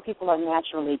realize that some people are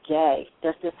naturally gay.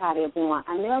 That's just how they're born.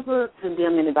 I never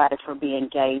condemn anybody for being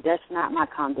gay. That's not my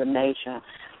condemnation.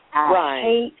 I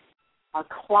hate a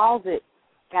closet,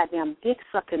 goddamn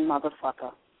dick-sucking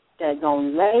motherfucker that's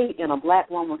going to lay in a black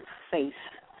woman's face,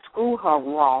 screw her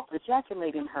raw,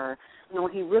 ejaculating her,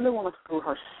 when he really want to screw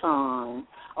her son,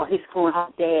 or he's screwing her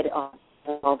dad or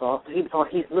brother, or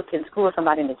he's screwing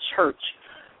somebody in the church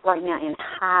right now in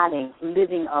hiding,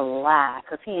 living a lie,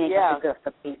 because he ain't got the guts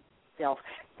to be himself.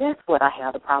 That's what I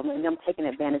have the problem with, them taking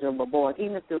advantage of a boy,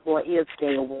 even if the boy is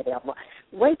gay or whatever.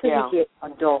 Wait till he gets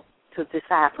adult to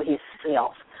decide for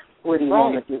himself what he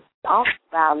want to do. All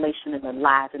violation of the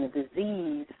lives and the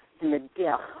disease and the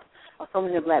death of so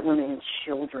many black women and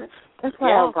children. That's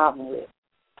what I have a problem with.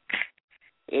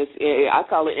 I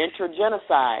call it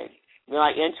intergenocide.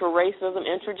 Like inter-racism,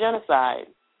 inter-genocide.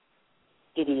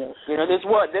 It is.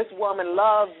 This woman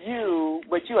loves you,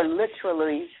 but you are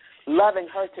literally loving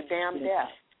her to damn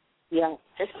death. Yeah.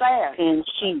 It's sad. And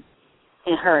she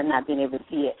and her not being able to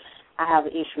see it. I have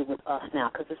an issue with us now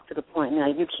because it's to the point now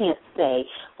you can't say,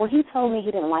 well, he told me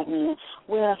he didn't like me.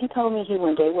 Well, he told me he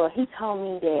went gay. Well, he told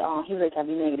me that he was HIV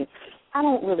negative. I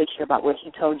don't really care about what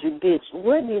he told you, bitch.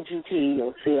 What did you tell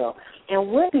yourself? And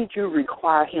what did you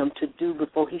require him to do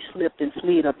before he slipped and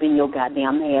slid up in your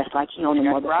goddamn ass like he on the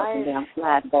motherfucking damn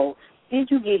slide boat? Did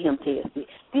you get him tested?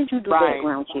 Did you do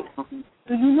background checks on him?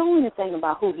 Do you know anything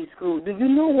about who he screwed? Do you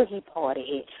know where he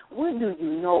partied at? What do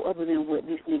you know other than what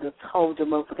this nigga told your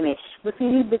motherfucking ass? But see,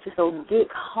 these bitches so dick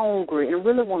hungry and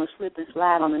really want to slip and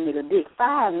slide on a nigga dick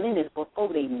 5 minutes before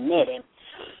they met him.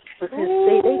 Because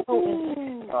they go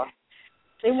into stuff.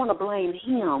 They want to blame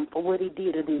him for what he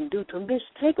did or didn't do to him. Bitch,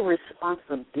 take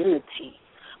responsibility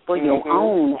for your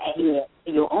own head,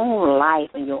 your own life,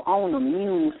 and your own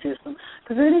immune system.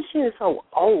 Because this shit is so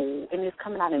old and it's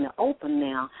coming out in the open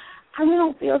now. I really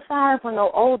don't feel sorry for no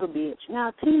older bitch.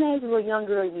 Now, teenager or young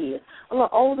girl, yes. A little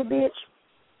older bitch,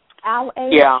 our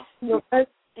age,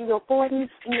 in your 40s,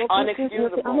 in your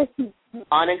 50s,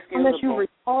 unless you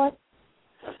report.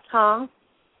 Huh?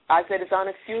 I said it's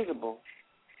unexcusable.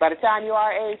 By the time you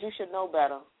are our age, you should know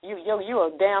better. You're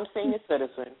a damn senior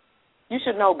citizen. You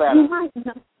should know better. You might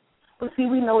know. But see,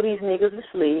 we know these niggas are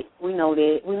slick. We know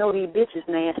that. We know these bitches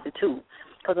nasty, too.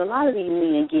 Because a lot of these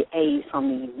men get AIDS from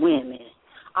these women.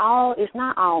 It's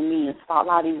not all men's fault. A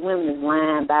lot of these women is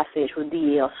lying, bisexual,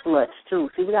 DL sluts, too.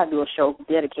 See, we got to do a show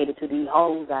dedicated to these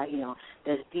hoes out here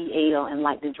that's DL and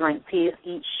like to drink piss,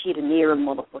 eat shit, and every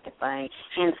motherfucking thing,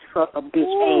 and suck a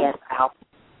bitch ass out.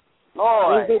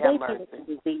 Lord, they get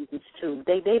diseases too.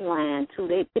 They lying too.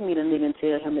 They meet a nigga and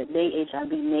tell him that they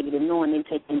HIV negative, knowing they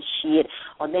taking shit,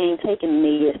 or they ain't taking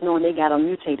meds, knowing they got a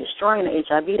mutated strain of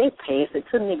HIV. They pass it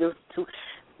to niggas too.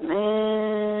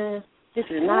 Man, This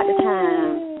is not the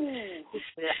time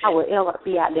I would ever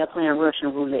be out there playing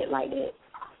Russian roulette like that.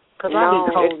 Because all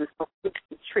these hoes are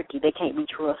so tricky. They can't be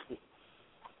trusted.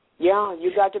 Yeah,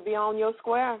 you got to be on your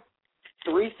square.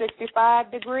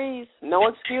 365 degrees. No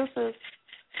excuses.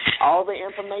 All the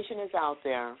information is out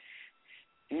there.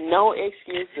 No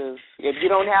excuses. If you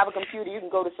don't have a computer, you can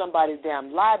go to somebody's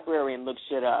damn library and look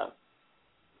shit up.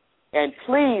 And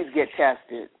please get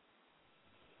tested.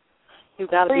 You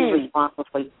got to be responsible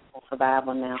for your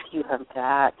survival now. You have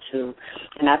got to.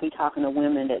 And I be talking to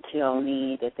women that tell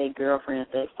me that their girlfriends,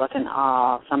 they fucking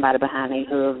somebody behind their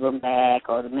husband back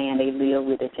or the man they live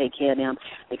with that take care of them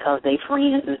because their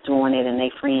friends is doing it and their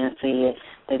friends said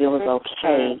that it was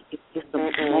okay. It's just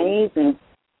amazing.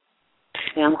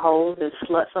 Them hoes and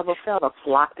sluts of a fella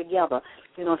flock together.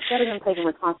 You know, instead of them taking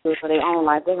responsibility for their own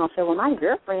life, they're going to say, well, my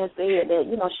girlfriend said that,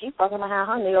 you know, she fucking behind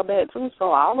her nail bag too,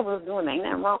 so all of us doing ain't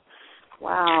nothing wrong.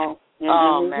 Wow.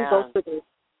 And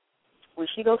when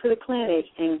she goes to the clinic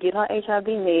and get her HIV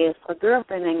meds, her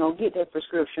girlfriend ain't going to get that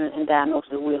prescription and diagnose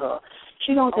it with her.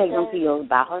 She going to take them pills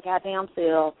by her goddamn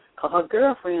self because her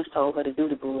girlfriends told her to do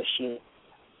the bullshit.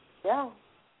 Yeah.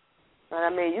 And I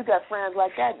mean, you got friends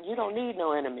like that, you don't need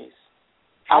no enemies.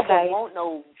 I don't want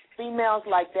no females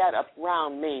like that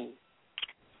around me.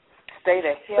 Stay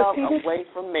the hell away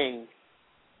from me.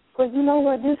 But you know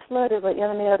what? This slut is an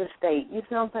enemy of the state. You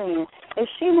see what I'm saying? If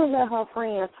she would let her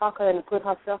friends talk her and put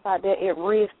herself out there at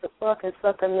risk to fucking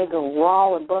suck a nigga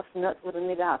raw and bust nuts with a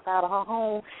nigga outside of her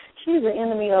home, she's an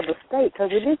enemy of the state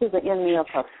because this is an enemy of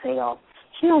herself.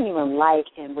 She don't even like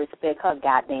and respect her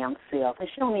goddamn self, and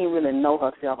she don't even really know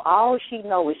herself. All she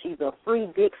knows is she's a free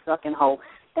dick-sucking hoe.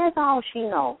 That's all she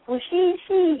knows. Well, she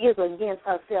is against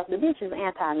herself. The bitch is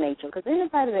anti-nature because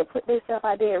anybody that put themselves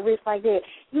out there at risk like that,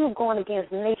 you're going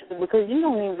against nature because you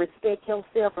don't even respect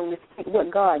yourself and respect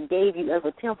what God gave you as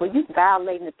a temple. You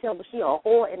violating the temple. She a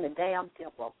whore in the damn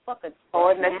temple. Fucking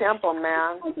whore in the temple,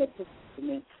 man.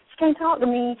 She can't talk to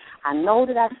me. I know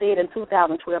that I said in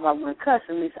 2012 I wasn't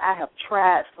cussing this. I have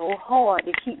tried so hard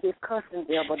to keep this cussing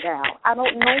devil down. I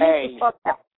don't know what the fuck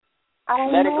out. I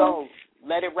don't know. Let it go.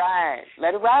 Let it ride.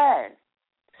 Let it ride.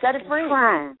 Set it free.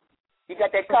 You got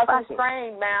that cussing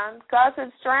strain, man.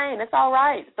 Cussing strain. It's all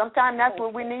right. Sometimes that's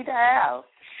what we need to have.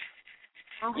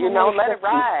 You know, let it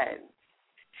ride.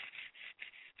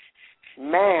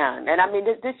 Man. And I mean,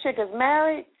 this chick is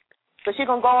married, so she's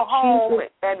going to go home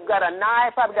and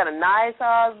probably got a nice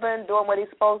husband, doing what he's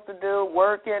supposed to do,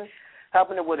 working,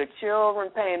 helping her with her children,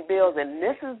 paying bills, and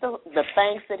this is the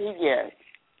thanks that he gets.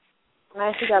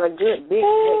 Man, she got a good big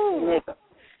nigga.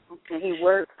 And he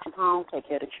works, come home, take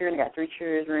care of the children, got 3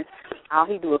 children. All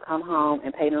he do is come home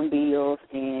and pay them bills.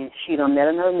 And she done met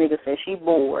another nigga, said she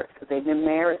bored because they've been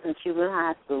married since she was in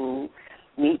high school.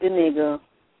 Meet the nigga,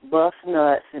 bust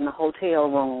nuts in the hotel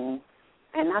room.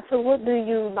 And I said, what do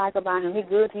you like about him? He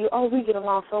good to you? Oh, we get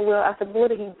along so well. I said, what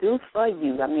did he do for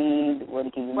you? I mean, what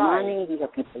did he give you money? He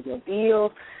help you pay your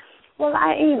bills? Well,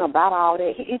 I ain't know about all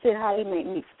that. It's just how he make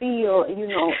me feel, you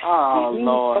know. Oh,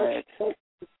 Lord.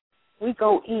 We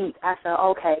go eat. I said,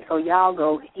 okay, so y'all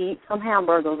go eat some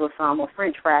hamburgers or some or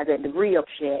French fries at the Grill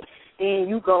Shack. Then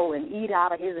you go and eat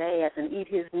out of his ass and eat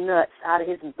his nuts out of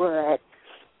his butt.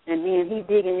 And then he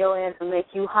dig in your ass and make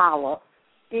you holler.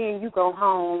 Then you go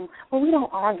home. Well, we don't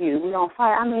argue. We don't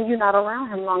fight. I mean, you're not around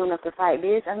him long enough to fight,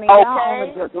 bitch. I mean, y'all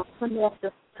only good enough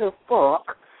to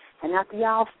fuck. And after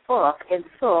y'all fuck and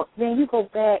suck, then you go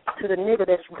back to the nigga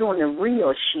that's doing the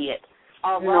real shit.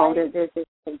 All right. You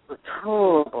know,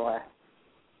 oh, boy.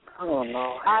 Oh,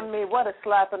 Lord. I mean, what a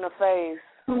slap in the face.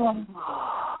 Oh, man.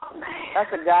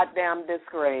 That's a goddamn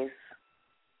disgrace.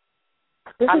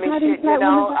 This I mean, shit, you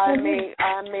know, I mean,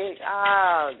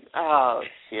 oh,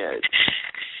 shit.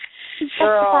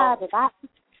 Girl.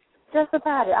 Just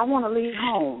about it. I want to leave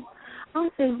home. I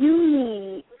said, you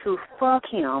need to fuck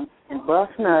him and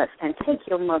bust nuts and take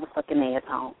your motherfucking ass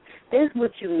home. That's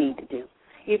what you need to do.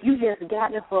 If you just got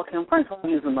to fuck him, first of all,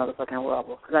 use a motherfucking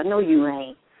rubber, because I know you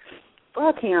ain't.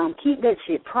 Fuck him, keep that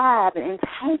shit private, and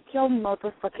take your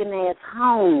motherfucking ass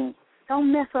home.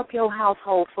 Don't mess up your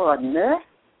household for a nut.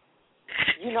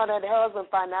 You know that husband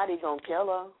find out he's going to kill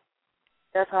her.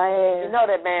 That's her ass. You know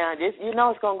that, man. You know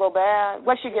it's going to go bad.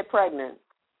 When she get pregnant?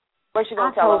 When she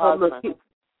going to tell her husband? Look,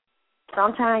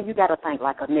 sometimes you got to think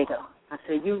like a nigga. I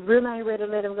said, you really ain't ready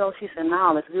to let him go? She said,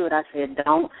 no, it's good. I said,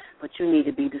 don't, but you need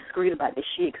to be discreet about this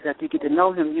shit, because after you get to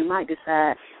know him, you might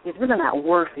decide it's really not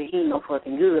worth it. He ain't no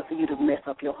fucking good for you to mess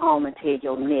up your home and tell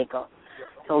your nigga.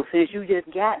 So since you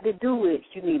just got to do it,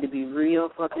 you need to be real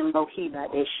fucking low-key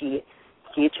about that shit.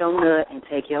 Get your nut and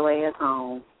take your ass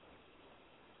home.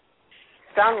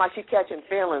 Sound like she catching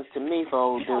feelings to me for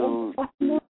old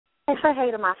dude. say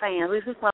hey to my fans. We just want